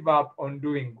don't give up on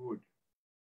doing good.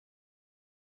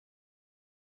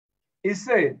 He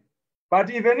said, but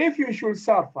even if you should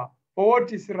suffer for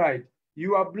what is right,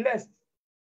 you are blessed.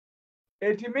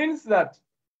 It means that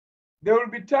there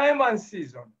will be time and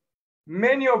season.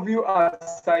 Many of you,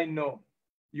 as I know,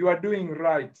 you are doing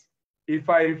right. If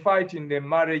I fight in the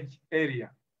marriage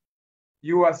area,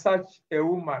 you are such a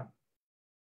woman,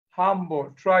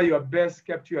 humble, try your best,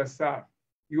 kept yourself.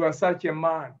 You are such a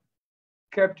man,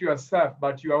 kept yourself,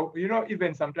 but you are,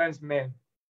 even sometimes men,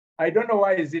 I don't know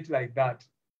why is it like that.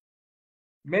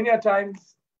 Many a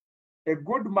times, a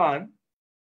good man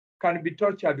can be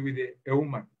tortured with a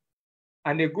woman,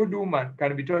 and a good woman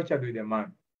can be tortured with a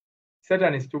man.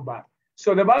 Satan is too bad.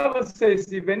 So the Bible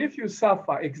says, even if you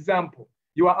suffer, example,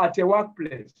 you are at a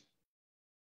workplace,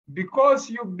 because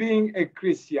you being a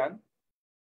Christian,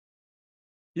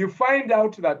 you find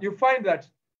that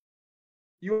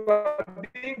you are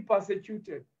being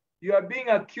persecuted, you are being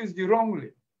accused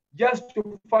wrongly, just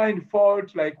to find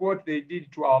fault like what they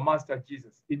did to our Master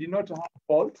Jesus. He did not have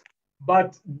fault,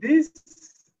 but this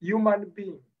human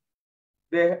being,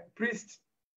 the priest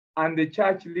and the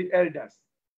church elders,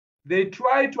 they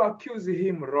try to accuse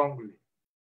him wrongly.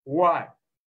 Why?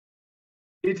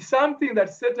 It's something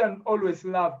that Satan always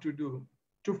loved to do,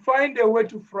 to find a way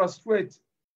to frustrate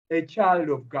a child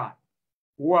of God.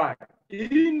 Why?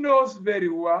 He knows very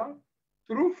well,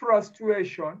 through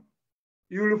frustration,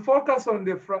 you will focus on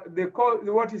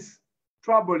what is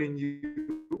troubling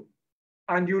you,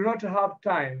 and you will not have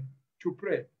time to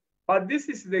pray. But this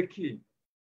is the key.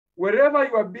 Wherever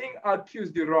you are being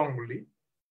accused wrongly,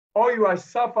 or you are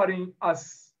suffering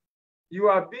as you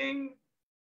are being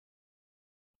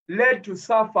led to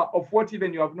suffer of what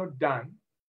even you have not done,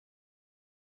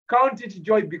 Count it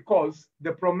joy because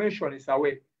the promotion is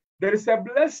away. There is a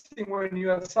blessing when you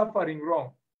are suffering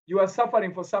wrong. You are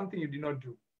suffering for something you did not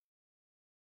do.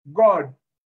 God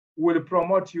will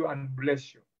promote you and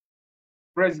bless you.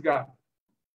 Praise God.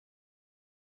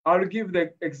 I'll give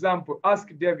the example. Ask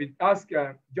David,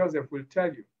 Joseph will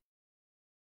tell you.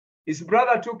 His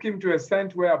brother took him to a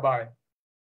saint whereby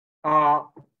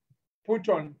put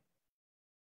on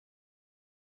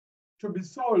to be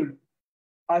sold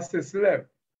as a slave.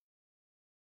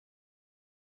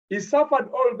 He suffered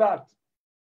all that.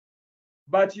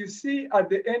 But you see, at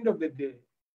the end of the day,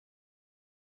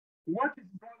 what his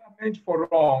brother meant for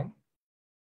wrong,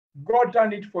 God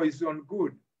turned it for his own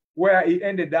good, where he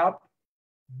ended up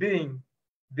being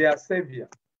their savior.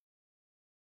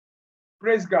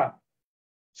 Praise God.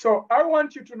 So I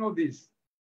want you to know this,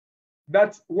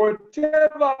 that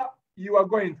whatever you are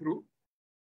going through,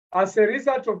 as a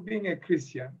result of being a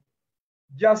Christian,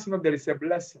 just know there is a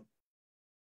blessing.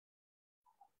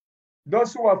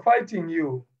 Those who are fighting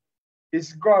you,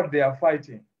 it's God they are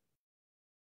fighting.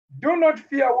 Do not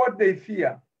fear what they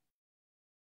fear.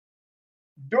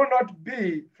 Do not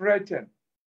be frightened.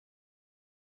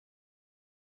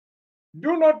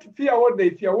 Do not fear what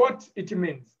they fear, what it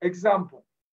means. Example.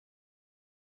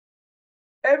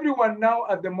 Everyone now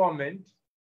at the moment,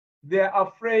 they're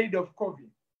afraid of COVID.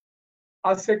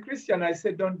 As a Christian, I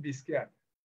say, don't be scared.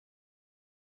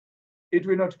 It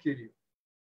will not kill you.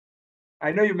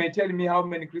 I know you may tell me how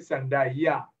many Christians die.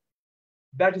 Yeah,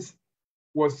 that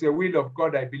was the will of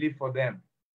God, I believe, for them.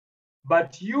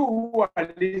 But you who are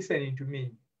listening to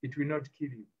me, it will not kill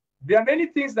you. There are many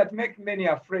things that make many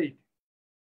afraid.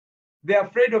 They're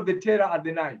afraid of the terror at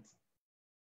the night.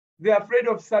 They're afraid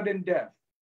of sudden death.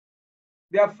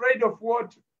 They're afraid of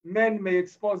what men may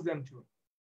expose them to.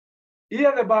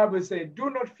 Here the Bible says, do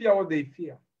not fear what they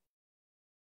fear.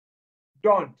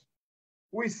 Don't.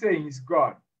 Who is saying is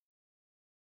God.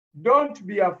 Don't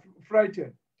be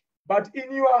frightened. But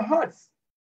in your hearts,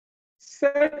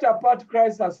 set apart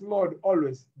Christ as Lord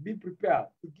always. Be prepared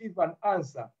to give an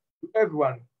answer to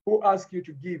everyone who asks you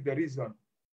to give the reason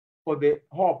for the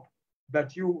hope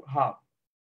that you have.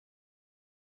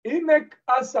 It makes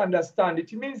us understand.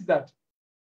 It means that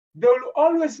there will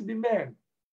always be men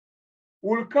who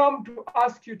will come to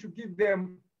ask you to give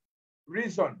them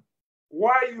reason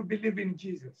why you believe in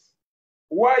Jesus,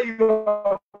 why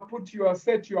you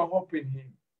set your hope in him.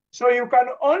 So you can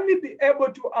only be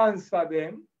able to answer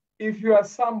them if you are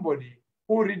somebody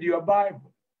who read your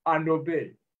Bible and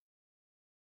obey.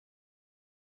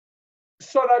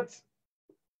 So that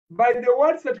by the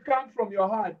words that come from your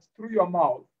heart through your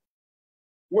mouth,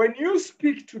 when you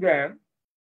speak to them,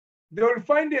 they will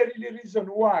find a really reason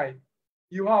why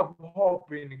you have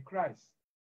hope in Christ.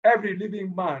 Every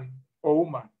living man or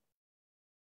woman,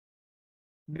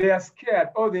 they are scared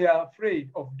or they are afraid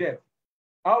of death.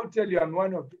 I'll tell you, I'm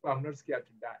one of people, I'm not scared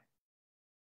to die.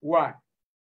 Why?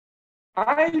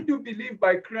 I do believe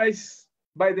by Christ,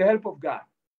 by the help of God,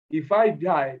 if I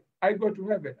die, I go to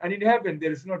heaven. And in heaven,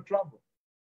 there is no trouble.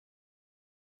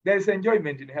 There is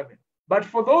enjoyment in heaven. But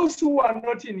for those who are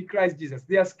not in Christ Jesus,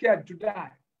 they are scared to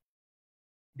die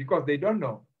because they don't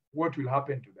know what will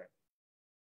happen to them.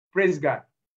 Praise God.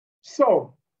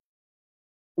 So,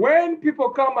 when people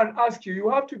come and ask you, you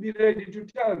have to be ready to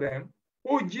tell them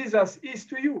who Jesus is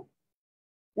to you,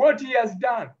 what he has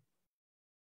done,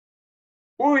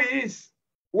 who he is,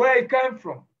 where he came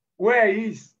from, where he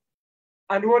is,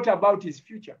 and what about his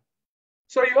future.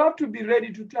 So you have to be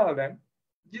ready to tell them,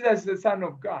 Jesus is the Son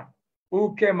of God,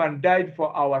 who came and died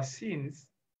for our sins,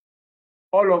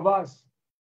 all of us.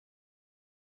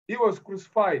 He was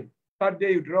crucified, third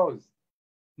day he rose.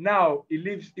 Now he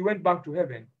lives, he went back to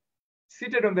heaven,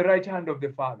 seated on the right hand of the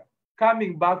Father,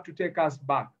 coming back to take us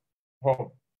back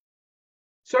home.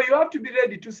 So you have to be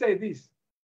ready to say this.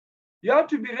 You have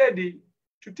to be ready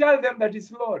to tell them that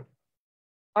he's Lord.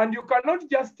 And you cannot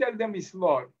just tell them he's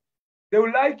Lord. They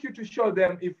would like you to show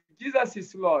them, if Jesus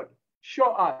is Lord,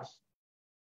 show us.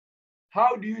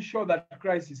 How do you show that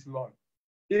Christ is Lord?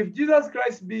 If Jesus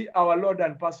Christ be our Lord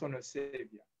and personal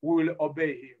Savior, we will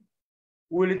obey him.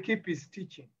 We will keep his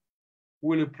teaching.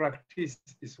 We will practice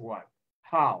his word.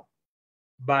 How?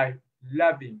 By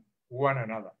loving one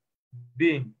another,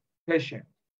 being patient,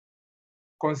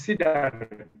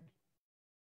 considerate,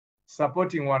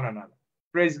 supporting one another.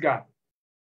 Praise God.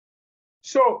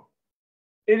 So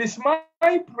it is my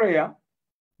prayer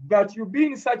that you be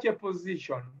in such a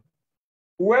position,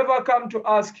 whoever come to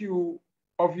ask you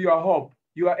of your hope,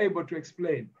 you are able to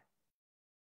explain.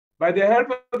 By the help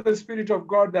of the Spirit of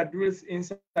God that dwells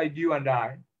inside you and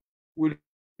I, will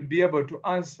be able to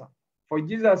answer. For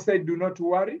Jesus said, do not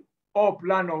worry or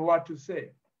plan on what to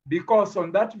say. because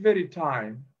on that very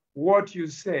time, what you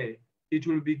say, it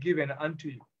will be given unto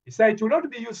you. He said, it will not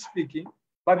be you speaking,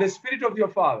 but the Spirit of your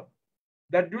Father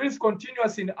that dwells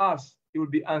continuous in us, it will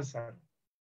be answered.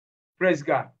 Praise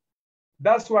God.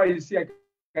 That's why you see, I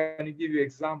can give you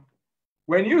example.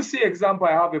 When you see example,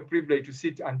 I have a privilege to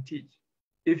sit and teach.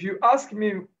 If you ask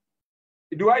me,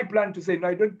 do I plan to say, no,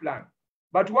 I don't plan.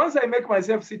 But once I make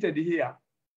myself seated here,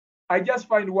 I just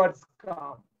find words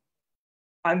come.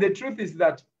 And the truth is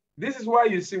that this is why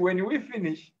you see, when we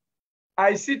finish,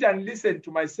 I sit and listen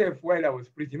to myself while I was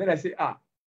preaching. Then I say,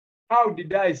 how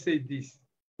did I say this?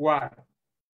 Why?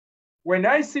 When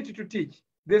I sit to teach,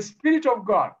 the Spirit of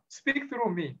God speaks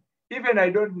through me, even I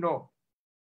don't know.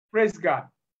 Praise God.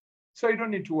 So you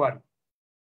don't need to worry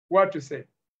what to say.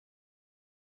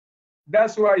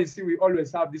 That's why you see we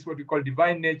always have this what we call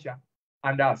divine nature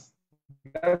and us.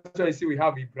 That's why you see we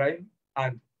have Ibrahim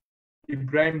and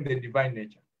Ibrahim the divine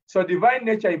nature. So divine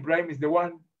nature Ibrahim is the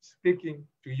one speaking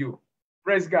to you.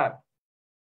 Praise God.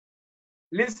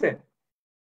 Listen.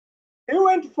 He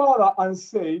went further and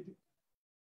says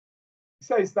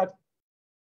that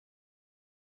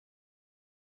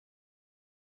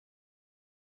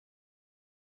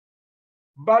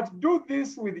but do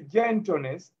this with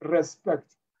gentleness,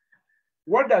 respect.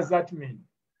 What does that mean?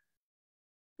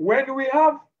 When we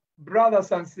have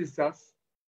brothers and sisters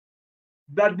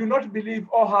that do not believe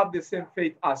or have the same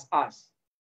faith as us,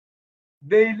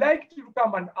 they like to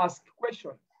come and ask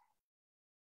questions.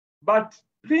 But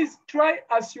please try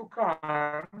as you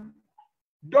can.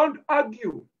 Don't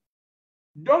argue.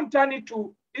 Don't turn it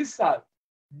to insult.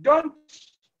 Don't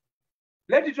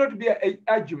let it not be an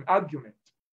argument.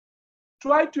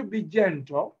 Try to be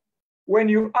gentle when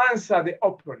you answer the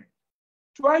opponent.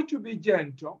 Try to be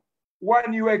gentle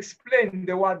when you explain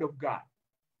the word of God.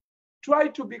 Try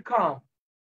to be calm.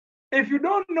 If you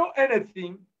don't know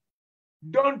anything,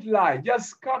 don't lie.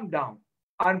 Just calm down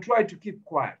and try to keep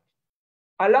quiet.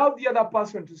 Allow the other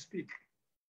person to speak.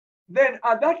 Then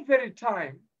at that very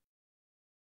time,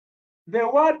 the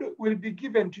word will be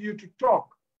given to you to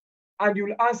talk, and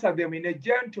you'll answer them in a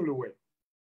gentle way.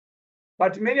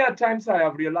 But many a times I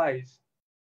have realized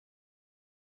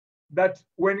that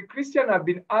when Christians have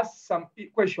been asked some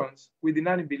questions with the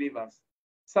non-believers,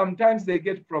 sometimes they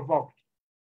get provoked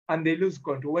and they lose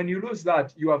control. When you lose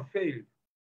that, you have failed.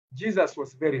 Jesus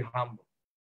was very humble.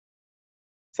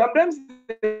 Sometimes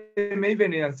they may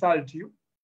even insult you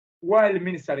while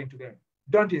ministering to them.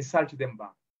 Don't insult them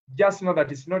back. Just know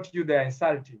that it's not you they are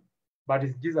insulting, but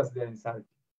it's Jesus they are insulting.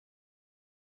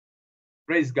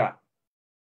 Praise God.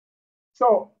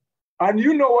 So, and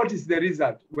you know what is the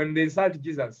result when they insult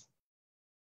Jesus,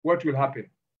 what will happen.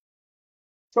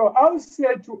 So I'll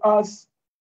say to us,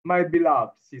 my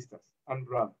beloved sisters and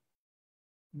brothers,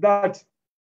 that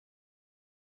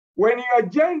when you are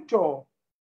gentle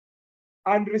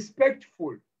and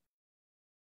respectful,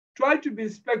 try to be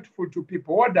respectful to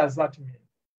people. What does that mean?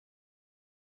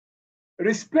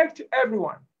 Respect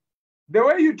everyone. The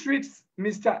way you treat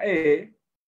Mr. A,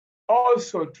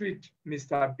 also treat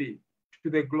Mr. B to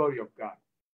the glory of God.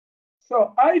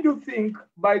 So I do think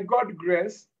by God's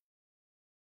grace,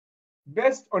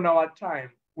 based on our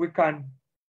time, we can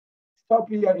stop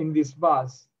here in this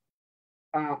verse.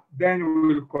 Then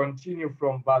we will continue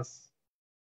from verse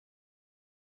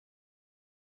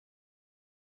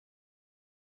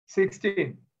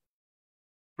 16.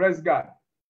 Praise God.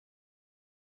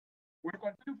 We'll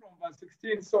continue from verse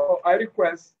 16. So I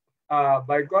request,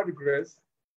 by God's grace,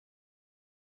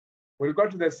 we'll go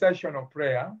to the session of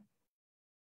prayer.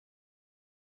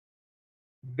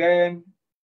 Then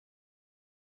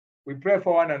we pray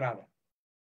for one another.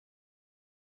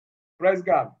 Praise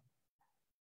God.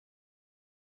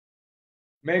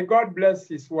 May God bless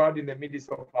his word in the midst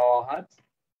of our hearts.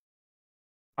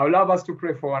 I would love us to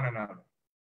pray for one another.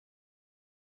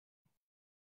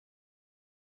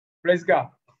 Praise God.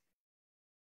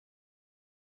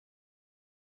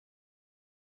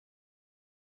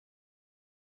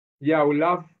 Yeah, we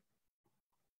love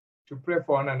to pray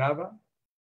for one another.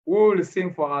 Who will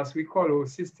sing for us? We call her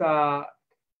Sister,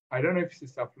 I don't know if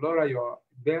Sister Flora, you're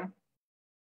there.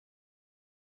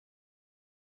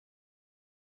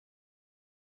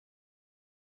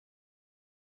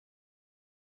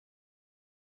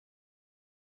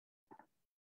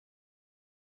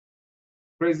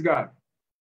 Praise God.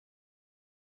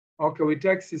 Okay, we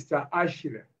take Sister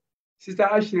Ashley. Sister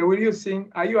Ashley, will you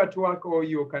sing? Are you at work or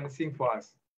you can sing for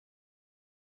us?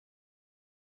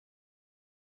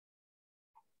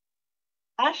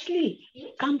 Ashley,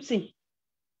 come sing.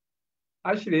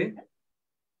 Ashley,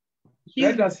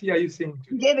 let us hear you sing.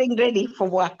 Getting ready for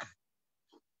work.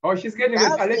 Oh, she's getting ready.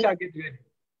 I'll let her get ready.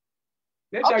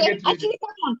 Let her get ready. Actually,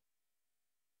 come on.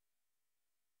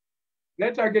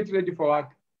 Let her get ready for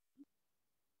work.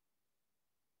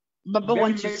 Baba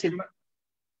wants you to sing.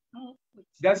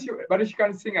 Does she? But she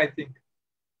can sing, I think.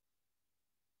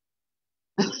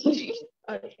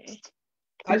 Okay.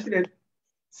 Actually,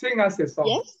 sing us a song.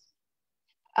 Yes.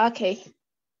 Okay.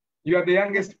 You are the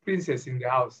youngest princess in the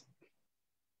house.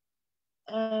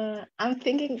 I'm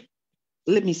thinking.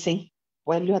 Let me sing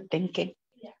while you are thinking.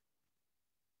 Yeah.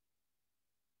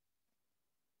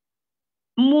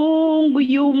 Mungu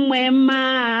yu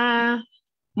mwema,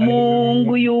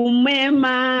 Mungu yu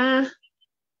mwema,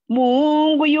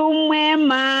 Mungu yu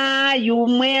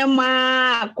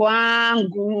mwema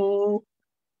kwangu.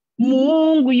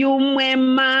 Mungu yu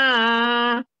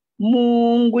mwema,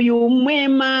 Mungu yu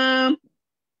mwema,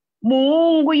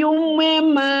 Mungu yu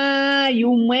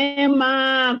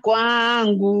mwema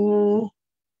kwangu.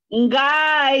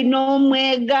 Ngai no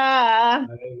mwega,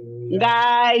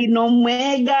 Ngai no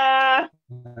mwega,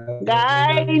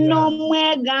 Ngai no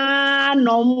mwega,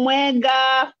 no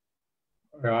mwega.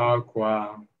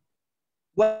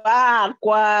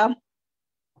 Wakwa.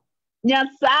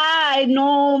 Nyasai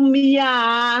no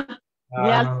mia,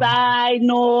 Nyasai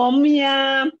no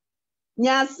mia,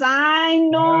 Nyasai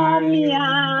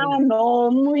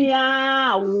no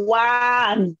mia.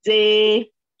 One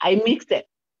day, I mixed it.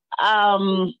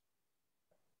 I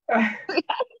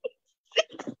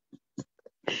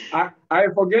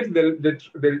forget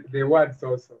the words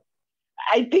also.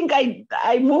 I think I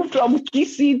moved from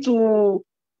Kisi to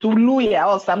Luya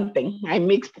or something. I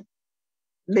mixed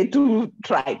the two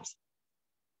tribes.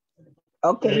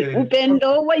 Okay.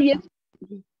 Upendo wa Yesu.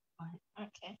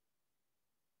 Okay.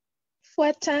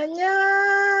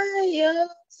 Fuatanyayo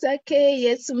zake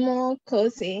Yesu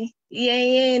Mwokozi,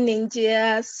 yeye ni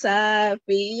njia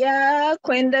safi ya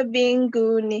kwenda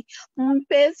mbinguni.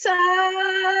 Mpe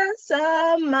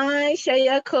sasa maisha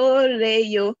yako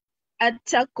leo,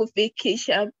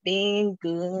 atakufikisha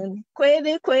mbinguni.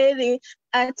 Kweli kweli,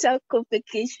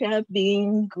 atakufikisha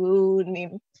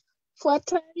mbinguni.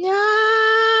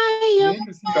 Fuatanyayo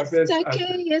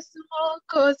zake Yesu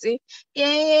Mwokozi,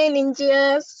 yeye ni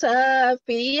njia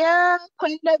safi ya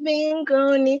kwenda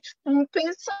mbinguni.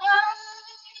 Mpe sasa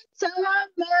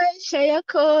maisha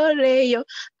yako leo,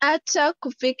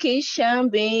 atakufikisha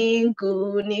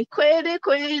mbinguni. Kweli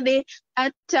kweli,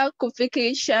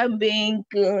 atakufikisha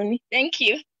mbinguni. Thank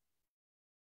you.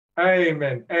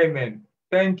 Amen. Amen.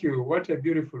 Thank you. What a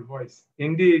beautiful voice.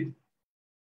 Indeed,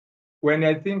 when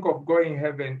I think of going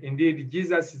heaven, indeed,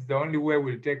 Jesus is the only way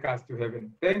will take us to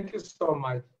heaven. Thank you so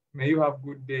much. May you have a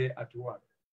good day at work.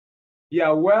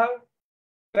 Yeah, well,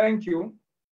 thank you.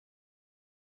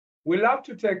 We'll have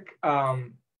to take,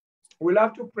 we'll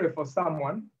have to pray for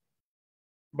someone.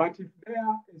 But if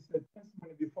there is a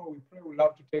testimony before we pray, we'll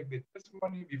have to take the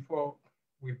testimony before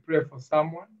we pray for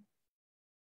someone.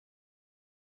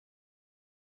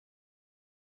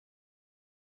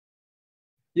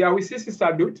 Yeah, we see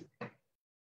Sister Dut.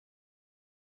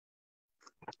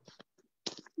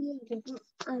 Yeah,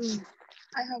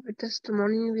 I have a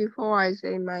testimony before I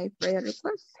say my prayer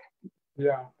request.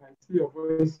 Yeah, I see your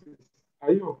voice.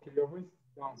 Are you okay? Your voice is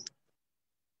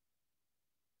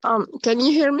down. Can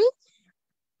you hear me?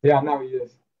 Yeah, now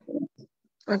yes.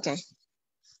 Okay.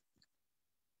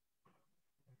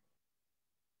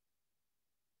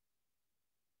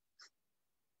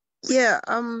 Yeah,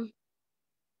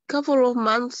 couple of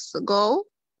months ago,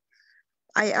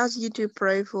 I asked you to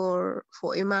pray for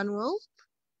Emmanuel.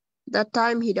 That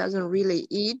time he doesn't really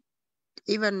eat.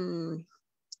 Even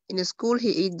in the school, he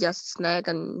eat just snack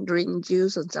and drink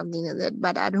juice or something like that.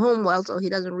 But at home also, he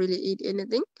doesn't really eat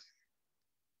anything.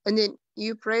 And then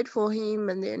you prayed for him,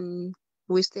 and then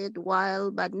we stayed a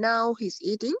while. But now he's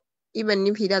eating, even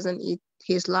if he doesn't eat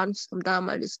his lunch sometime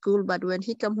at the school. But when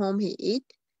he come home, he eat.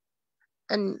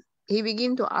 And he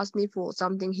began to ask me for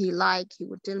something he liked. He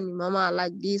would tell me, Mama, I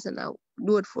like this, and I'll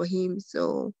do it for him.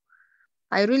 So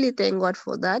I really thank God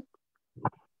for that,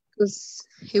 because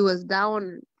he was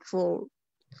down for a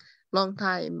long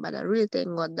time. But I really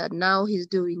thank God that now he's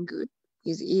doing good.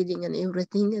 He's eating and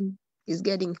everything, and he's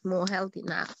getting more healthy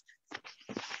now.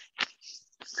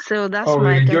 So that's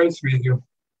we rejoice with you.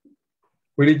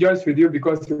 We rejoice with you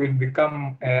because you will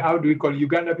become, how do we call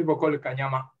Uganda people call it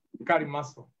Kanyama, carry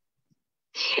muscle.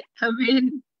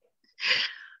 Amen.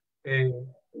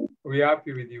 We're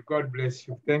happy with you. God bless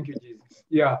you. Thank you, Jesus.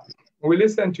 Yeah, we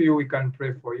listen to you. We can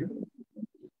pray for you.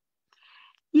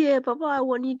 Yeah, Papa, I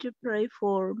want you to pray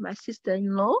for my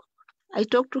sister-in-law. I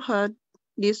talked to her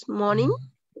this morning,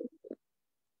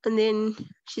 and then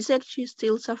she said she's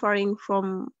still suffering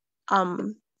from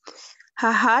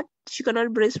her heart she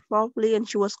cannot breathe properly, and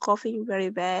she was coughing very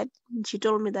bad. And she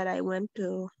told me that I went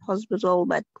to hospital,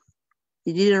 but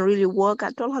it didn't really work.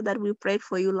 I told her that we prayed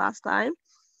for you last time,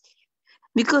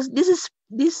 because this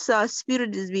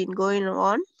spirit has been going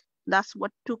on. That's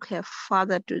what took her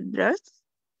father to death.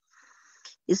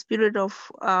 The spirit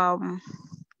of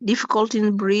difficulty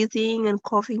in breathing and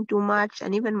coughing too much,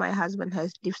 and even my husband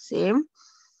has the same.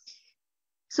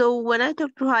 So when I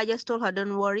talked to her, I just told her,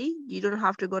 don't worry, you don't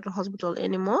have to go to hospital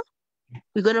anymore.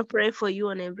 We're going to pray for you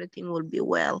and everything will be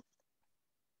well.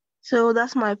 So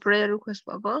that's my prayer request,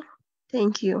 Papa.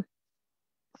 Thank you.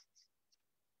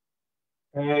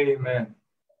 Amen.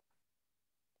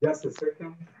 Just a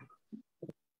second.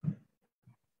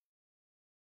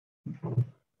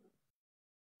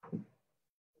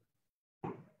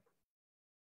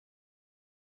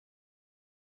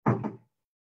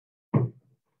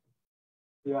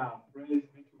 Yeah, praise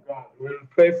be to God. We'll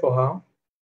pray for her.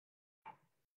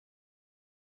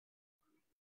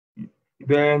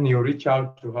 Then you reach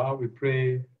out to her. We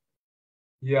pray.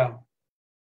 Yeah.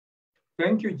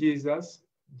 Thank you, Jesus.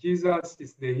 Jesus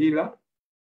is the healer.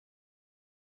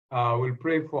 We'll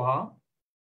pray for her.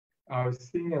 I'll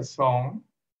sing a song.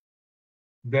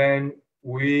 Then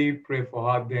we pray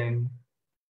for her. Then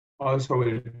also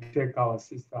we'll take our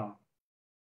sister.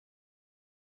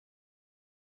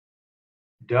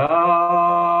 Down.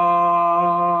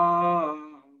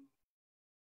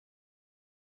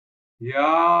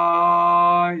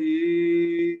 Ya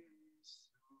Yesu.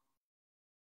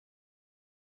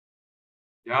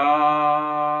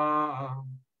 Ya.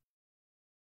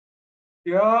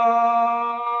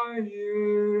 Ya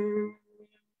Yesu.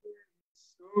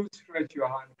 Stretch your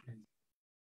hand, please.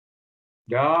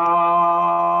 Down.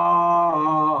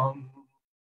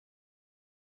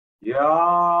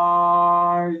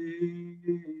 Ya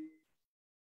Yesu.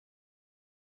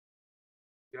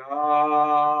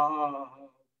 Ya.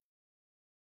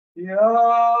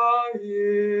 Ya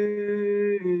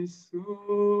Yesu,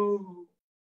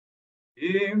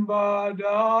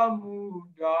 imbadamu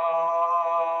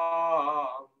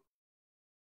damu.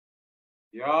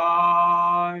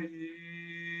 Ya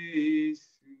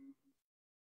Yesu,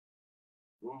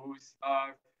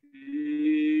 usafisha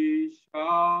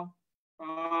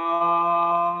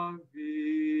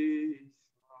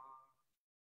kabisa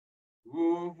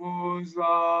nguvu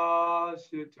za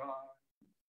shetani.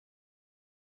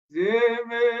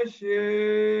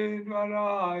 Zimeshindwa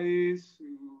na Yesu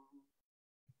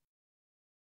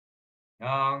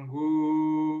na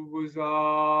nguvu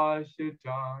za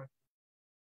shetani.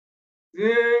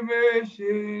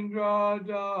 Zimeshindwa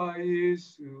na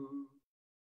Yesu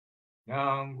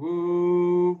na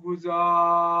nguvu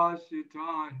za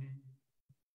shetani.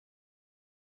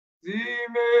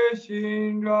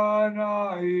 Zimeshindwa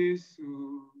na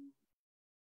Yesu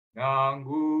na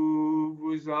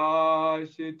nguvu za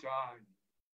shetani.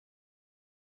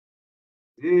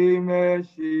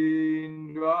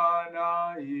 Zimeshindwa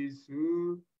na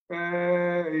Yesu.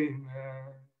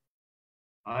 Amen.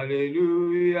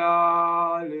 Hallelujah.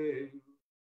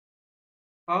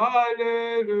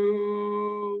 Hallelujah.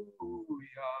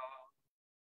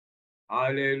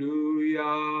 Hallelujah.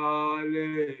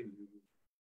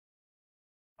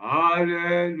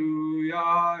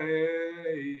 Hallelujah.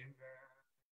 Amen.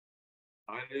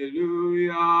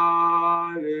 Hallelujah.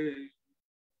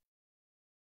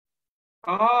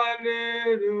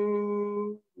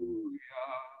 Hallelujah.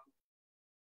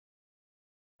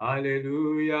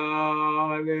 Hallelujah.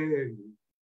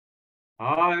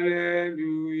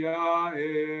 Hallelujah.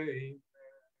 Amen.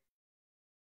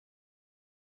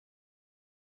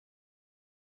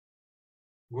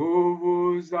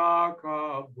 Nguvu za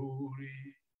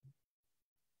kaburi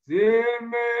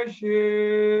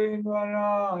zimeshindwa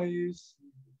na Yesu.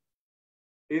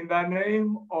 In the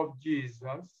name of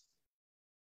Jesus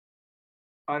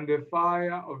and the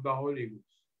fire of the Holy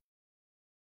Ghost,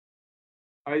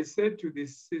 I said to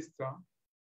this sister,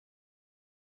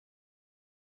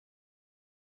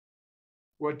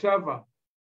 whatever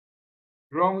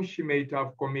wrong she may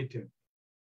have committed,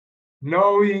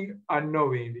 knowing and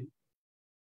unknowingly,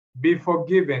 be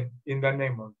forgiven in the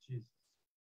name of Jesus.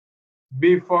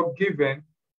 Be forgiven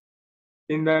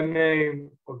in the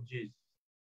name of Jesus.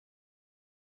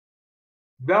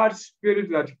 That spirit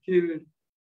that killed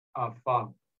our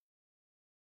father,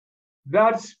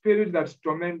 that spirit that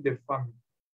tormented the family,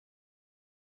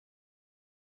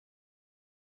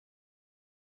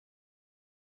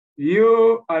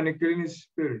 you unclean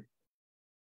spirit,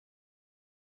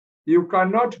 you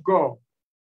cannot go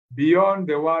beyond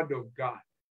the word of God.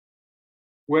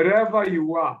 Wherever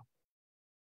you are,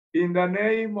 in the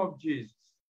name of Jesus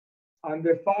and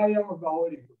the fire of the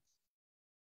Holy Ghost,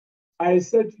 I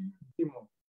said to you, demon,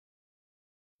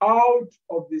 out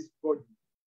of this body,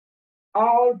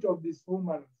 out of this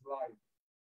woman's life,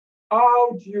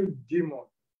 out, you demon,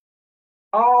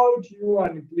 out, you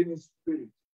unclean spirit,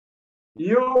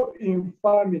 you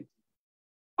infirmity,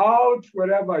 out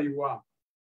wherever you are,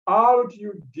 out,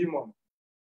 you demon,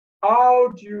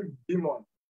 out, you demon,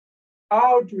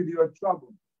 out with your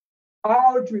trouble,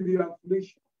 out with your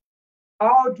affliction,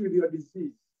 out with your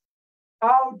disease,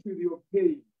 out with your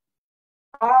pain,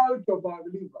 out of our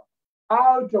liver,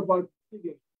 out of our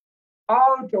kidney,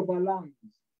 out of our lungs,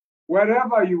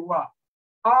 wherever you are,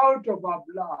 out of our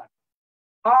blood,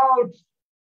 out,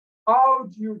 out,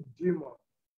 you demon,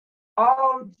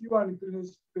 out, you unclean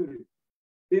spirit.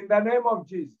 In the name of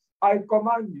Jesus, I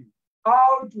command you,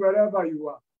 out wherever you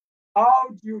are,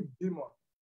 out, you demon,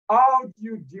 out,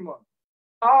 you demon,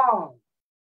 out,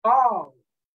 out,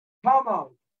 come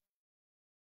out.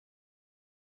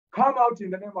 Come out in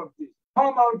the name of Jesus.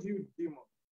 Come out, you demon.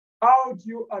 Out,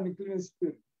 you unclean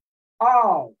spirit.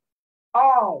 Out,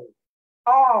 out,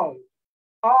 out,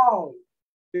 out.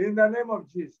 In the name of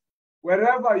Jesus.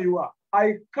 Wherever you are,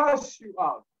 I cast you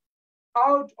out.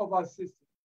 Out of our system.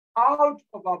 Out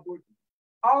of our body.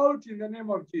 Out in the name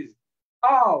of Jesus.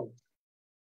 Out.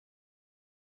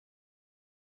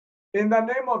 In the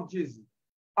name of Jesus,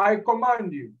 I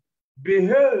command you, be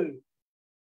healed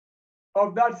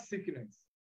of that sickness.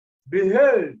 Be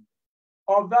healed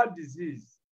of that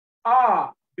disease.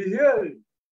 Be healed.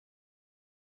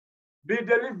 Be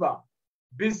delivered.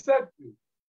 Be set free.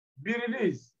 Be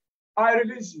released. I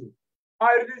release you.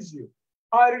 I release you.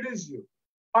 I release you.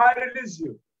 I release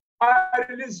you. I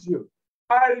release you.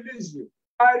 I release you.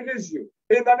 I release you.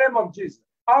 In the name of Jesus.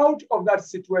 Out of that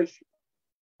situation.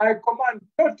 I command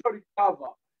total recover.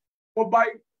 For by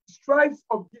stripes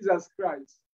of Jesus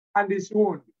Christ and his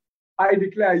wound, I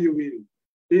declare you healed.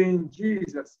 In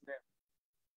Jesus' name.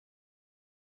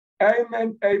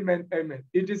 Amen, amen, amen.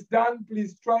 It is done.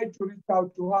 Please try to reach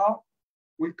out to her.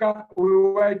 We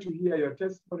wait to hear your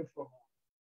testimony from her.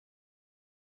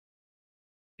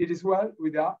 It is well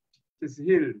with her. She is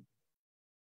healed.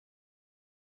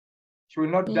 She will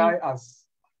not die as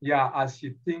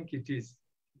she think it is.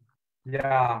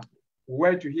 Yeah.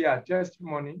 Wait to hear her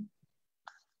testimony.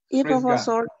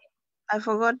 Sorry, I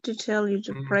forgot to tell you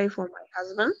to pray for my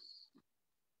husband.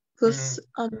 Because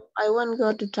I want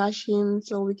God to touch him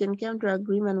so we can come to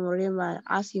agreement wherever I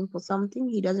ask him for something.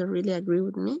 He doesn't really agree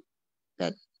with me,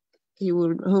 that he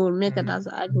will make it as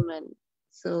an argument.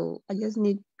 So I just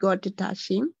need God to touch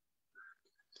him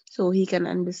so he can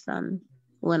understand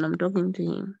when I'm talking to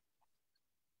him.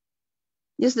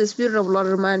 Just the Spirit of the Lord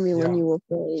remind me when you were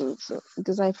praying, so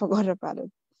because I forgot about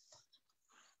it.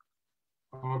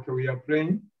 Okay, we are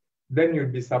praying. Then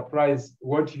you'll be surprised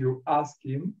what you ask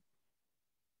him.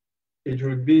 It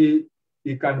will be,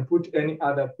 he can put any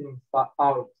other thing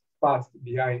out first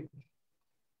behind.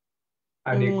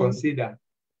 And he consider.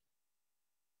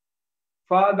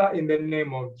 Father, in the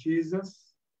name of Jesus,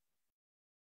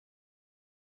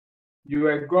 you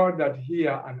are God that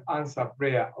hear and answer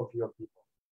prayer of your people.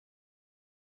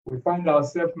 We find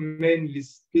ourselves mainly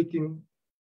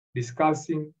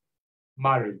discussing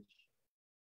marriage.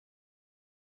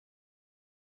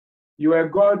 You are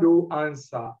God who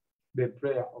answer the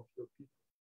prayer of your people.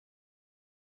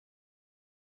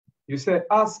 You say,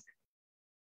 ask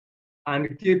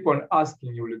and keep on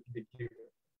asking, you will be given.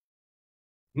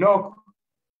 Knock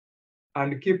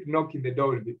and keep knocking, the door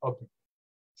will be open.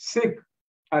 Seek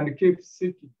and keep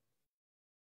seeking,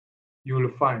 you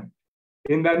will find.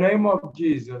 In the name of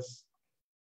Jesus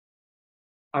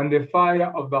and the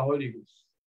fire of the Holy Ghost,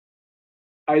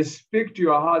 I speak to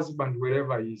your husband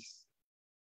wherever he is.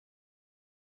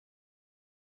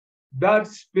 That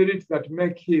spirit that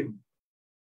make him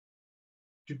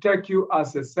to take you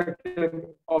as a second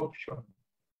option,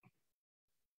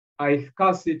 I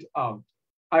cast it out.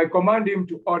 I command him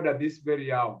to order this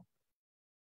very hour.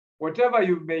 Whatever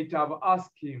you may have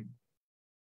asked him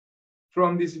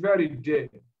from this very day,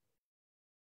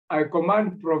 I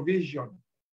command provision,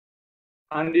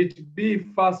 and it be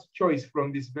first choice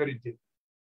from this very day.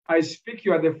 I speak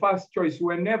you are the first choice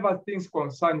whenever things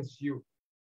concerns you.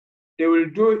 They will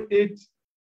do it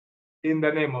in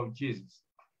the name of Jesus.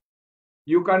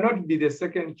 You cannot be the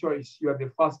second choice. You are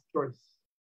the first choice.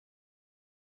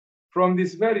 From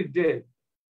this very day,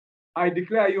 I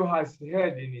declare you as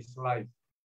head in his life.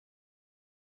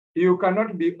 You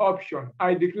cannot be option.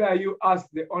 I declare you as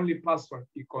the only person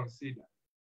he considers.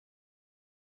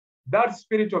 That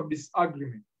spirit of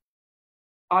disagreement,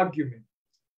 argument,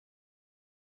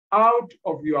 out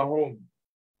of your home,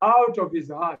 out of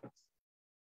his heart,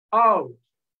 out,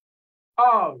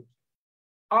 out,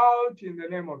 out in the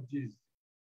name of Jesus.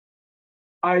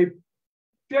 I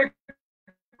take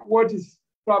what is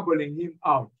troubling him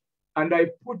out, and I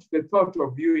put the thought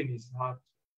of you in his heart.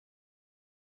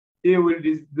 He will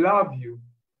love you,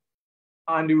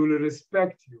 and he will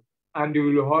respect you, and he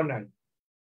will honor you.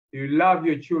 He will love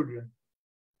your children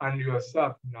and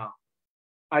yourself now.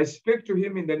 I speak to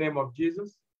him in the name of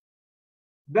Jesus.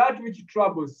 That which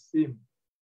troubles him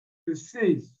to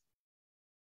cease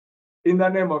in the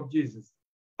name of Jesus.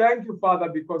 Thank you, Father,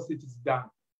 because it is done.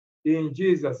 In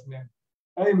Jesus' name.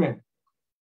 Amen.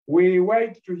 We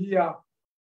wait to hear.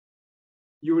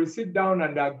 You will sit down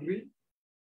and agree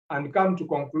and come to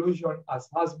conclusion as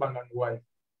husband and wife.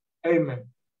 Amen.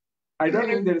 I don't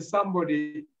know if there is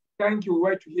somebody. Thank you.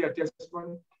 Wait to hear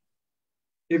testimony.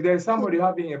 If there is somebody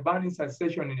having a burning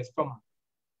sensation in the stomach,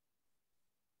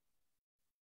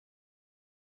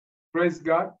 praise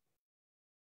God.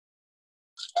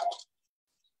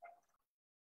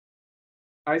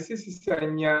 I see Sister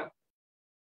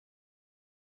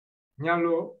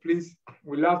Nyalo, please.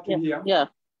 We love to hear. Yeah.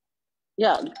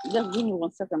 Just give me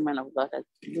 1 second, man. I've got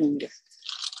doing this.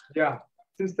 Yeah.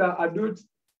 Sister Adut,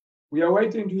 we are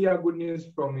waiting to hear good news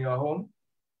from your home.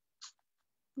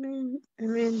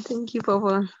 Amen. Thank you,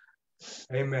 Papa.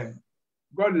 Amen.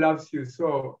 God loves you,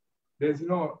 so there's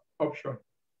no option.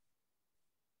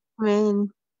 Amen.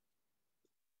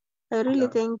 I really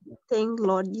thank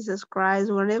Lord Jesus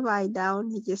Christ. Whenever I down,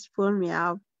 he just pull me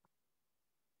up.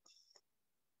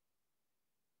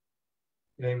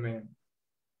 Amen.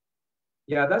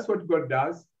 Yeah, that's what God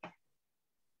does.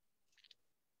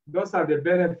 Those are the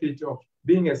benefits of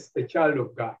being a child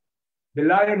of God. The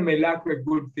lion may lack a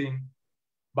good thing,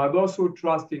 but those who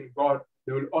trust in God,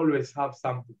 they will always have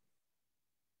something.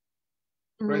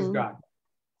 Praise God.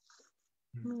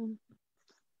 Amen.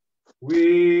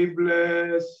 We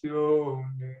bless your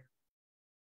name,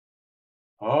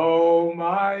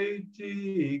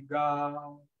 Almighty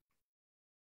God.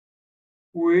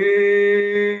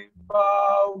 We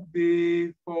bow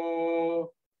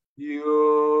before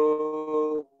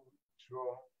your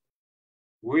throne.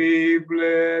 We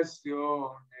bless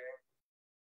your name,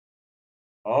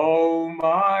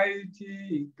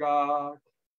 Almighty God.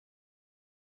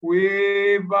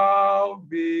 We bow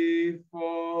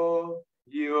before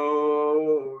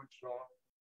your throne.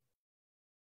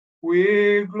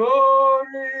 We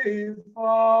glorify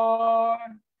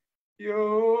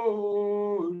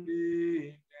your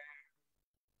name.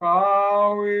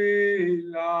 Kawi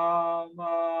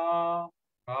lama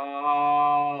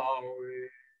kawi.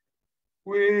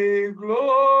 We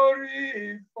glorify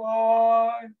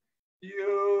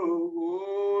your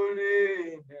holy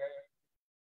name.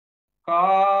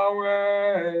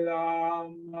 Kawe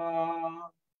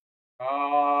lama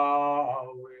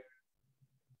kawe.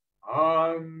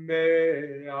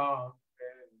 Amen, amen.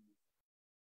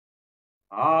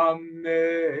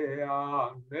 Amen,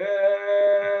 amen.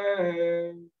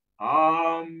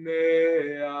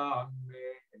 Amen,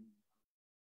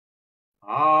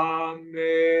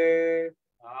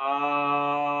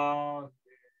 amen.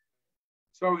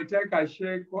 So we take a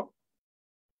sheko,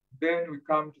 then we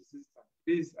come to sister.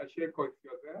 Please, a sheko if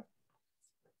you're there.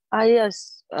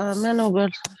 Yes, man of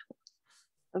God,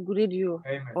 I greet you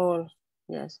Amen. all.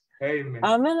 Yes. Amen.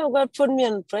 Man of God, put me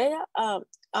in prayer.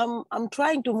 I'm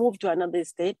trying to move to another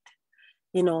state,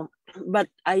 but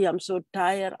I am so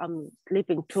tired. I'm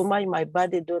sleeping too much. My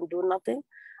body don't do nothing.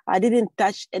 I didn't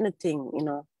touch anything,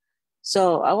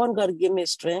 So I want God to give me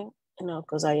strength,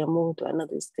 because I am moving to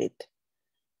another state.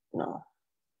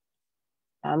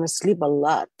 I'm asleep a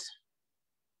lot.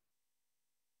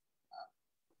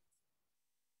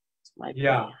 It's my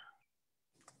prayer.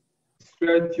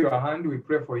 Stretch your hand. We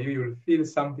pray for you. You'll feel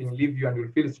something leave you and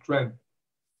you'll feel strength.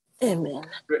 Amen.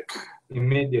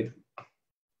 Immediately.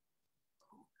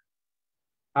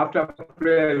 After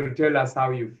prayer, you'll tell us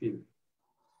how you feel.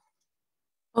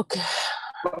 Okay.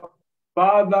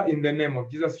 Father, in the name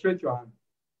of Jesus, stretch your hand.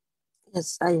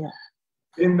 Yes, I am.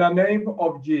 In the name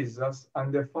of Jesus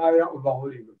and the fire of the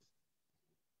Holy Ghost,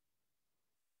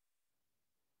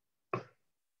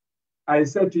 I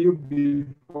say to you, be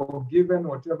forgiven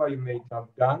whatever you may have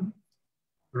done,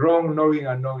 wrong, knowing,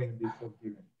 unknowing, be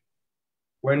forgiven.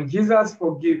 When Jesus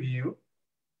forgives you,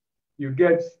 you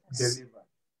get delivered.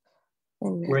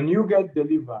 Amen. When you get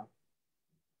delivered,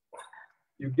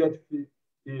 you get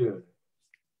healed.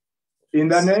 In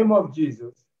the name of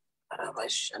Jesus,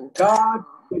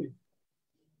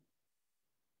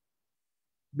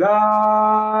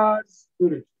 that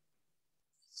spirit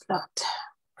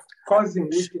causing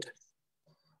weakness,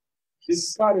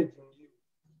 discouraging you,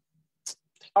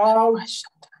 out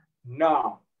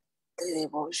now,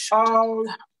 out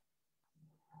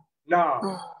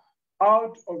Now,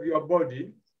 out of your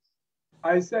body,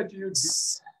 I said to you,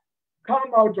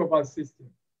 come out of our system.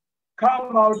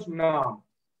 Come out now.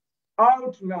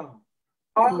 Out now.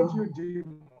 Out, you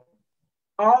demon.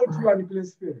 Out, you unclean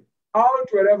spirit. Out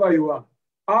wherever you are.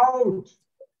 Out.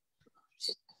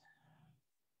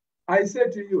 I say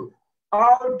to you,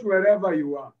 out wherever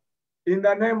you are. In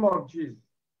the name of Jesus.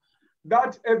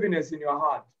 That heaviness in your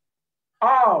heart.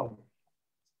 Out.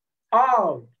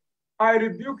 Out. I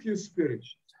rebuke you, spirit.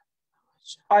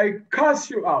 I curse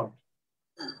you out.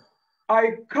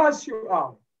 I curse you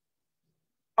out.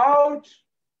 Out.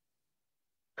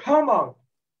 Come out.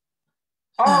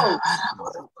 Out. Out.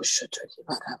 Out of a system.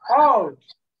 Out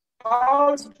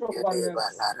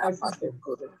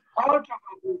of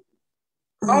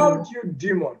a out, you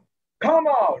demon. Come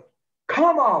out.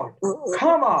 Come out.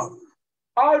 Come out.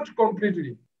 Out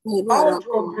completely. Out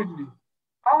completely.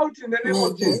 Out in the name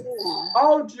of Jesus.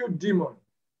 Out, you demon.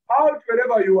 Out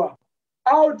wherever you are.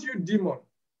 Out, you demon.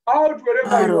 Out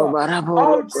wherever you are.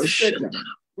 Out, you Satan,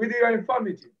 with your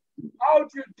infirmity.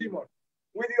 Out, you demon,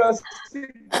 with your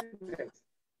sickness.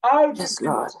 Out, you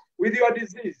demon, with your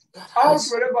disease. Out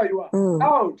wherever you are.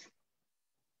 Out.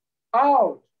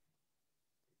 Out.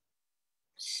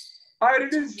 I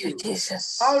release you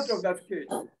out of that cage.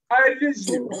 I release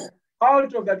you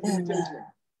out of that limitation.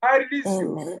 I release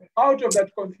you out of that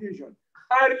confusion.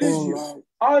 I release you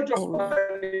out of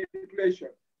manipulation.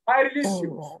 I release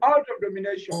you out of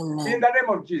domination. In the name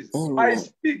of Jesus, I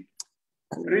speak.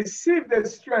 Receive the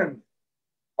strength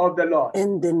of the Lord.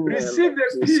 Receive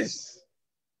the peace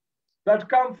that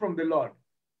comes from the Lord.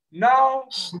 Now,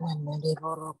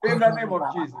 in the name of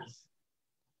Jesus,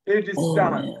 it is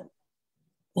done.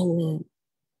 Amen.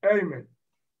 Amen.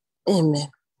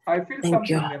 Amen. I feel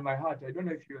something in my heart. I don't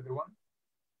know if you're the one.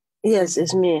 Yes,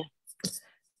 it's me.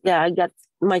 Yeah, I got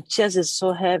my chest is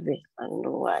so heavy. I don't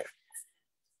know why.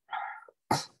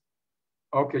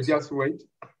 Okay, just wait.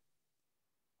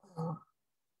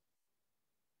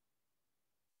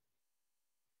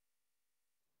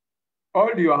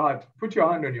 Hold your heart. Put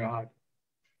your hand on your heart.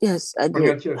 Yes, I did. On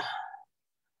your chest.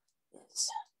 Yes.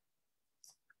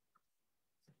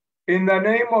 In the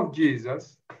name of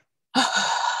Jesus,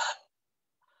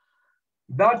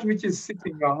 that which is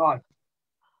sitting in your heart,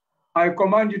 I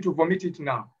command you to vomit it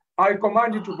now. I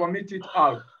command you to vomit it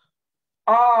out.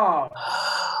 Out.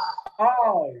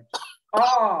 Out.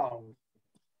 Out.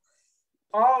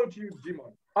 Out, you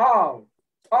demon. Out.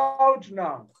 Out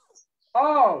now.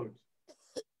 Out.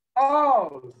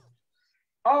 Out.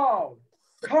 Out.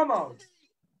 Come out.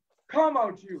 Come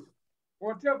out, you.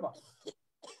 Whatever.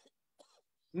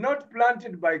 Not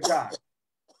planted by God.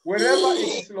 Wherever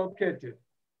it is located.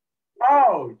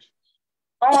 Out.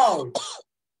 Out.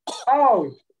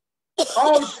 Out.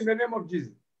 Out in the name of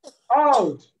Jesus.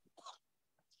 Out.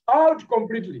 Out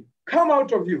completely. Come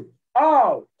out of you.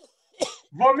 Out.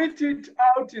 Vomit it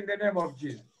out in the name of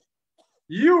Jesus.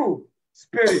 You,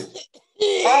 spirit.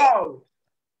 Out.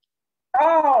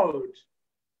 Out.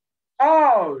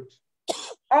 Out.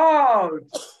 Out.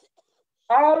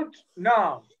 Out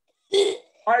now.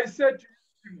 I said to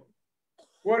you,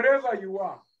 wherever you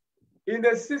are, in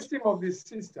the system of this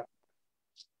sister,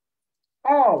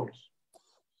 out.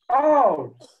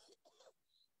 Out.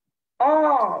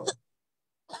 Out.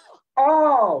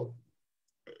 Out.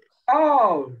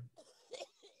 Out.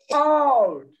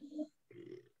 Out.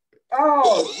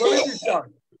 Out. Vomit it out.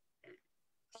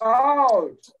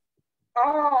 Out.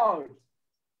 Out.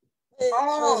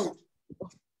 Out.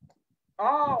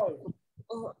 Out.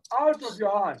 Out of your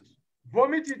heart.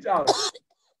 Vomit it out.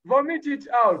 Vomit it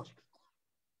out.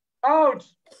 Out.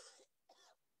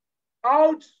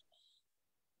 Out.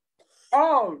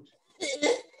 Out.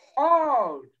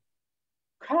 Out.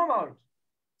 Come out.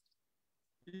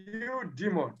 You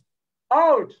demon.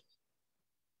 Out.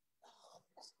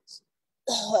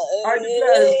 I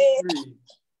declare you free.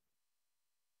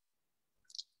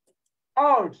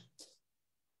 Out.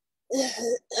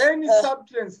 Any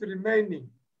substance remaining.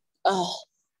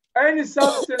 Any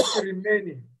substance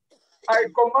remaining. I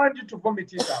command you to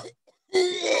vomit it out.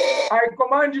 I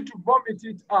command you to vomit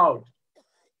it out.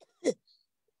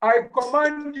 I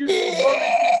command you to vomit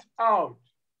it out.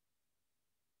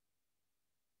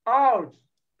 Out.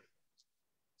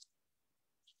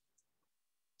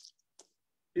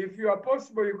 If you are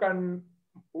possible, you can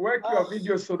work your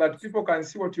video so that people can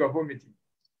see what you are vomiting.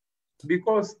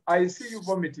 Because I see you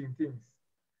vomiting things.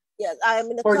 Yes, I am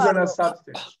in the poisonous car.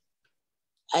 Substance.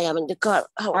 I am in the car.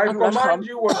 I command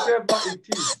you, whatever it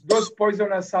is, those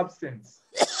poisonous substances,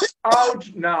 out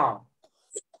now.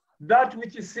 That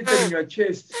which is sitting in your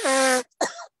chest.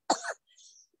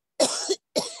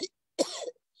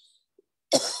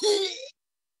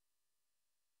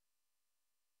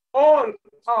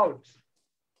 out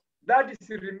that is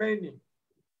remaining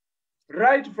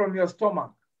right from your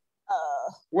stomach,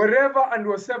 wherever and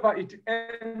wherever it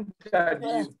entered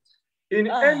you, in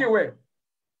any way.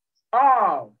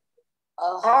 Out,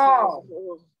 out, out,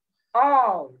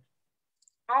 out,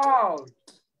 out,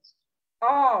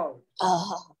 out,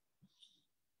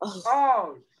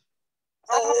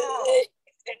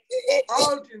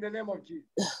 out in the name of Jesus.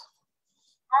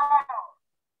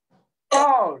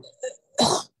 Out,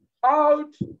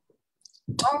 out,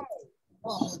 out.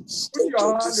 Put your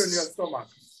hand on your stomach.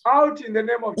 Out in the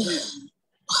name of Jesus.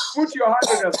 Put your hand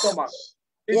on your stomach.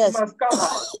 It must come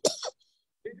out.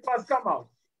 It must come out.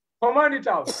 Command it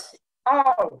out.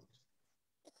 Out.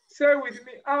 Say with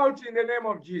me, out in the name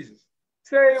of Jesus.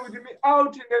 Say with me,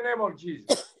 out in the name of Jesus.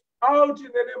 Out in the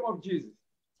name of Jesus.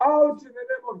 Out in the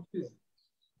name of Jesus.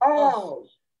 Out.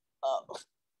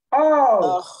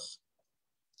 Out.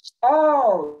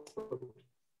 Out.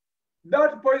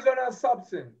 That poisonous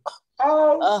substance.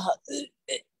 Out.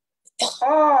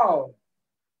 Out.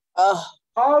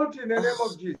 Out in the name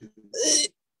of Jesus.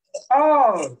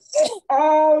 Out.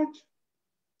 Out.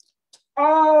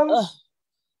 Out.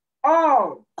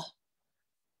 Out.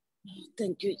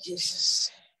 Thank you,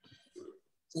 Jesus.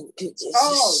 Thank you,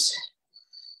 Jesus.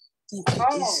 Thank you,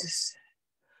 Jesus.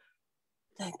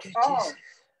 Thank you, Jesus.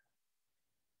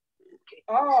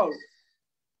 Out.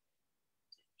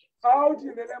 Out in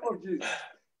the name of Jesus.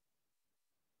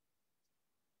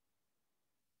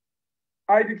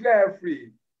 I declare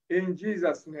free in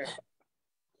Jesus' name.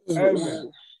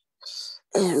 Amen.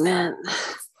 Amen.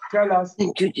 Tell us.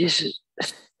 Thank you, Jesus.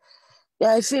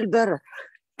 Yeah, I feel better.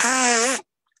 I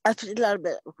feel a little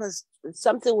better because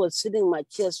something was sitting, my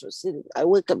chest was sitting. I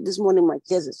wake up this morning, my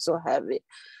chest is so heavy,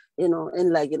 you know,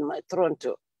 and like in my throat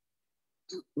too.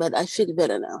 But I feel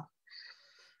better now.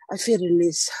 I feel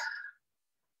released.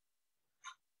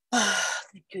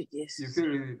 Thank you, Jesus. You feel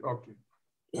really okay.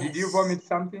 Yes. Did you vomit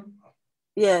something?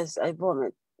 Yes, I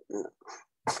vomit.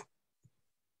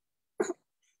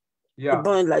 Yeah. I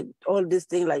vomit like all this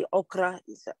thing, like okra,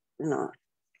 you know.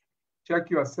 Check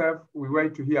yourself. We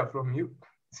wait to hear from you.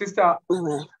 Sister.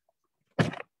 Amen.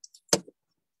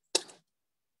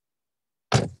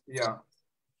 Yeah.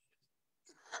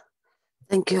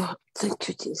 Thank you. Thank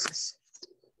you, Jesus.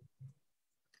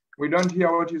 We don't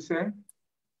hear what you say.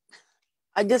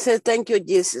 I just say thank you,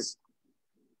 Jesus.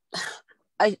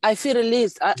 I feel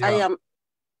released. I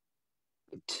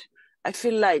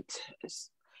feel light.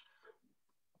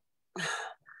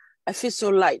 I feel so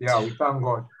light. Yeah, we thank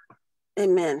God.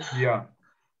 Amen. Yeah.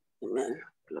 Amen.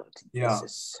 Lord Yeah.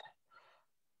 Jesus.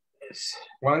 Yes.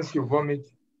 Once you vomit,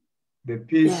 the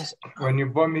peace, when you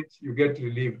vomit, you get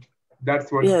relieved. That's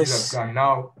what Jesus done.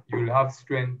 Now you'll have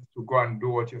strength to go and do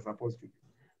what you're supposed to do.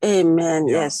 Amen.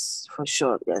 Yeah. Yes, for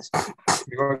sure. Yes.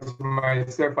 Because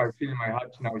myself, I feel my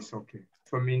heart now is okay.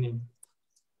 So meaning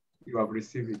you have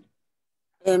received it.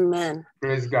 Amen.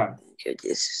 Praise God. Thank you,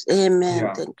 Jesus. Amen.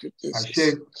 Yeah. Thank you, Jesus.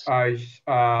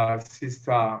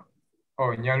 Sister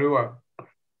Nyalua.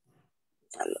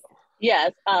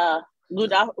 Yes.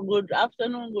 Good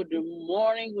afternoon, good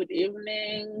morning, good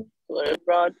evening to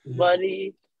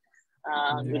everybody.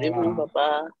 Good evening,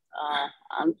 Papa.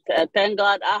 Thank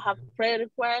God I have prayer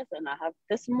requests and I have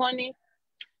testimony.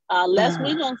 Last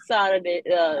week on Thursday.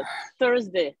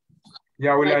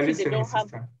 Yeah, well, I listen,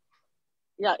 sister.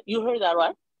 Yeah, you heard that,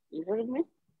 right? You heard me?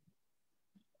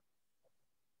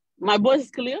 My voice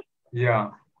is clear?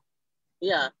 Yeah.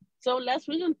 Yeah. So last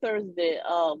week on Thursday,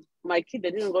 my kid,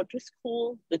 they didn't go to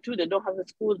school. The two, they don't have a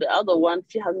school. The other one,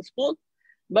 she has a school.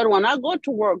 But when I go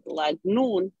to work, like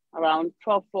noon, around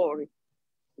 12:40,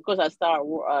 because I start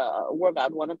work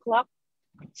at 1 o'clock,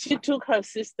 she took her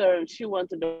sister and she went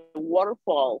to the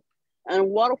waterfall. And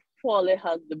waterfall, it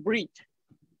has the bridge.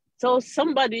 So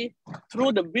somebody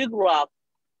threw the big rock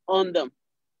on them,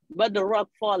 but the rock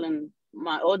fell in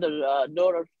my other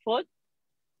daughter's foot.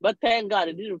 But thank God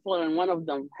it didn't fall in one of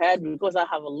them head because I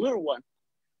have a little one.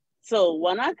 So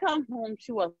when I come home,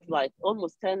 she was like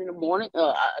almost 10 in the morning,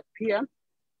 p.m.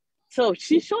 So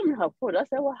she showed me her foot. I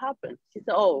said, what happened? She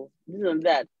said, oh, this and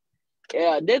that.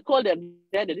 Yeah, they called their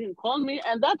dad, they didn't call me.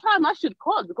 And that time I should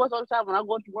call because all the time when I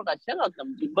go to work, I check out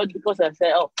them. But because I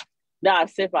said, oh, they are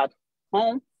safe at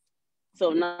home,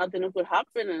 so nothing could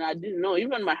happen. And I didn't know.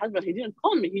 Even my husband, he didn't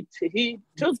call me. He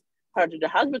took her to the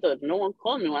hospital. No one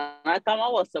called me. When I come, I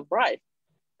was surprised.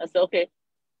 I said, okay.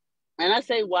 And I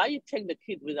say, why you take the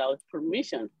kid without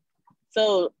permission?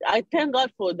 So I thank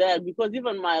God for that because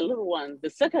even my little one, the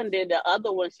second day, the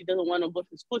other one, she doesn't want to go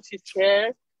to school. She's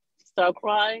scared. She started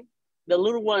crying. The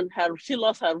little one, she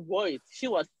lost her voice. She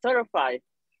was terrified.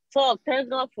 So I thank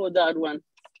God for that one.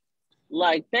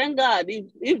 like, thank God,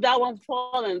 if that one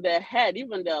fall in their head,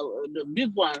 even the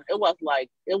big one, it was like,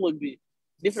 it would be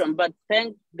different. But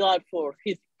thank God for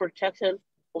his protection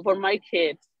over my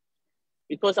kids,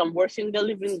 because I'm worshiping the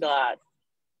living God.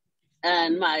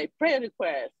 And my prayer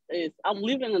request is, I'm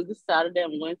leaving on this Saturday.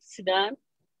 I'm going to Sudan.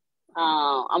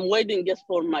 I'm waiting just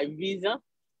for my visa.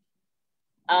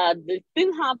 The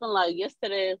thing happened like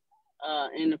yesterday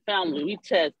in the family. We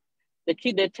test, the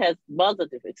kid that test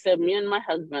positive, except me and my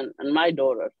husband and my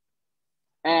daughter.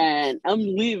 And I'm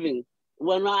leaving.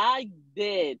 When I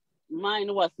did,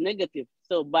 mine was negative.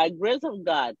 So by grace of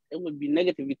God, it would be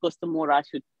negative, because tomorrow I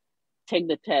should take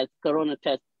the test, corona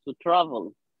test, to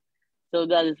travel. So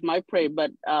that is my prayer.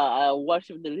 But I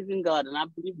worship the living God, and I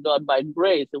believe God by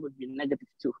grace, it would be negative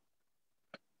too.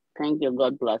 Thank you.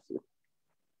 God bless you.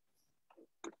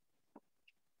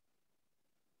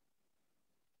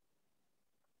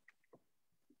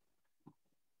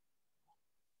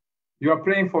 You are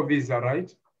praying for visa,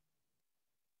 right?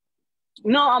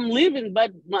 No, I'm leaving,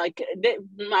 but my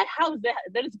house,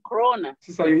 there is corona.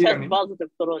 Sister, you hear me? Positive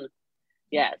corona.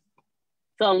 Yes.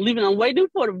 So I'm leaving. I'm waiting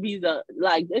for a visa.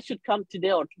 Like, they should come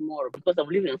today or tomorrow, because I'm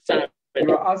leaving on Saturday.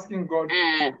 You are asking God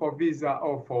for visa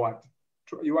or for what?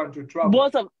 You want to travel?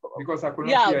 Both of, because I could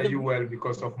not hear you well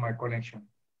because of my connection.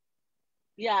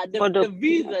 Yeah, the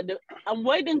visa. I'm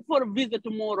waiting for a visa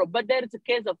tomorrow, but there is a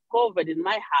case of COVID in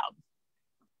my house.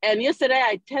 And yesterday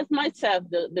I tested myself,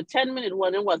 the 10-minute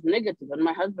one, it was negative, and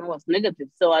my husband was negative.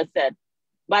 So I said,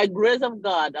 by grace of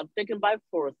God, I'm taken by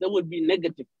force, there would be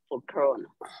negative for corona.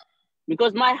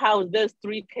 Because my house, there's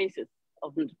 3 cases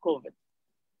of COVID.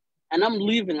 And I'm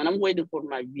leaving, and I'm waiting for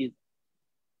my visa.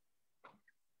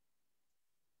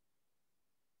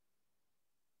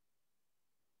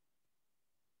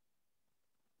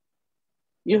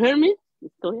 You hear me? You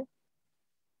still here?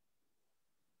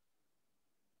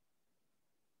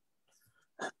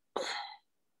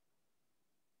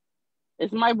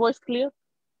 Is my voice clear?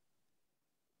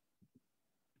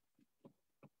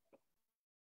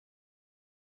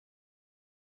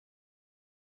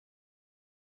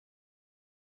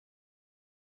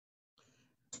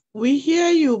 We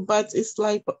hear you, but it's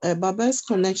like Baba's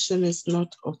connection is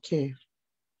not okay.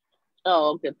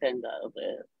 Oh, okay, thank God.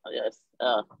 Okay, yes.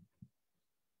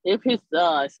 If it's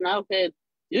not okay,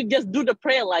 you just do the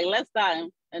prayer like last time,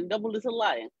 and double is a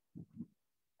lie,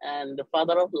 and the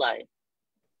father of lie.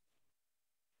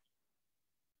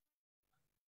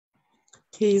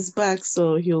 He's back,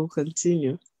 so he'll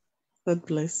continue. God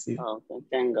bless you. Okay,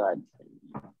 thank God.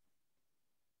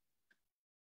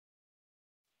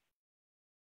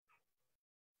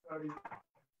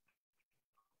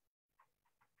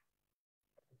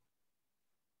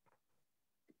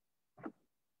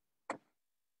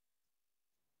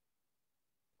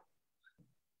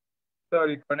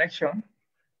 Sorry, connection.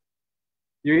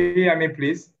 You hear me,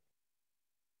 please?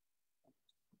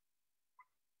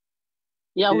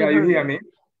 Yeah, you hear me?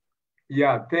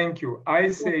 Yeah, thank you.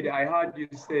 I said, I heard you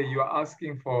say you are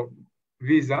asking for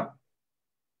visa.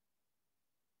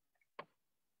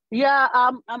 Yeah,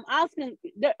 I'm asking,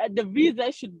 the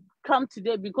visa should come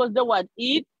today, because they would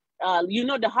Eid, you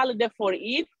know, the holiday for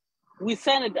Eid, we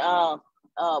sent it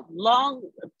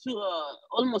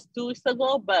almost 2 weeks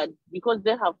ago, but because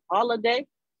they have holiday,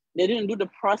 they didn't do the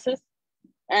process.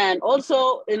 And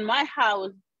also in my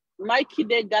house, my kid,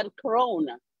 they got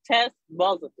corona, test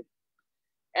positive,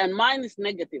 and mine is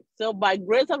negative. So by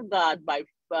grace of God, by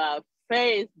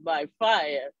faith, by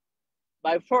fire,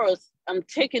 by force, I'm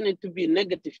taking it to be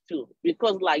negative too.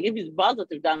 Because like, if it's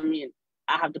positive, that means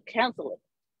I have to cancel it,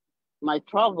 my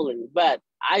traveling. But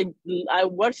I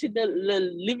worship the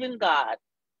living God,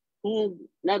 who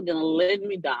not gonna let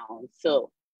me down. So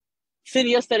since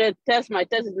yesterday my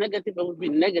test is negative, it would be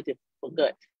negative for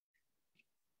good.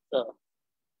 So.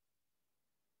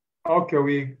 Okay,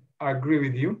 we agree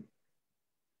with you.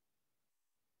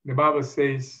 The Bible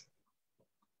says,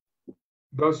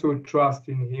 those who trust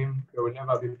in him, they will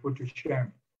never be put to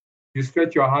shame. You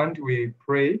stretch your hand, we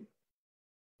pray.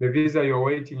 The visa you're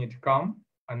waiting, it come,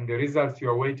 and the results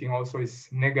you're waiting also is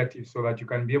negative, so that you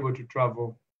can be able to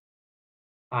travel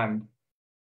and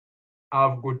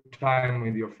have good time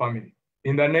with your family.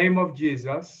 In the name of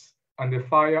Jesus and the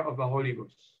fire of the Holy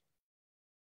Ghost,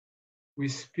 we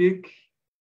speak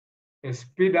a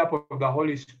speed up of the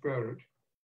Holy Spirit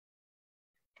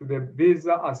to the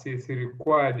visa as is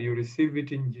required. You receive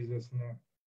it in Jesus' name.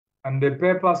 And the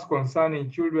papers concerning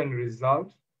children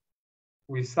result,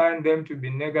 we sign them to be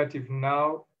negative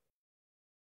now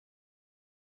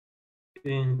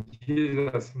in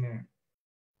Jesus' name.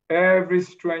 Every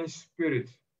strange spirit,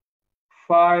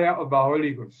 fire of the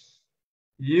Holy Ghost,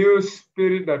 You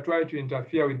spirit that try to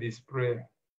interfere with this prayer,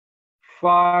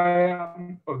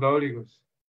 fire of the Holy Ghost,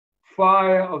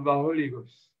 fire of the Holy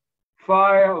Ghost,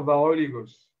 fire of the Holy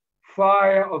Ghost,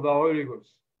 fire of the Holy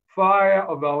Ghost, fire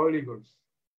of the Holy Ghost,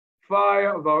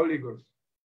 fire of the Holy Ghost.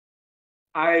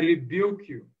 I rebuke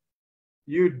you,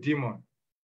 you demon.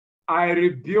 I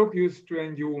rebuke you,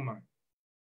 strange woman.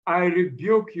 I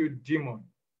rebuke you, demon.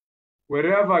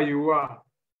 Wherever you are,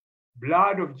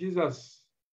 blood of Jesus,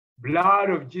 blood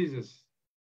of Jesus,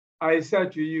 I say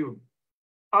to you,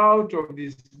 out of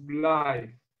this life,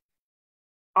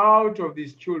 out of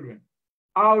these children,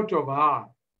 out of her,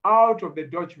 out of the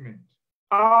document,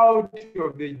 out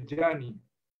of the journey,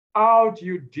 out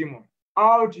you demon,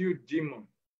 out you demon.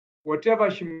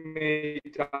 Whatever she may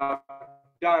have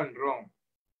done wrong,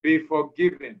 be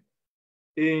forgiven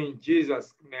in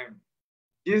Jesus' name.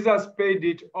 Jesus paid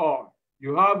it all.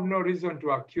 You have no reason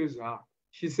to accuse her.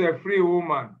 She's a free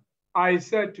woman. I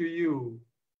said to you,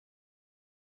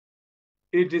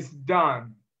 it is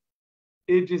done.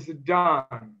 It is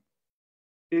done.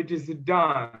 It is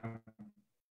done.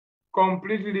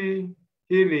 Completely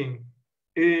healing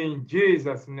in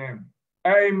Jesus' name.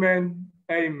 Amen,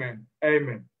 amen,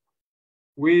 amen.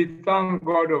 We thank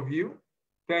God of you.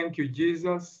 Thank you,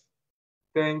 Jesus.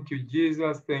 Thank you,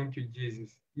 Jesus. Thank you,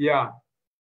 Jesus. Yeah.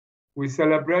 We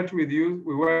celebrate with you.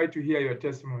 We want to hear your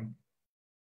testimony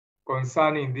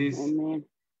concerning this. Amen.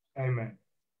 Amen.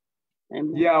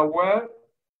 Amen. Yeah, well,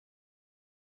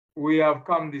 we have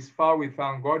come this far. We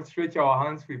thank God. Stretch our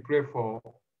hands. We pray for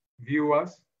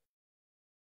viewers.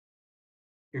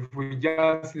 If we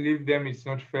just leave them, it's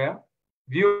not fair.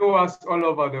 Viewers all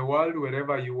over the world,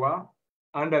 wherever you are,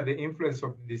 under the influence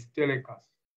of this telecast.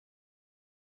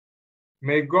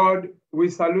 May God, we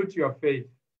salute your faith.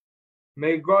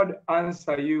 May God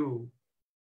answer you.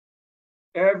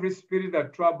 Every spirit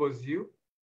that troubles you,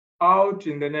 out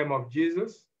in the name of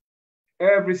Jesus.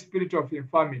 Every spirit of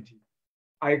infirmity,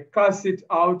 I cast it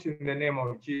out in the name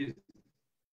of Jesus.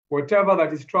 Whatever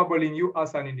that is troubling you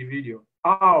as an individual,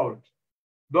 out.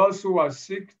 Those who are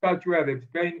sick, touch where the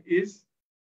pain is,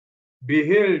 be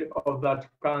healed of that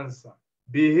cancer,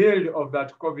 be healed of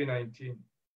that COVID-19,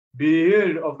 be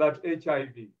healed of that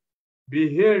HIV, be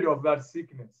healed of that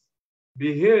sickness,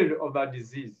 be healed of that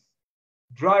disease.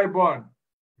 Dry bone,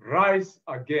 rise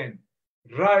again,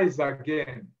 rise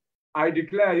again. I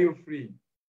declare you free.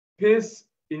 Peace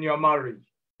in your marriage,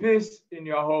 peace in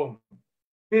your home,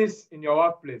 peace in your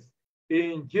workplace.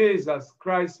 In Jesus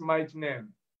Christ's mighty name,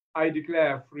 I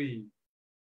declare free.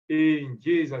 In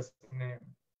Jesus' name,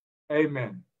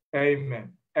 amen,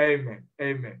 amen, amen,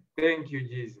 amen. Thank you,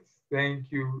 Jesus.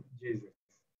 Thank you, Jesus.